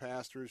hundreds of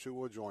pastors who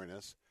will join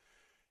us.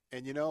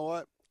 And you know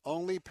what?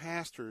 Only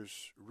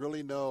pastors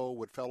really know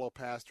what fellow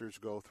pastors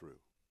go through.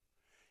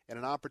 And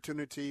an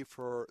opportunity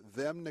for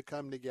them to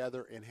come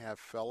together and have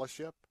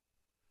fellowship,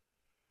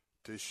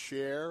 to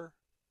share,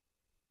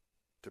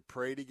 to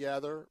pray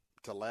together,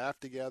 to laugh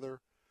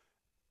together.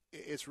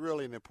 It's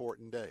really an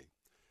important day.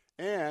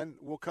 And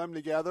we'll come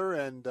together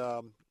and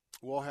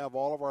we'll have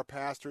all of our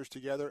pastors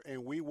together,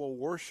 and we will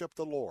worship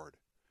the Lord.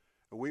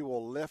 We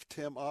will lift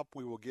him up.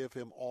 We will give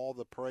him all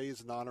the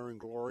praise and honor and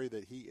glory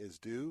that he is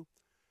due.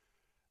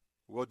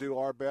 We'll do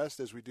our best,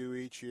 as we do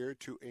each year,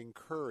 to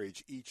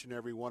encourage each and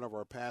every one of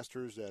our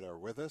pastors that are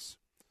with us.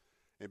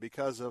 And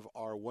because of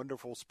our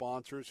wonderful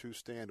sponsors who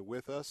stand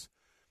with us,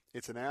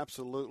 it's an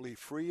absolutely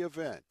free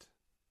event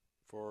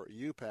for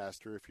you,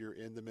 pastor, if you're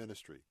in the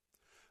ministry.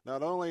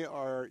 Not only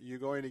are you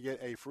going to get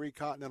a free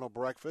continental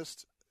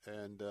breakfast,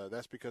 and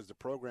that's because the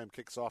program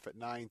kicks off at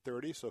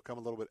 9:30, so come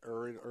a little bit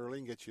early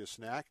and get you a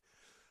snack,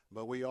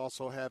 but we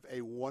also have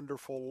a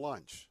wonderful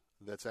lunch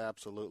that's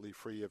absolutely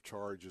free of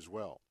charge as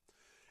well.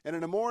 And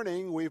in the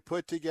morning, we've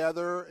put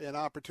together an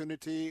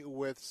opportunity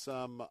with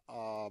some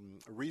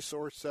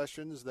resource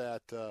sessions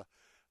that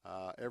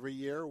every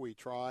year we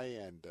try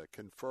and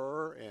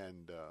confer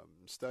and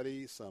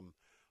study some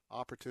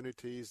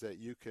opportunities that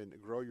you can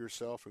grow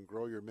yourself and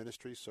grow your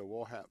ministry. So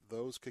we'll have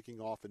those kicking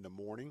off in the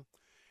morning,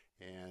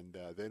 and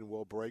then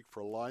we'll break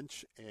for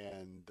lunch.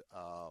 And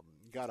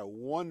got a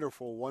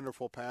wonderful,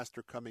 wonderful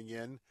pastor coming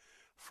in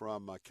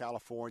from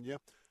California.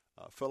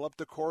 Philip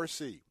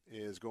DeCourcy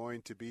is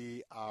going to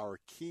be our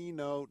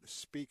keynote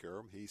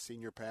speaker. He's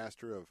senior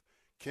pastor of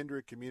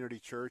Kindred Community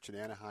Church in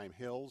Anaheim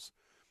Hills.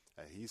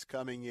 He's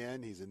coming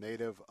in. He's a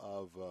native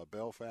of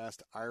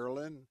Belfast,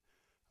 Ireland.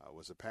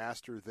 Was a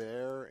pastor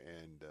there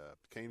and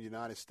came to the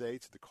United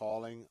States at the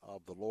calling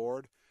of the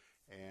Lord.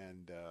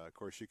 And, of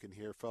course, you can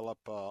hear Philip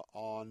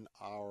on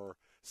our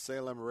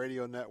Salem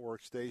radio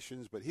network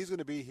stations, but he's going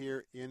to be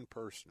here in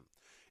person.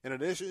 In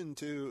addition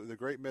to the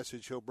great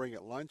message he'll bring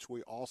at lunch,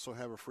 we also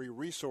have a free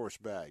resource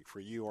bag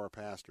for you, our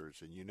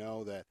pastors. And you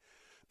know that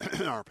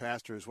our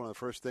pastors, one of the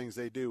first things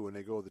they do when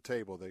they go to the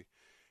table, they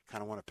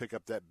kind of want to pick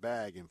up that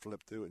bag and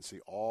flip through it and see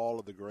all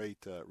of the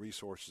great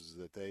resources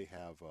that they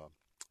have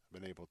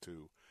been able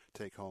to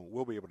take home.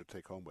 We'll be able to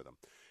take home with them.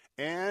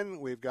 And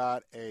we've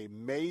got a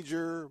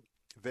major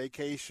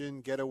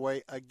vacation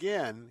getaway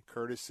again,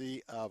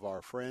 courtesy of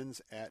our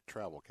friends at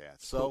Travel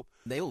Cats. So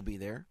they will be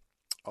there.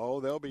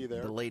 Oh, they'll be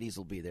there. The ladies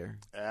will be there.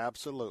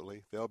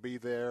 Absolutely. They'll be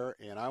there.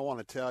 And I want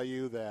to tell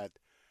you that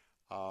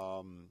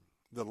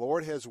the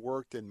Lord has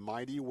worked in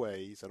mighty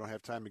ways. I don't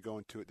have time to go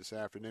into it this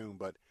afternoon,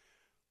 but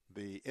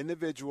the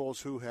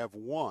individuals who have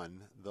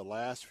won the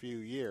last few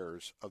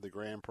years of the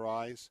grand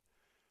prize,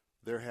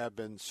 there have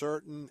been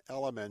certain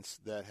elements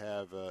that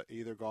have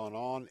either gone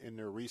on in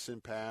their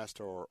recent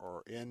past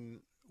or in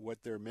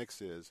what their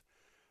mix is,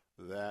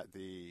 that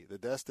the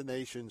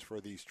destinations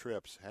for these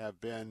trips have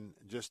been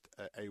just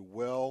a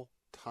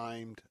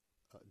well-timed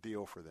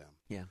deal for them.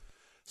 Yeah.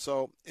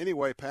 So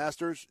anyway,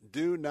 pastors,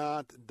 do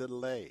not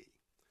delay,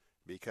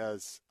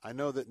 because I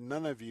know that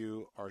none of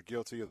you are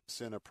guilty of the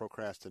sin of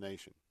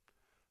procrastination.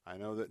 I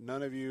know that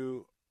none of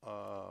you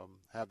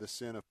have the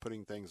sin of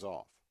putting things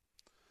off.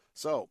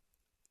 So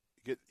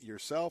get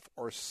yourself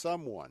or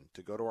someone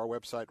to go to our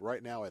website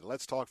right now at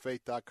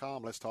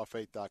letstalkfaith.com,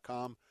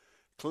 letstalkfaith.com.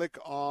 Click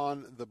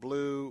on the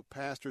blue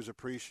Pastor's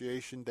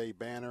Appreciation Day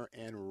banner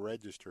and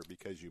register,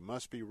 because you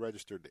must be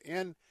registered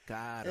in.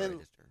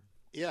 Register.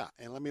 Yeah,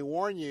 and let me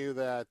warn you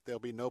that there'll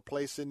be no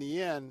place in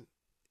the inn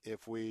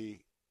if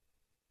we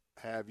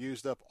have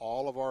used up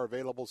all of our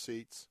available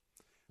seats.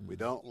 We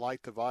don't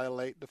like to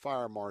violate the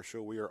fire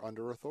marshal. We are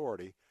under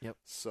authority. Yep.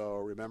 So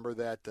remember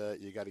that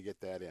you got to get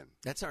that in.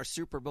 That's our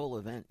Super Bowl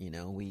event. You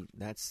know,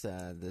 that's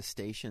the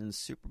station's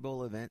Super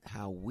Bowl event.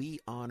 How we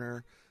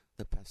honor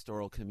the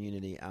pastoral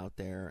community out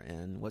there.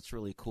 And what's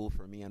really cool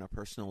for me on a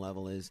personal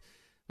level is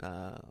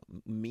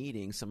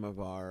meeting some of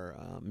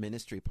our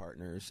ministry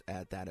partners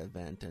at that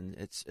event, and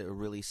it's a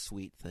really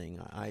sweet thing.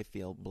 I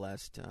feel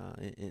blessed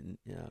in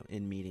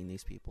meeting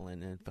these people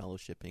and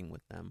fellowshipping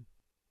with them.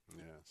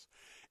 Yes.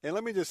 And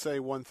let me just say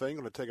one thing.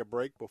 I'm going to take a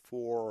break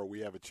before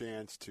we have a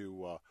chance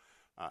to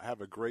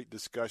have a great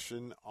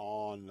discussion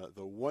on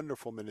the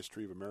wonderful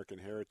ministry of American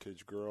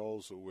Heritage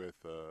Girls with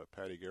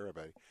Patty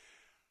Garibay.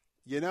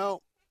 You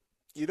know,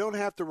 you don't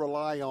have to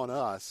rely on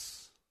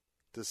us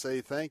to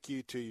say thank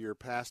you to your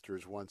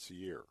pastors once a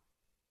year.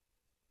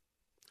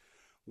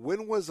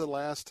 When was the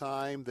last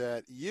time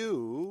that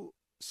you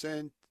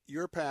sent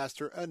your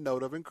pastor a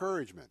note of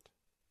encouragement?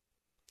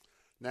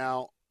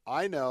 Now,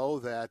 I know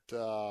that,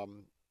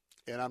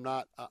 and I'm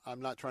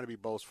not trying to be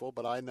boastful,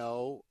 but I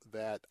know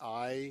that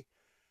I,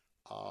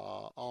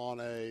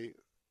 on a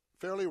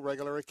fairly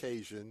regular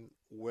occasion,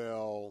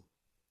 will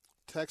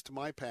text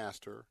my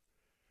pastor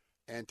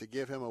and to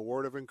give him a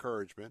word of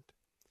encouragement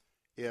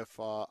if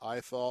I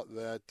thought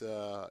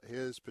that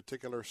his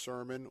particular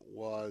sermon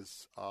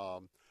was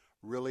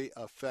really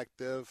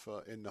effective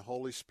in the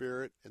Holy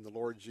Spirit, in the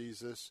Lord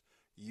Jesus,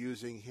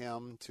 using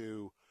him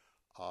to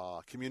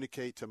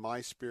communicate to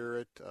my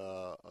spirit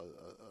a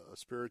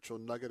spiritual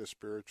nugget, a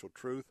spiritual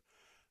truth.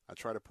 I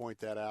try to point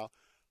that out.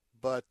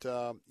 But,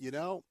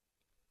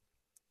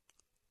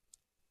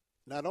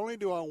 not only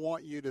do I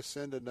want you to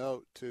send a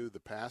note to the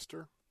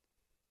pastor,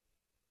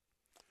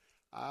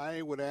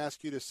 I would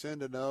ask you to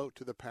send a note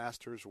to the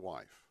pastor's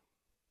wife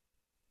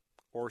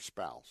or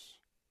spouse.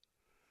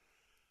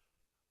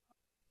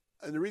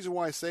 And the reason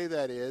why I say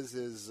that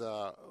is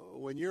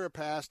when you're a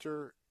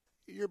pastor,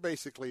 you're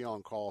basically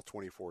on call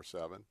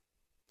 24/7.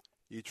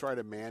 You try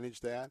to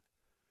manage that.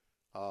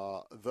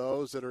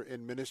 Those that are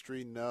in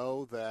ministry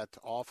know that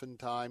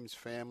oftentimes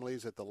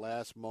families at the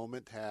last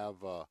moment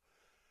have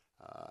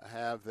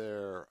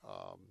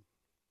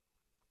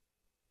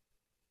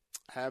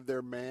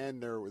their man,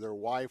 their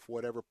wife,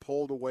 whatever,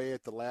 pulled away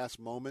at the last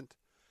moment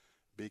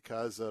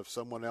because of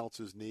someone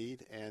else's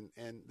need, and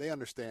they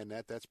understand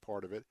that. That's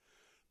part of it.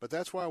 But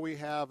that's why we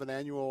have an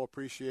annual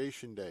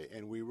appreciation day,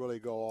 and we really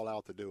go all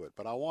out to do it.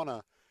 But I want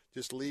to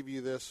just leave you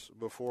this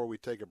before we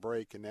take a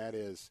break, and that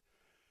is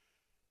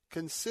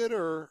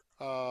consider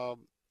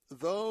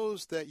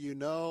those that you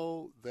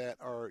know that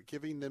are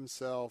giving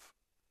themselves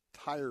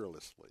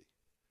tirelessly,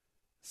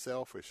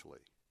 selfishly.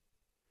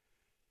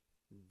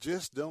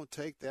 Just don't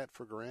take that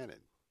for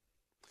granted.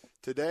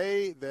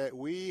 Today that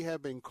we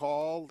have been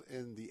called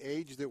in the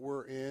age that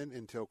we're in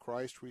until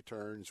Christ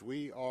returns,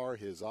 we are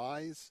his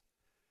eyes,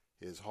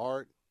 his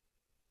heart,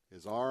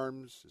 his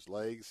arms, his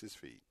legs, his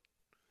feet.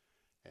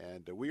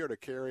 And we are to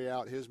carry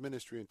out his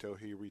ministry until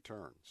he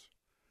returns.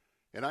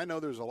 And I know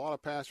there's a lot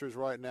of pastors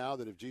right now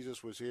that if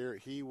Jesus was here,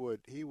 he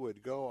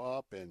would go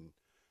up and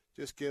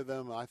just give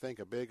them, I think,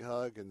 a big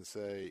hug and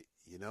say,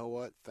 you know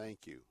what,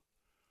 thank you.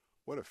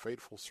 What a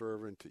faithful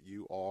servant that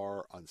you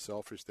are,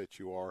 unselfish that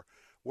you are.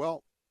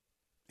 Well,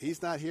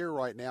 he's not here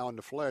right now in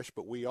the flesh,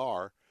 but we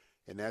are.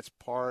 And that's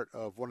part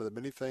of one of the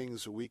many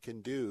things we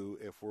can do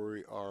if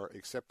we are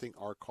accepting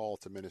our call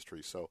to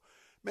ministry. So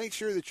make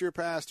sure that your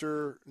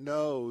pastor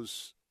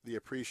knows the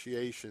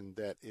appreciation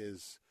that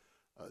is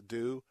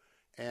due.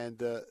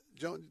 And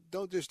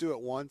don't just do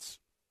it once.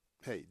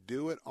 Hey,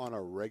 do it on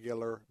a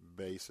regular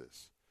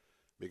basis.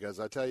 Because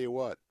I tell you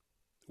what,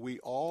 we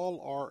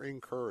all are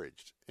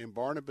encouraged. And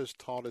Barnabas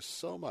taught us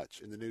so much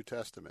in the New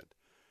Testament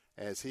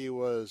as he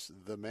was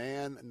the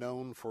man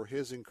known for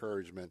his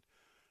encouragement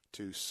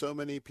to so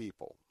many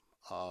people,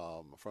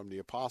 from the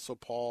Apostle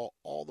Paul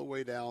all the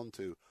way down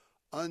to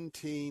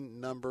umpteen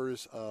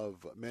numbers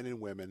of men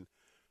and women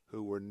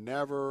who will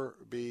never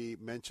be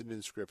mentioned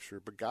in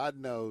Scripture, but God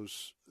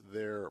knows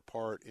their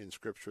part in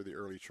Scripture, the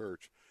early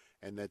church,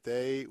 and that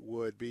they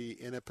would be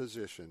in a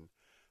position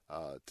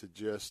to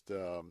just,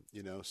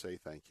 say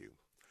thank you.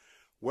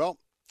 Well,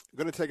 I'm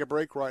going to take a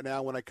break right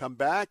now. When I come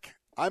back,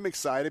 I'm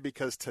excited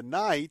because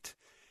tonight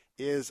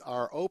is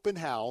our open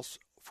house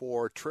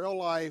for Trail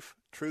Life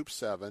Troop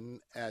 7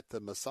 at the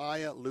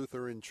Messiah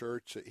Lutheran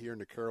Church here in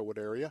the Carrollwood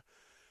area.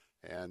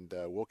 And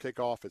we'll kick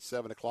off at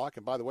 7 o'clock.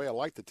 And by the way, I'd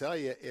like to tell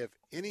you, if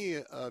any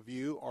of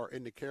you are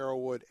in the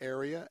Carrollwood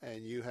area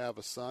and you have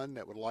a son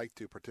that would like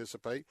to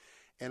participate,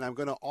 and I'm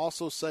going to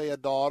also say a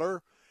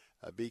daughter,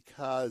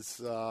 because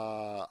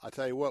I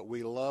tell you what,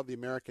 we love the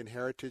American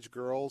Heritage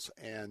Girls,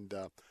 and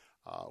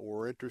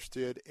we're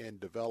interested in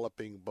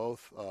developing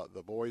both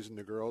the boys and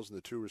the girls in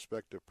the two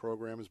respective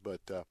programs.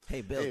 But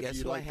hey, Bill,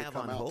 guess who I have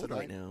on hold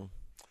right now?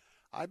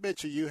 I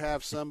bet you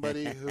have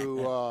somebody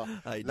who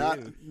I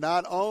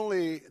not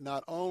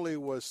only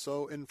was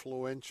so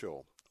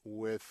influential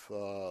with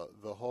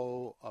the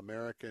whole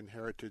American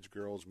Heritage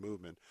Girls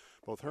movement.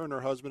 Both her and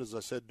her husband, as I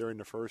said during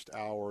the first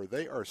hour,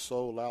 they are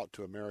sold out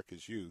to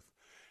America's youth.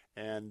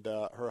 And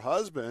her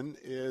husband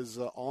is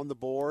on the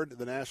board,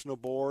 the national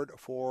board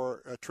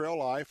for Trail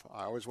Life.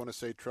 I always want to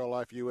say Trail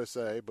Life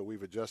USA, but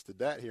we've adjusted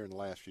that here in the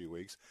last few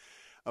weeks.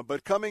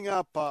 But coming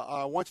up,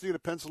 I want you to get a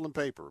pencil and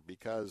paper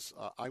because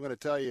I'm going to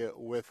tell you,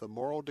 with the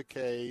moral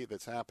decay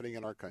that's happening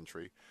in our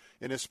country,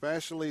 and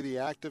especially the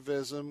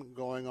activism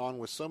going on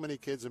with so many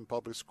kids in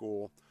public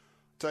school,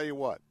 I'll tell you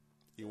what,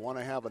 you want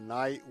to have a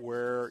night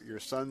where your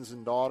sons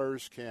and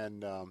daughters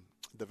can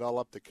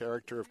develop the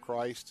character of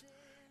Christ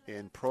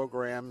in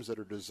programs that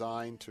are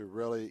designed to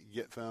really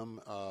get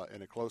them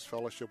in a close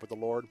fellowship with the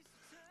Lord.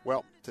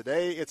 Well,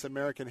 today it's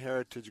American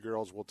Heritage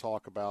Girls we'll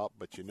talk about,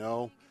 but you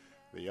know,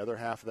 the other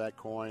half of that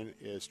coin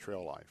is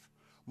Trail Life.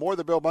 More of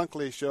the Bill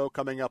Bunkley Show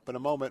coming up in a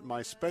moment.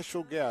 My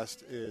special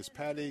guest is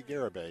Patty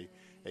Garibay,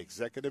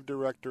 Executive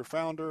Director,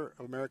 Founder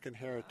of American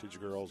Heritage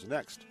Girls,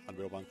 next on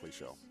Bill Bunkley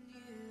Show.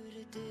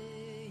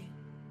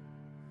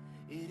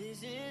 It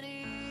isn't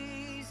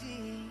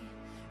easy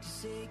to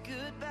say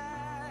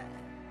goodbye.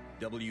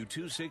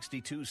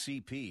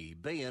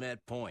 W262CP,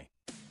 Bayonet Point.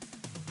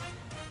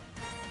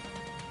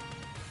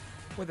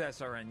 With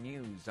SRN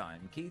News,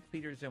 I'm Keith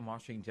Peters in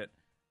Washington.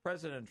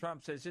 President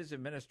Trump says his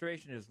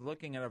administration is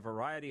looking at a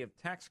variety of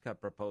tax cut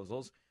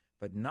proposals,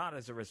 but not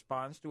as a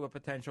response to a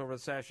potential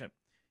recession.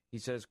 He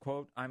says,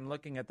 quote, "I'm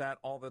looking at that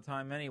all the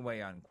time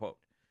anyway," unquote.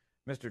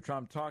 Mr.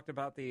 Trump talked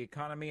about the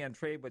economy and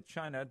trade with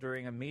China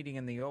during a meeting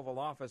in the Oval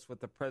Office with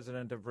the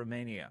president of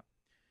Romania.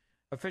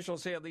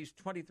 Officials say at least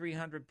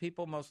 2,300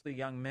 people, mostly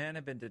young men,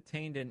 have been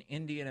detained in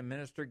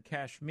Indian-administered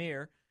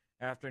Kashmir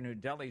after New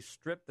Delhi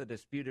stripped the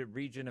disputed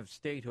region of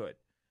statehood.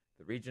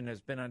 The region has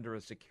been under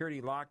a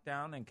security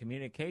lockdown and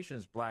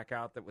communications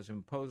blackout that was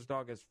imposed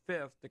August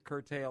 5th to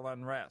curtail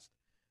unrest.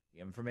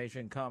 The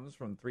information comes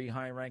from 3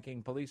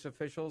 high-ranking police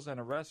officials and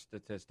arrest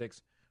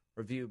statistics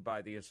reviewed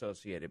by the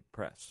Associated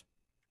Press.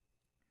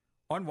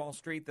 On Wall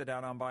Street, the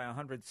Dow down by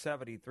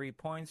 173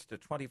 points to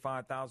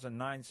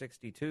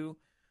 25,962.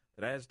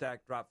 The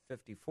Nasdaq dropped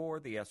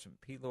 54. The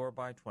S&P lower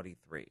by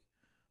 23.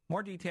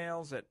 More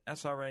details at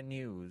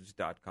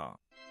srnnews.com.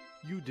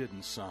 You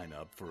didn't sign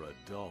up for a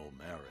dull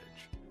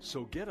marriage.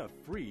 So get a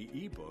free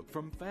ebook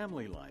from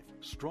Family Life,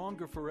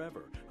 Stronger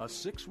Forever, a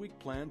 6-week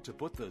plan to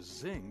put the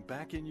zing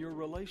back in your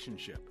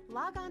relationship.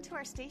 Log on to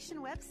our station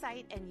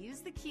website and use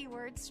the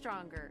keyword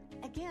STRONGER.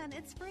 Again,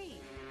 it's free.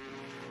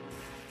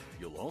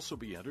 You'll also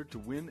be entered to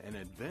win an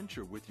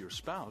adventure with your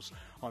spouse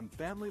on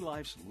Family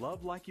Life's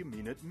Love Like You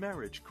Mean It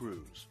marriage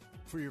cruise.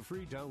 For your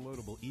free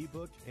downloadable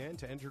ebook and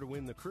to enter to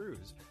win the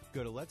cruise,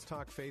 go to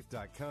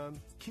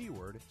letstalkfaith.com,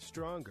 keyword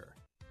STRONGER.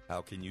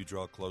 How can you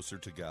draw closer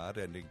to God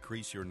and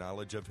increase your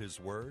knowledge of His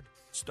Word?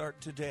 Start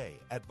today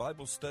at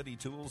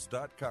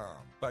BibleStudyTools.com.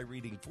 By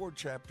reading 4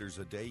 chapters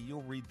a day,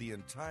 you'll read the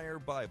entire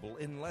Bible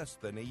in less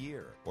than a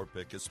year. Or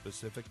pick a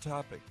specific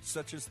topic,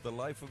 such as the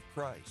life of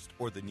Christ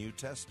or the New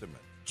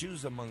Testament.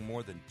 Choose among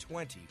more than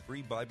 20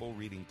 free Bible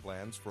reading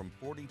plans from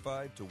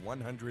 45 to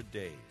 100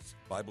 days.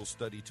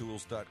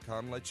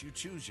 BibleStudyTools.com lets you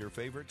choose your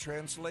favorite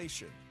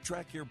translation,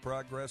 track your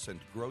progress, and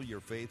grow your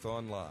faith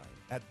online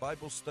at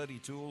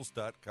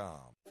BibleStudyTools.com.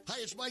 Hi,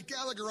 it's Mike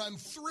Gallagher. I'm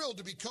thrilled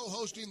to be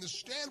co-hosting the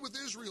Stand With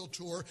Israel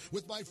tour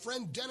with my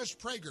friend Dennis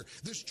Prager.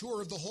 This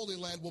tour of the Holy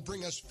Land will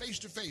bring us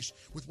face-to-face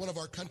with one of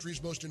our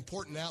country's most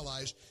important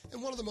allies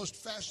and one of the most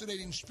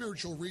fascinating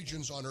spiritual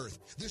regions on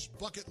earth. This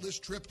bucket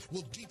list trip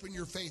will deepen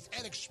your faith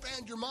and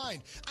expand your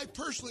mind. I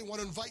personally want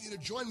to invite you to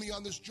join me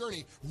on this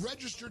journey.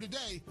 Register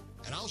today,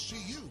 and I'll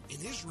see you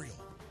in Israel.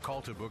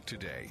 Call to book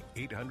today,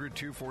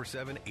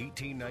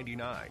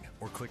 800-247-1899,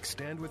 or click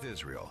Stand With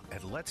Israel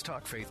at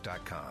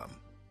letstalkfaith.com.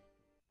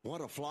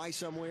 Want to fly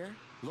somewhere?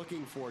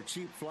 Looking for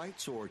cheap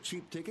flights or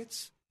cheap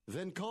tickets?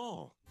 Then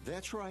call.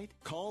 That's right.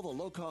 Call the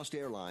low-cost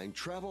airline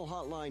travel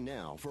hotline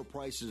now for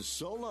prices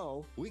so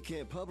low we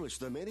can't publish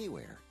them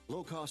anywhere.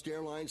 Low Cost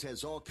Airlines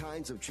has all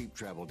kinds of cheap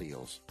travel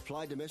deals.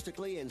 Fly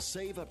domestically and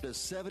save up to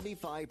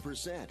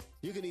 75%.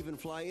 You can even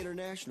fly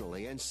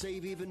internationally and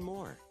save even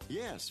more.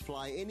 Yes,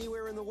 fly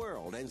anywhere in the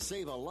world and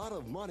save a lot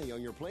of money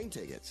on your plane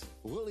tickets.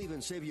 We'll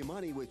even save you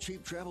money with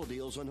cheap travel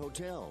deals on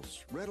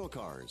hotels, rental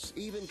cars,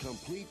 even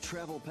complete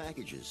travel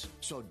packages.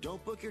 So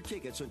don't book your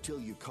tickets until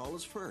you call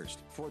us first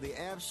for the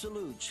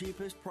absolute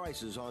cheapest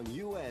prices on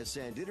U.S.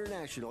 and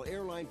international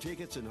airline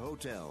tickets and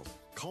hotels.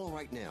 Call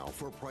right now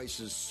for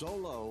prices so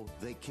low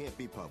they can't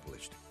be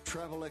published.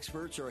 Travel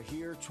experts are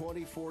here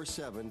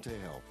 24/7 to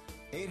help.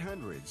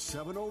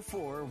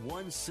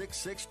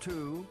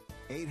 800-704-1662.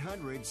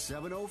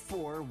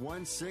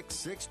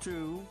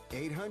 800-704-1662.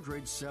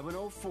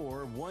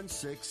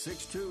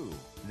 800-704-1662.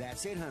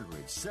 That's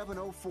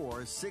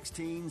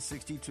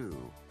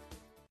 800-704-1662.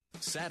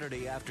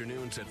 Saturday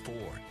afternoons at 4.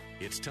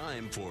 It's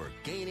time for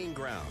Gaining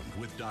Ground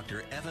with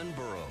Dr. Evan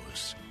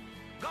Burrows.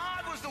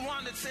 God was the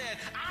one that said,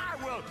 I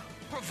will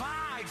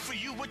provide for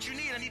you what you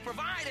need. And He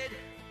provided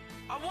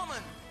a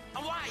woman,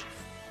 a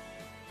wife.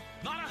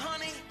 Not a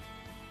honey,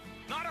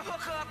 not a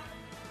hookup,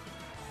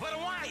 but a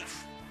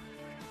wife.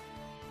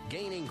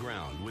 Gaining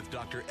Ground with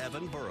Dr.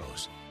 Evan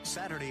Burrows.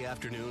 Saturday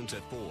afternoons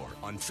at 4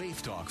 on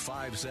Faith Talk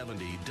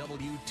 570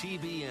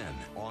 WTBN.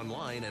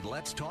 Online at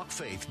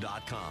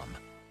letstalkfaith.com.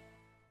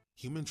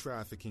 Human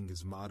trafficking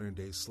is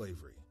modern-day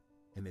slavery,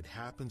 and it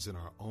happens in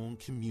our own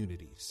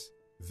communities.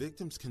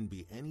 Victims can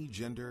be any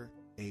gender,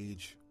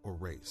 age, or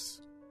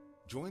race.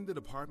 Join the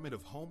Department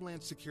of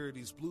Homeland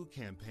Security's Blue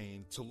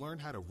Campaign to learn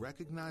how to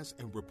recognize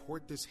and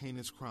report this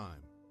heinous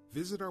crime.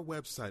 Visit our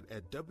website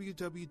at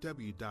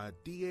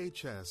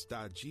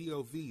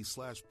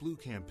www.dhs.gov/Blue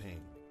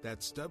Campaign.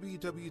 That's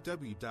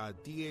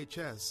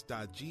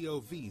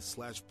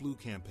www.dhs.gov/Blue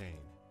Campaign.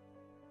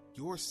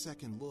 Your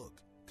second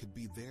look could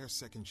be their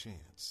second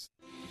chance.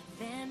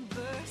 Then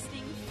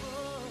bursting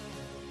forth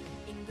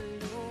in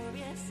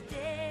glorious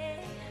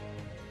day,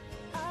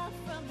 up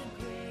from the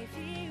grave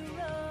he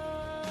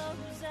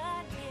rose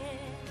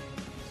again,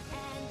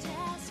 and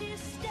as he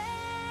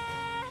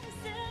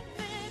stands in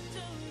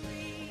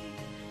victory,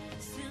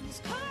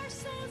 sin's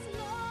curse has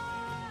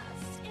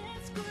lost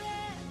its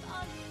grip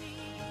on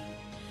me,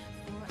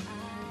 for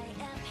I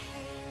am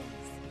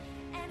his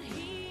and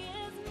he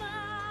is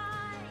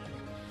mine,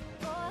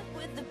 bought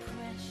with the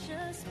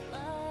precious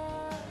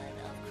blood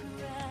of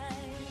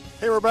Christ.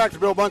 Hey, we're back to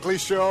Bill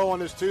Bunkley's show on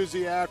this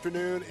Tuesday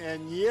afternoon,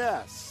 and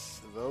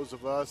yes, those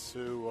of us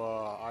who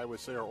I would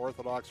say are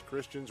Orthodox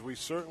Christians, we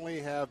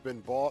certainly have been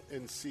bought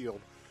and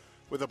sealed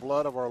with the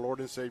blood of our Lord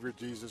and Savior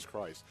Jesus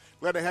Christ.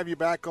 Glad to have you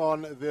back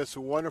on this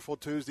wonderful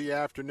Tuesday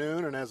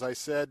afternoon, and as I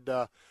said,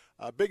 a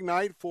big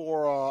night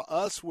for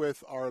us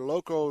with our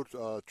local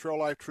Trail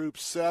Life Troop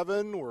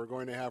 7. We're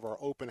going to have our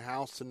open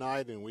house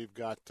tonight, and we've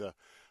got a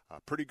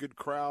pretty good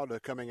crowd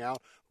coming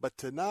out. But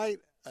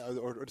tonight,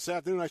 or this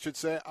afternoon, I should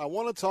say, I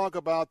want to talk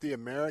about the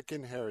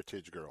American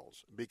Heritage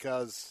Girls,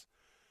 because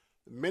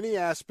many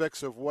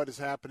aspects of what is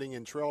happening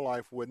in Trail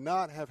Life would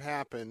not have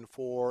happened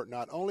for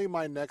not only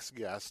my next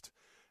guest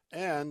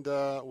and,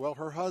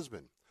 her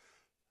husband.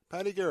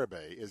 Patty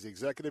Garibay is the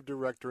executive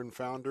director and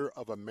founder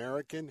of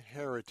American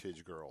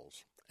Heritage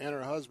Girls. And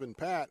her husband,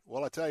 Pat,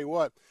 well, I tell you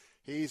what,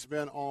 he's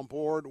been on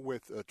board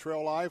with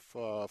Trail Life,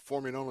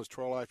 formerly known as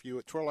Trail Life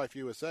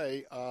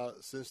USA,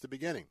 since the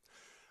beginning.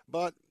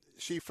 But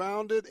she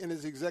founded and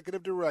is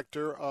executive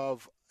director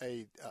of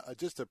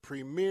just a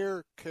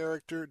premier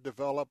character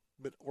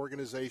development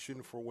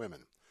organization for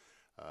women.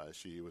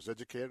 She was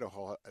educated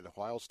at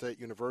Ohio State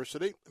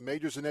University,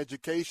 majors in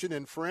education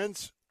and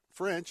French,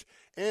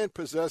 and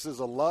possesses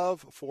a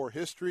love for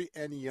history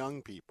and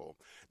young people.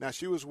 Now,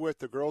 she was with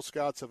the Girl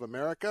Scouts of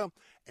America,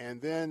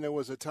 and then there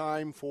was a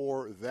time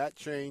for that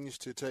change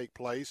to take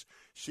place.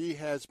 She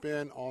has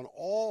been on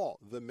all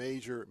the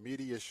major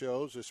media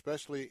shows,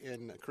 especially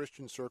in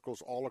Christian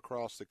circles all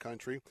across the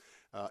country,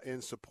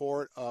 in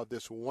support of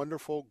this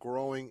wonderful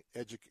growing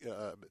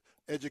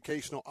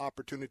educational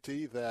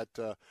opportunity that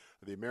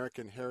the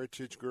American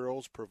Heritage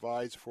Girls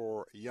provides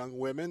for young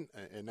women,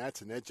 and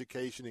that's an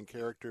education and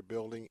character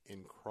building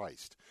in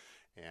Christ.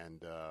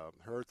 And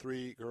her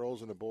 3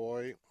 girls and a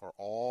boy are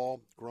all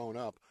grown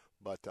up,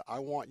 but I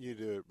want you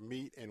to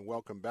meet and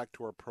welcome back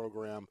to our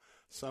program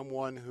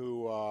someone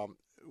who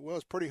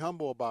was pretty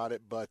humble about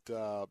it, but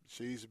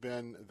she's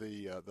been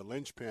the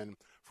linchpin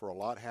for a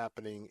lot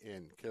happening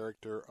in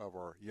character of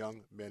our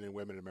young men and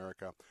women in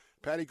America.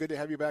 Patty, good to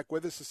have you back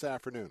with us this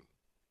afternoon.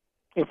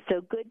 It's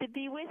so good to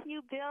be with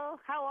you, Bill.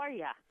 How are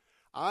you?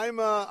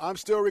 I'm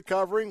still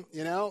recovering.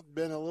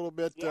 Been a little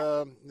bit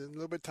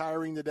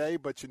tiring today,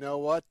 but you know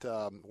what?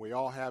 We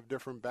all have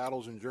different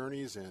battles and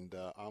journeys, and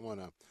I'm going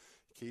to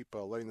keep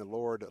letting the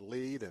Lord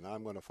lead, and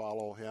I'm going to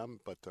follow him,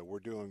 but we're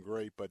doing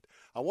great. But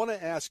I want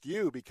to ask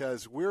you,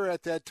 because we're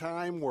at that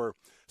time where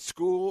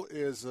school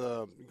is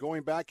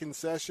going back in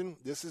session.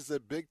 This is a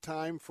big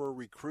time for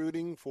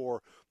recruiting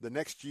for the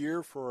next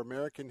year for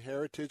American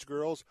Heritage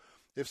Girls.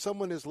 If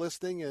someone is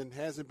listening and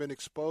hasn't been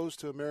exposed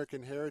to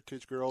American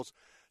Heritage Girls,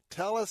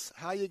 tell us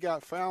how you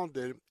got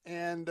founded,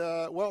 and,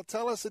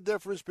 tell us the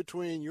difference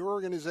between your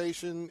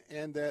organization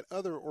and that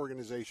other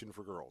organization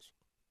for girls.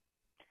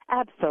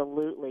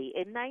 Absolutely.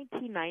 In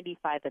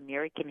 1995,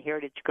 American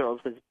Heritage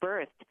Girls was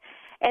birthed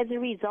as a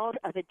result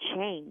of a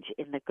change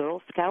in the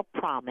Girl Scout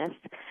promise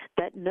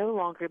that no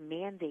longer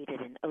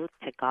mandated an oath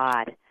to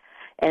God.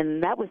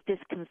 And that was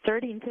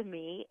disconcerting to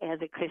me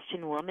as a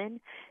Christian woman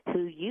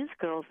who used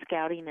Girl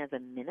Scouting as a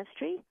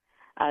ministry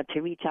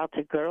to reach out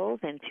to girls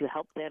and to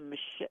help them,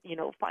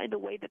 find a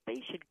way that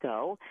they should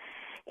go.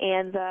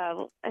 And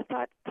I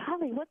thought,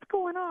 Polly, what's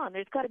going on?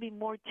 There's got to be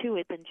more to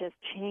it than just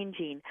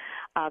changing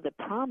the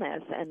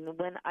promise. And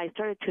when I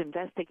started to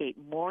investigate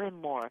more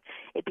and more,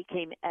 it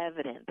became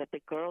evident that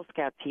the Girl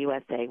Scouts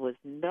USA was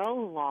no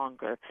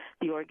longer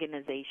the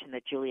organization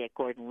that Juliette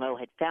Gordon-Low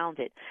had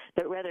founded,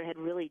 but rather had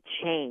really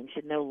changed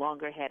and no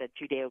longer had a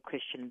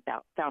Judeo-Christian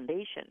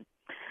foundation.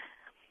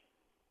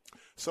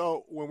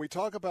 So when we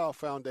talk about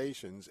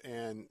foundations,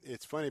 and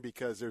it's funny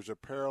because there's a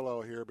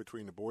parallel here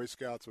between the Boy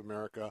Scouts of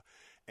America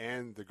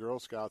and the Girl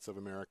Scouts of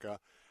America,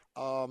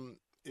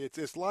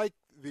 it's like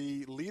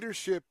the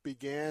leadership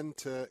began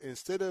to,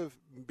 instead of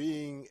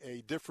being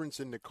a difference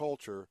in the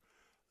culture,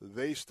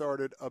 they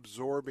started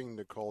absorbing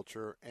the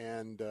culture,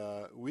 and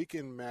we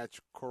can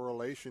match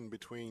correlation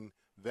between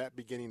that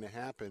beginning to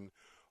happen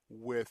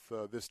with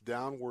this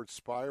downward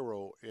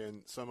spiral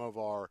in some of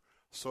our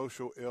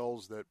social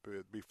ills that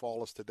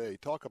befall us today.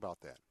 Talk about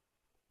that.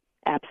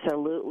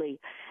 Absolutely.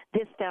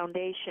 this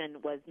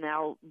foundation was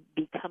now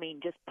becoming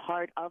just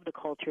part of the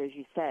culture, as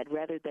you said,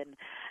 rather than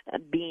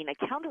being a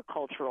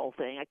countercultural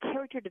thing, a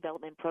character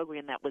development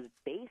program that was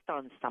based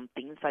on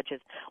something such as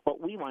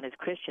what we want as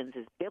Christians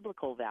is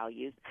biblical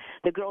values.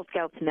 The Girl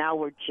Scouts now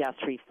were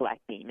just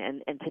reflecting,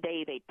 and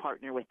today they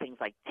partner with things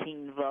like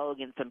Teen Vogue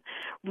and some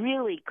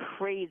really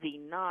crazy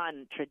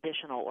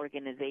non-traditional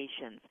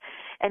organizations.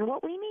 And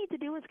what we need to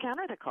do is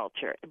counter the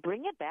culture,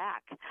 bring it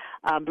back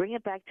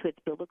to its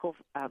biblical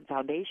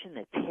foundation,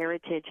 its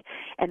heritage,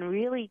 and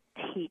really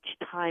teach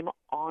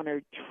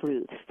time-honored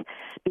truths.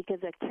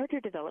 Because a character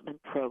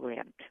development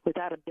program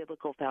without a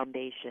biblical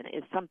foundation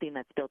is something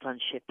that's built on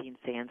shifting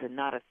sands and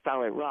not a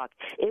solid rock.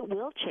 It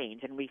will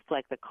change and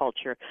reflect the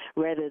culture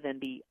rather than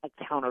be a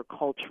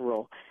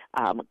countercultural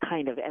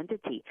kind of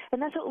entity.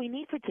 And that's what we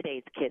need for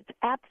today's kids.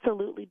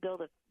 Absolutely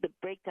build the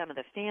breakdown of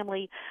the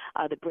family,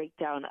 the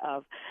breakdown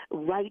of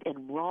right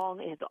and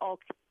wrong. It's all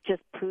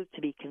just proved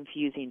to be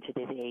confusing to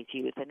today's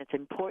youth. And it's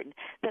important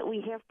that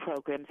we have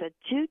programs that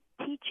do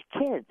teach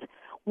kids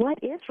what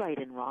is right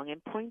and wrong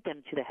and point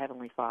them to the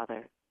Heavenly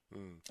Father.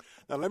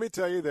 Now, let me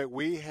tell you that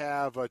we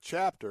have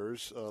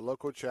chapters,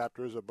 local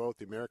chapters of both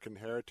the American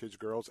Heritage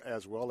Girls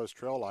as well as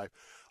Trail Life.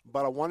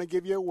 But I want to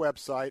give you a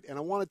website, and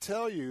I want to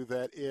tell you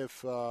that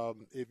if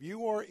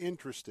you are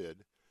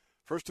interested,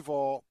 first of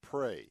all,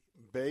 pray.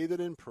 Bathe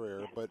it in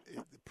prayer, but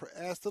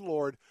ask the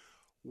Lord,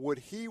 would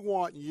he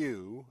want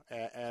you,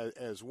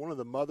 as one of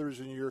the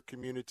mothers in your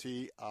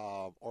community,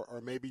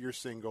 or maybe you're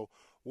single,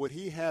 would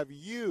he have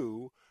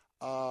you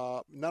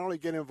not only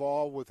get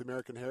involved with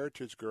American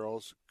Heritage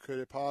Girls, could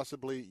it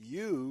possibly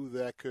you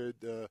that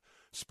could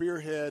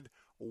spearhead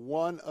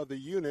one of the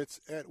units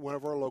at one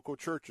of our local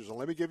churches? And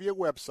let me give you a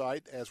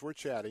website as we're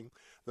chatting.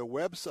 The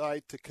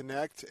website to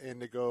connect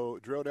and to go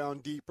drill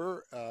down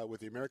deeper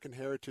with the American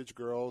Heritage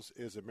Girls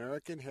is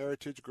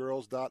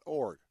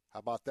AmericanHeritageGirls.org. How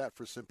about that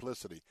for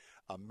simplicity?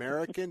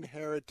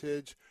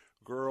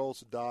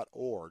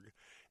 AmericanHeritageGirls.org.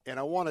 And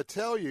I want to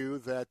tell you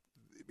that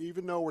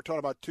even though we're talking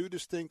about two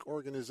distinct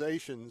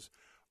organizations,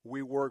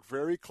 we work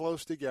very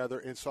close together.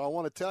 And so I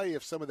want to tell you,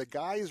 if some of the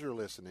guys are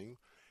listening,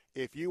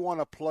 if you want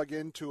to plug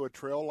into a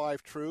Trail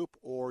Life troop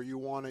or you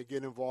want to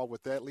get involved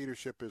with that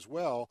leadership as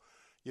well,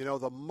 you know,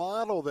 the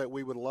model that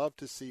we would love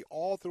to see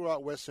all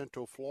throughout West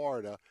Central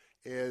Florida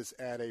is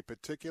at a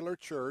particular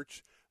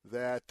church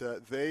that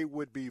they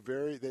would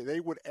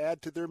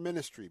add to their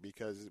ministry,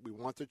 because we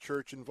want the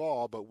church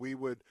involved, but we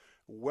would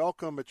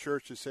welcome a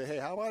church to say, hey,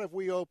 how about if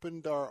we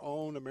opened our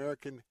own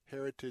American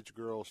Heritage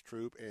Girls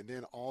troop and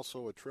then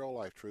also a Trail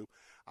Life troop?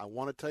 I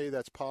want to tell you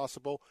that's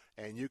possible,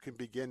 and you can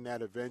begin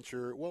that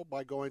adventure, well,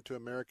 by going to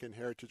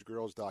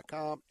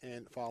AmericanHeritageGirls.com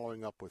and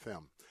following up with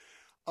them.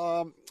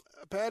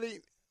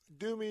 Patty,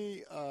 give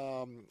me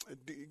an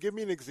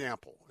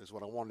example is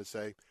what I wanted to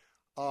say.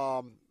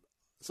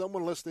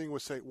 Someone listening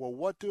would say, well,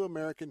 what do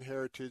American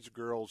Heritage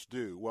Girls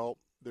do? Well,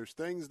 there's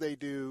things they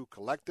do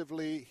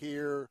collectively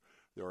here.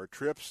 There are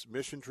trips,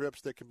 mission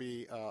trips that can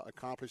be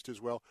accomplished as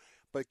well.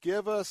 But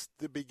give us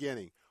the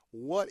beginning.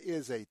 What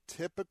is a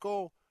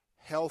typical,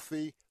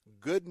 healthy,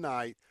 good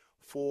night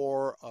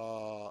for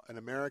an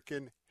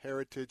American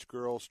Heritage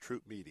Girls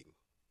troop meeting?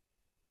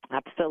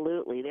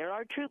 Absolutely. There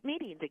are troop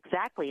meetings,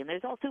 exactly. And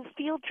there's also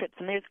field trips,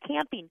 and there's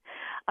camping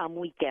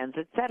weekends,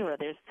 et cetera.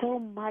 There's so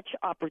much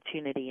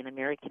opportunity in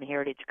American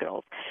Heritage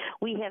Girls.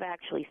 We have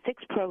actually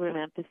 6 program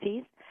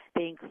emphases.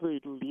 They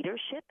include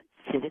leadership,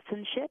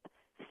 citizenship,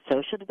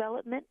 social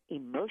development,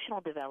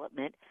 emotional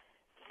development,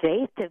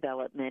 faith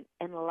development,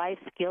 and life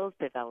skills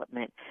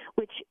development,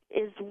 which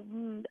is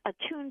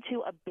attuned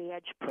to a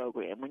badge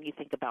program when you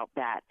think about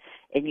that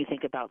and you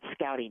think about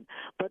scouting.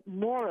 But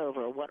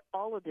moreover, what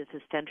all of this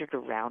is centered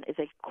around is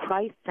a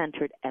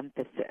Christ-centered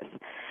emphasis.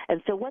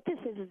 And so what this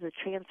is a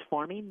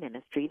transforming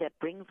ministry that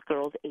brings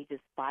girls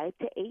ages 5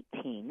 to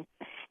 18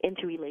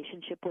 into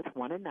relationship with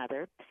one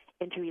another,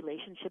 into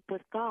relationship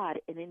with God,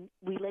 and in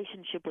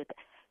relationship with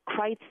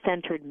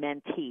Christ-centered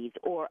mentees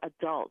or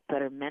adults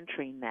that are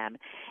mentoring them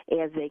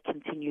as they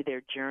continue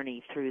their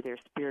journey through their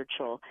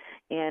spiritual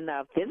and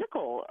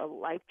physical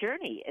life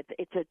journey.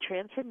 It's a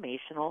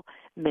transformational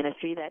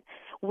ministry that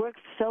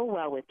works so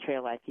well with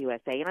Trail Life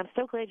USA, and I'm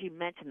so glad you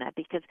mentioned that,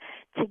 because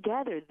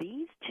together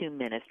these two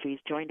ministries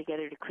join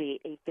together to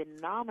create a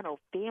phenomenal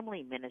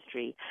family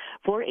ministry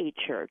for a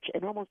church,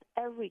 and almost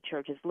every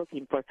church is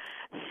looking for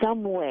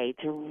some way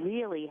to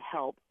really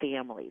help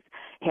families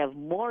have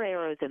more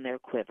arrows in their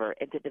quiver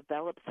and to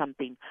develop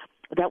something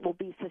that will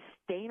be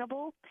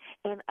sustainable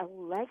and a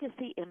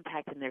legacy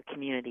impact in their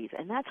communities.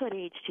 And that's what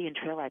AHG and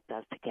Trail Life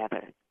does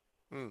together.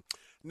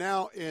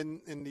 Now, in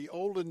the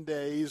olden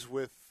days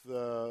with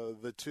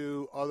the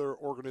two other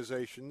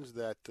organizations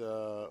that,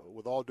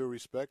 with all due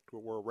respect,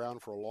 were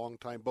around for a long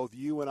time, both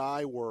you and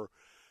I were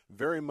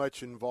very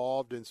much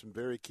involved in some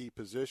very key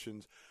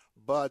positions.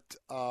 But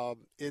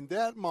in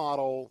that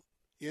model,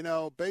 you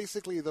know,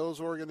 basically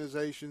those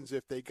organizations,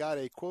 if they got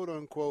a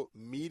quote-unquote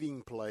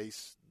meeting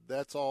place,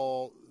 that's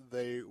all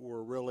they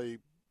were really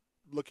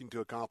looking to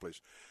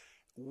accomplish.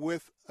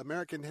 With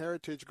American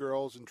Heritage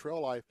Girls and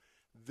Trail Life,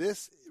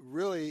 this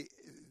really,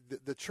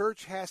 the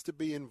church has to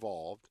be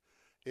involved.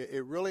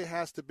 It really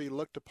has to be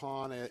looked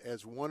upon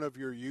as one of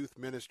your youth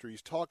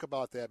ministries. Talk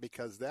about that,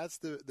 because that's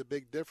the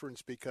big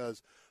difference,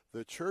 because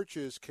the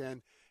churches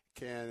can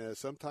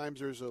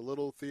sometimes there's a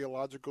little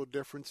theological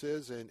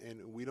differences,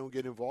 and we don't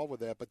get involved with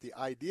that. But the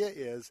idea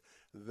is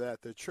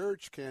that the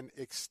church can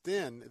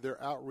extend their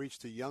outreach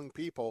to young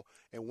people,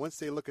 and once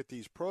they look at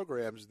these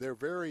programs, they're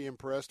very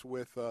impressed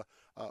with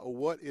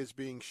what is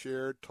being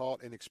shared,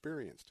 taught, and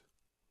experienced.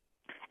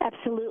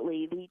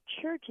 Absolutely. The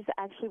church is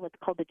actually what's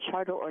called the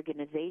charter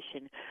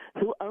organization,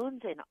 who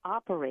owns and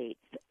operates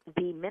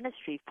the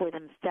ministry for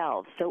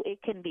themselves. So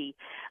it can be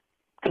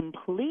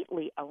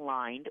completely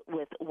aligned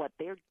with what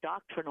their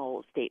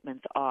doctrinal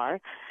statements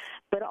are,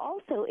 but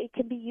also it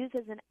can be used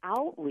as an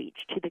outreach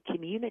to the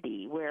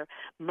community, where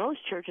most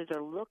churches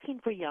are looking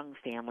for young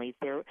families.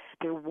 They're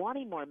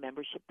wanting more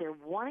membership. They're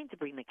wanting to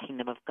bring the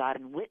kingdom of God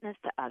and witness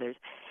to others.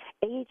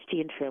 AHT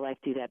and Trail Life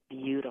do that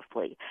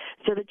beautifully.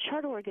 So the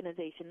charter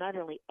organization not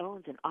only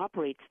owns and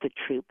operates the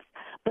troops,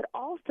 but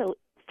also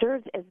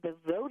serves as the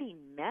voting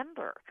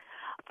member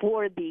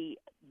for the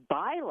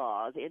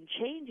bylaws and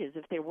changes,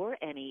 if there were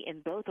any,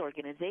 in both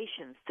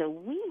organizations. So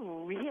we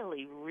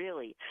really,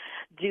 really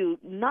do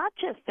not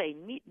just say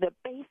meet the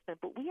basement,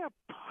 but we are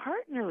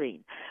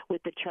partnering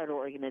with the charter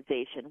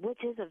organization,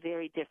 which is a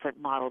very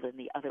different model than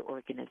the other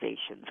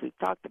organizations we've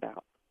talked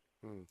about.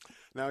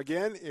 Now,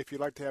 again, if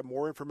you'd like to have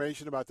more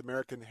information about the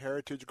American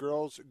Heritage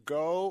Girls,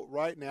 go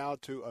right now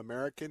to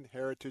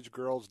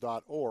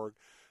AmericanHeritageGirls.org.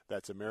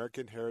 That's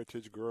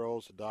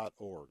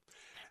AmericanHeritageGirls.org.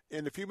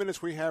 In the few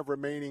minutes we have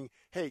remaining,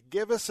 hey,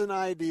 give us an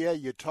idea.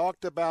 You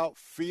talked about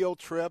field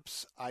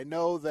trips. I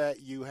know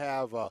that you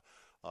have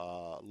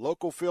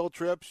local field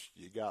trips.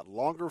 You got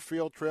longer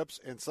field trips.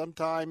 And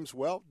sometimes,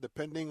 well,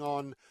 depending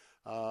on,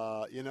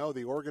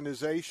 the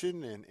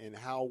organization and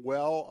how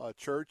well a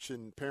church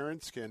and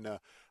parents can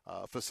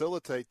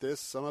facilitate this,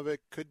 some of it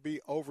could be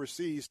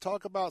overseas.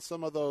 Talk about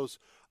some of those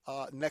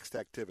next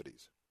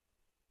activities.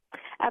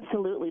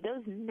 Absolutely.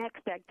 Those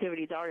next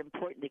activities are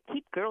important to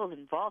keep girls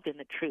involved in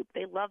the troop.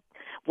 They love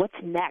what's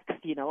next,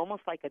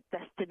 almost like a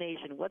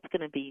destination. What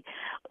can I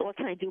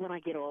do when I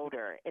get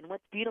older? And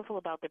what's beautiful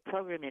about the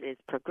program, it is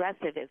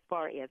progressive as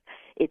far as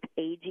it's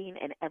aging,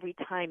 and every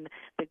time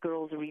the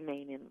girls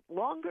remain in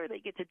longer, they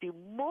get to do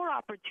more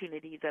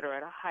opportunities that are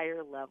at a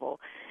higher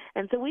level.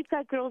 And so we've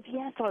got girls,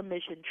 yes, on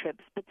mission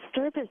trips, but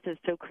service is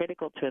so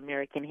critical to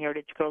American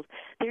Heritage Girls.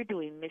 They're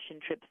doing mission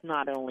trips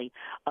not only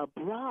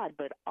abroad,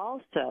 but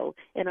also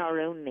in our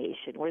own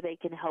nation, where they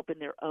can help in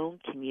their own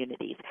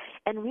communities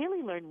and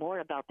really learn more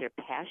about their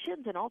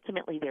passions and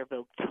ultimately their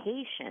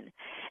vocation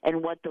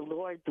and what the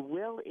Lord's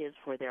will is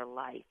for their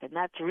life. And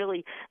that's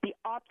really the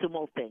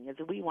optimal thing, is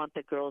we want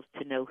the girls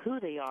to know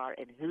who they are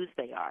and whose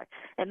they are.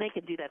 And they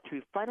can do that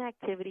through fun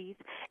activities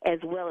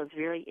as well as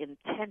very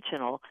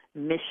intentional,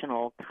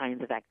 missional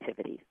kinds of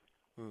activities.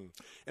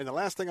 And the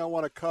last thing I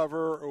want to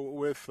cover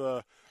with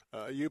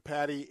you,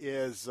 Patty,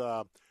 is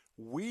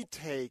we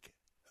take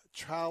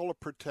child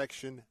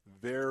protection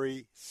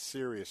very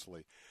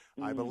seriously.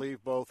 I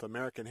believe both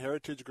American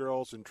Heritage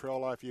Girls and Trail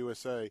Life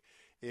USA,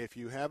 if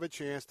you have a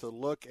chance to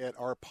look at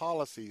our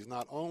policies,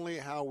 not only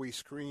how we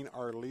screen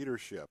our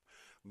leadership,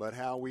 but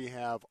how we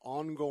have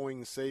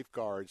ongoing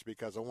safeguards,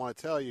 because I want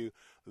to tell you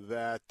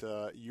that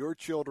your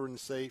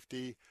children's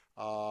safety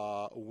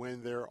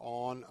when they're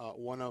on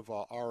one of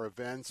our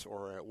events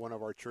or at one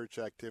of our church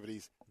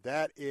activities,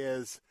 that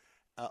is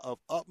of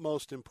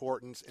utmost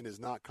importance and is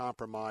not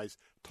compromised.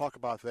 Talk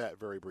about that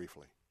very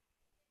briefly.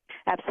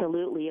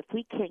 Absolutely. If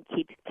we can't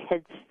keep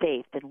kids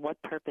safe, then what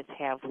purpose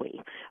have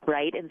we,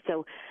 right? And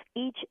so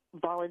each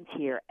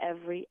volunteer,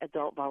 every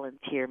adult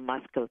volunteer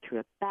must go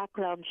through a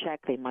background check.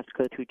 They must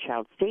go through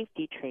child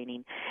safety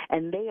training,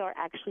 and they are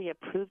actually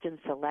approved and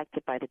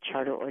selected by the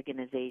charter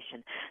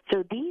organization.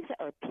 So these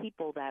are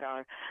people that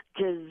are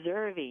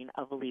deserving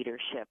of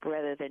leadership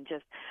rather than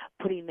just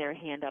putting their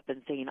hand up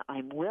and saying,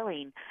 I'm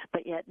willing,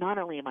 but yet not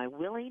only am I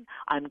willing,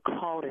 I'm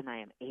called and I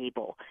am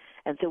able.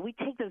 And so we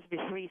take this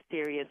very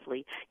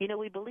seriously.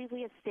 We believe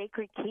we have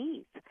sacred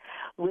keys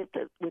with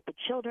the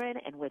children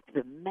and with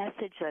the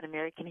message that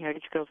American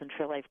Heritage Girls and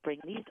Trail Life bring.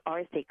 These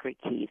are sacred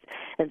keys,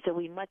 and so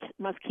we must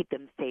keep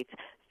them safe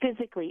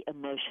physically,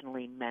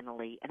 emotionally,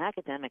 mentally, and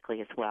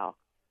academically as well.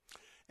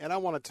 And I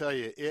want to tell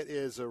you, it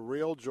is a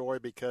real joy,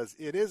 because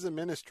it is a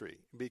ministry,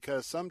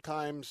 because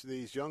sometimes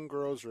these young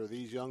girls or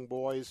these young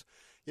boys,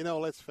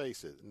 let's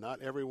face it,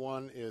 not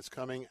everyone is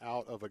coming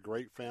out of a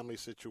great family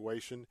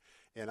situation.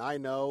 And I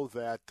know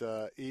that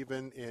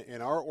even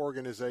in our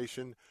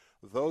organization,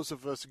 those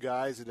of us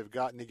guys that have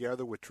gotten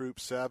together with Troop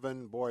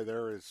 7, boy,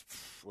 there is,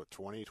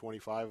 20,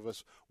 25 of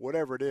us,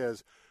 whatever it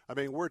is. I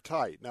mean, we're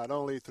tight, not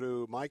only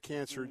through my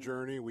cancer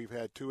journey. We've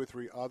had 2 or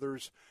 3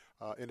 others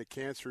in a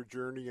cancer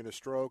journey and a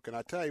stroke. And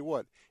I tell you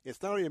what,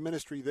 it's not only a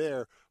ministry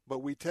there, but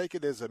we take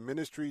it as a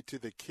ministry to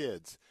the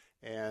kids.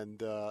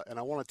 And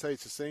I want to tell you,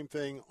 it's the same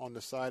thing on the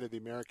side of the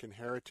American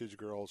Heritage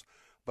Girls.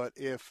 But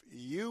if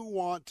you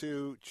want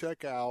to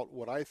check out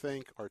what I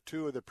think are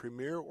 2 of the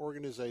premier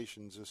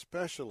organizations,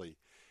 especially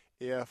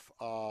if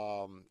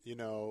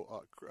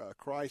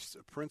Christ's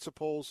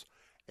principles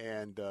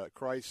and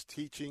Christ's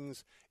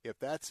teachings, if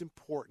that's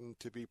important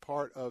to be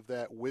part of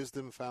that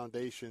wisdom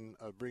foundation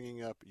of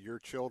bringing up your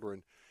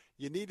children,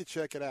 you need to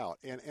check it out.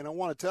 And I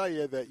want to tell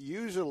you that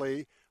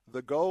usually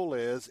the goal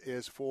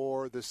is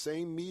for the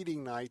same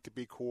meeting night to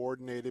be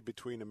coordinated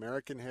between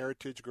American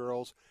Heritage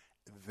Girls,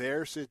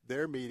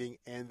 their meeting,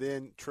 and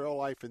then Trail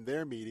Life and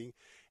their meeting.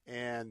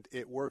 And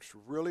it works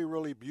really,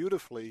 really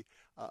beautifully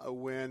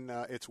when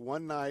it's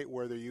one night,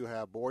 whether you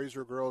have boys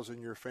or girls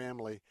in your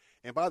family.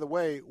 And by the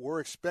way, we're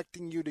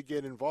expecting you to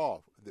get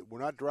involved. We're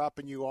not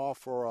dropping you off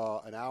for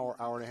an hour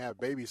and a half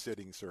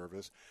babysitting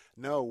service.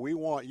 No, we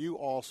want you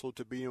also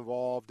to be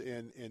involved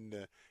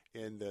in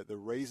the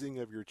raising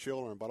of your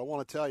children. But I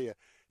want to tell you,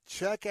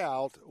 check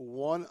out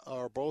one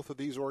or both of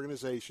these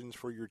organizations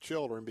for your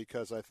children,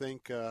 because I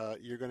think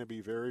you're going to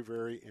be very,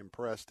 very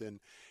impressed. And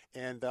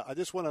I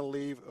just want to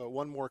leave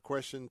one more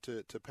question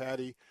to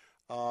Patty.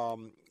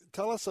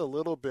 Tell us a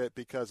little bit,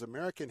 because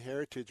American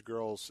Heritage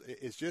Girls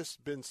has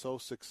just been so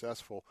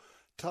successful.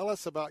 Tell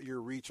us about your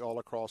reach all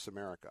across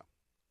America.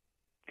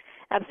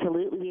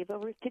 Absolutely. We have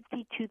over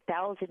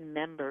 52,000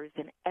 members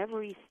in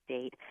every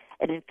state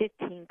and in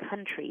 15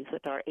 countries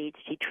with our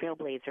HG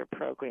Trailblazer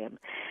program.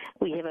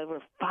 We have over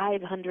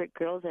 500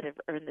 girls that have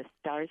earned the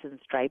Stars and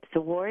Stripes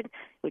Award,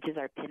 which is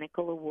our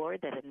pinnacle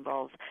award that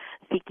involves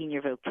seeking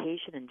your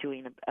vocation and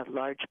doing a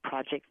large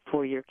project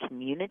for your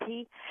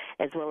community,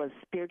 as well as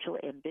spiritual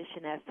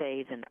ambition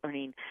essays and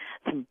earning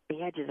some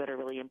badges that are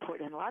really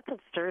important, and lots of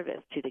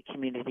service to the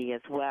community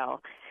as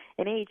well.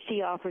 And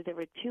AHG offers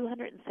over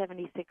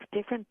 276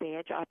 different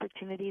badge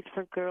opportunities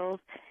for girls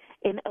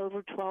in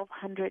over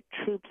 1,200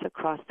 troops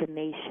across the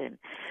nation.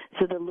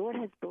 So the Lord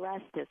has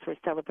blessed us. We're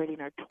celebrating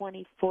our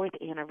 24th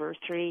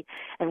anniversary,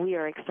 and we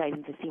are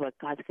excited to see what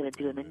God's going to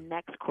do in the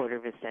next quarter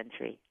of a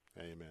century.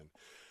 Amen.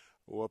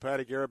 Well,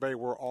 Patty Garibay,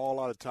 we're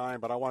all out of time,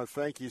 but I want to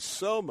thank you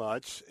so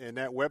much. And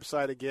that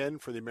website again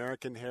for the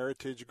American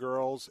Heritage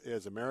Girls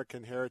is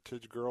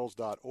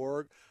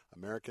AmericanHeritageGirls.org,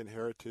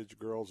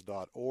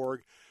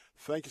 AmericanHeritageGirls.org.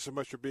 Thank you so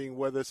much for being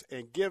with us,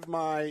 and give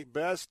my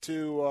best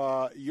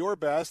to your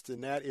best,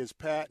 and that is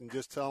Pat, and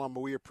just tell him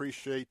we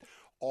appreciate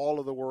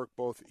all of the work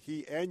both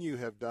he and you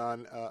have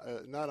done,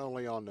 not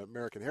only on the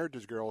American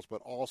Heritage Girls,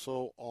 but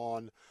also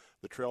on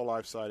the Trail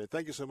Life side. And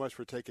thank you so much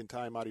for taking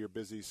time out of your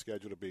busy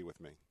schedule to be with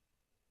me.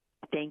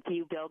 Thank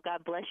you, Bill.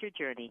 God bless your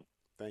journey.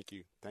 Thank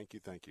you. Thank you.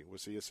 Thank you. We'll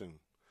see you soon.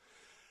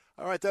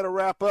 All right, that'll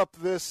wrap up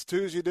this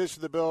Tuesday edition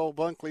of the Bill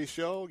Bunkley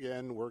Show.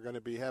 Again, we're going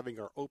to be having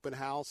our open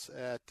house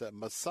at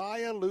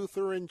Messiah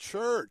Lutheran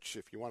Church.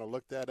 If you want to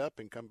look that up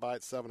and come by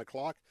at 7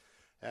 o'clock,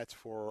 that's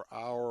for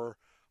our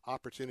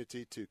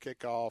opportunity to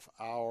kick off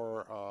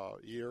our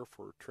year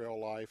for Trail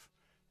Life,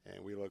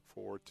 and we look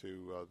forward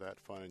to that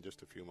fun in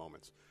just a few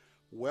moments.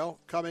 Well,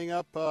 coming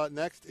up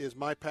next is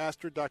my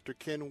pastor, Dr.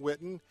 Ken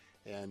Whitten,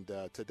 and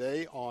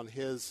today on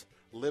his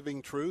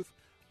Living Truth,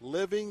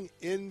 Living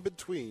in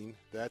Between.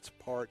 That's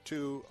part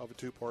 2 of a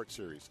 2-part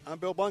series. I'm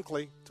Bill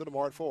Bunkley. Till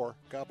tomorrow at 4.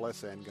 God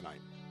bless and good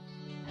night.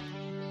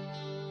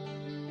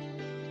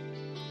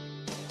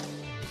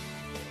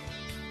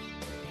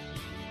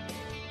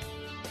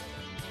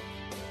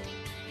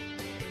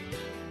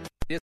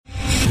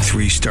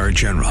 Three-star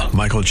General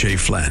Michael J.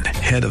 Flynn,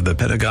 head of the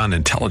Pentagon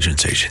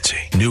Intelligence Agency,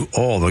 knew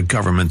all the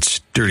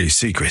government's dirty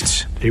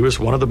secrets. He was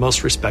one of the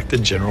most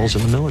respected generals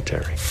in the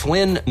military.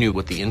 Flynn knew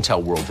what the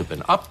intel world had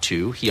been up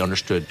to. He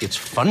understood its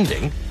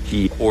funding.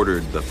 He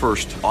ordered the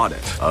first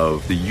audit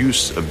of the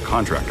use of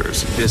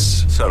contractors.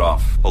 This set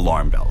off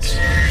alarm bells.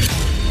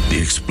 The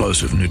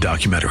explosive new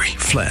documentary,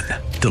 Flynn,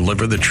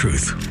 Deliver the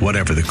Truth,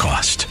 Whatever the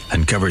Cost,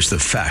 uncovers the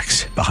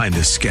facts behind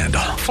this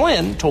scandal.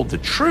 Flynn told the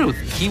truth.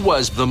 He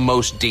was the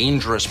most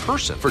dangerous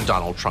person for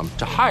Donald Trump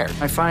to hire.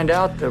 I find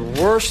out the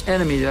worst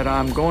enemy that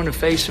I'm going to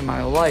face in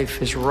my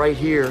life is right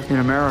here in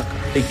America.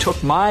 They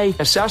took my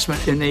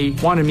assessment and they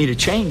wanted me to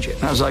change it.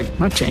 And I was like, I'm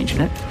not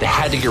changing it. They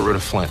had to get rid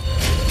of Flynn.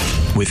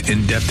 With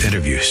in-depth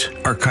interviews,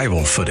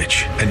 archival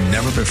footage, and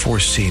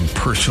never-before-seen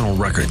personal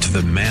records of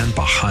the man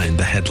behind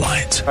the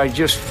headlines. I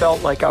just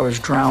felt like I was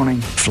drowning.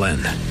 Flynn,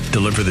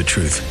 Deliver the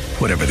Truth,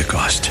 Whatever the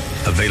Cost.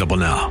 Available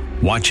now.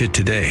 Watch it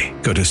today.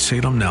 Go to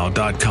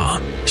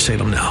salemnow.com.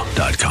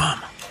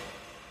 salemnow.com.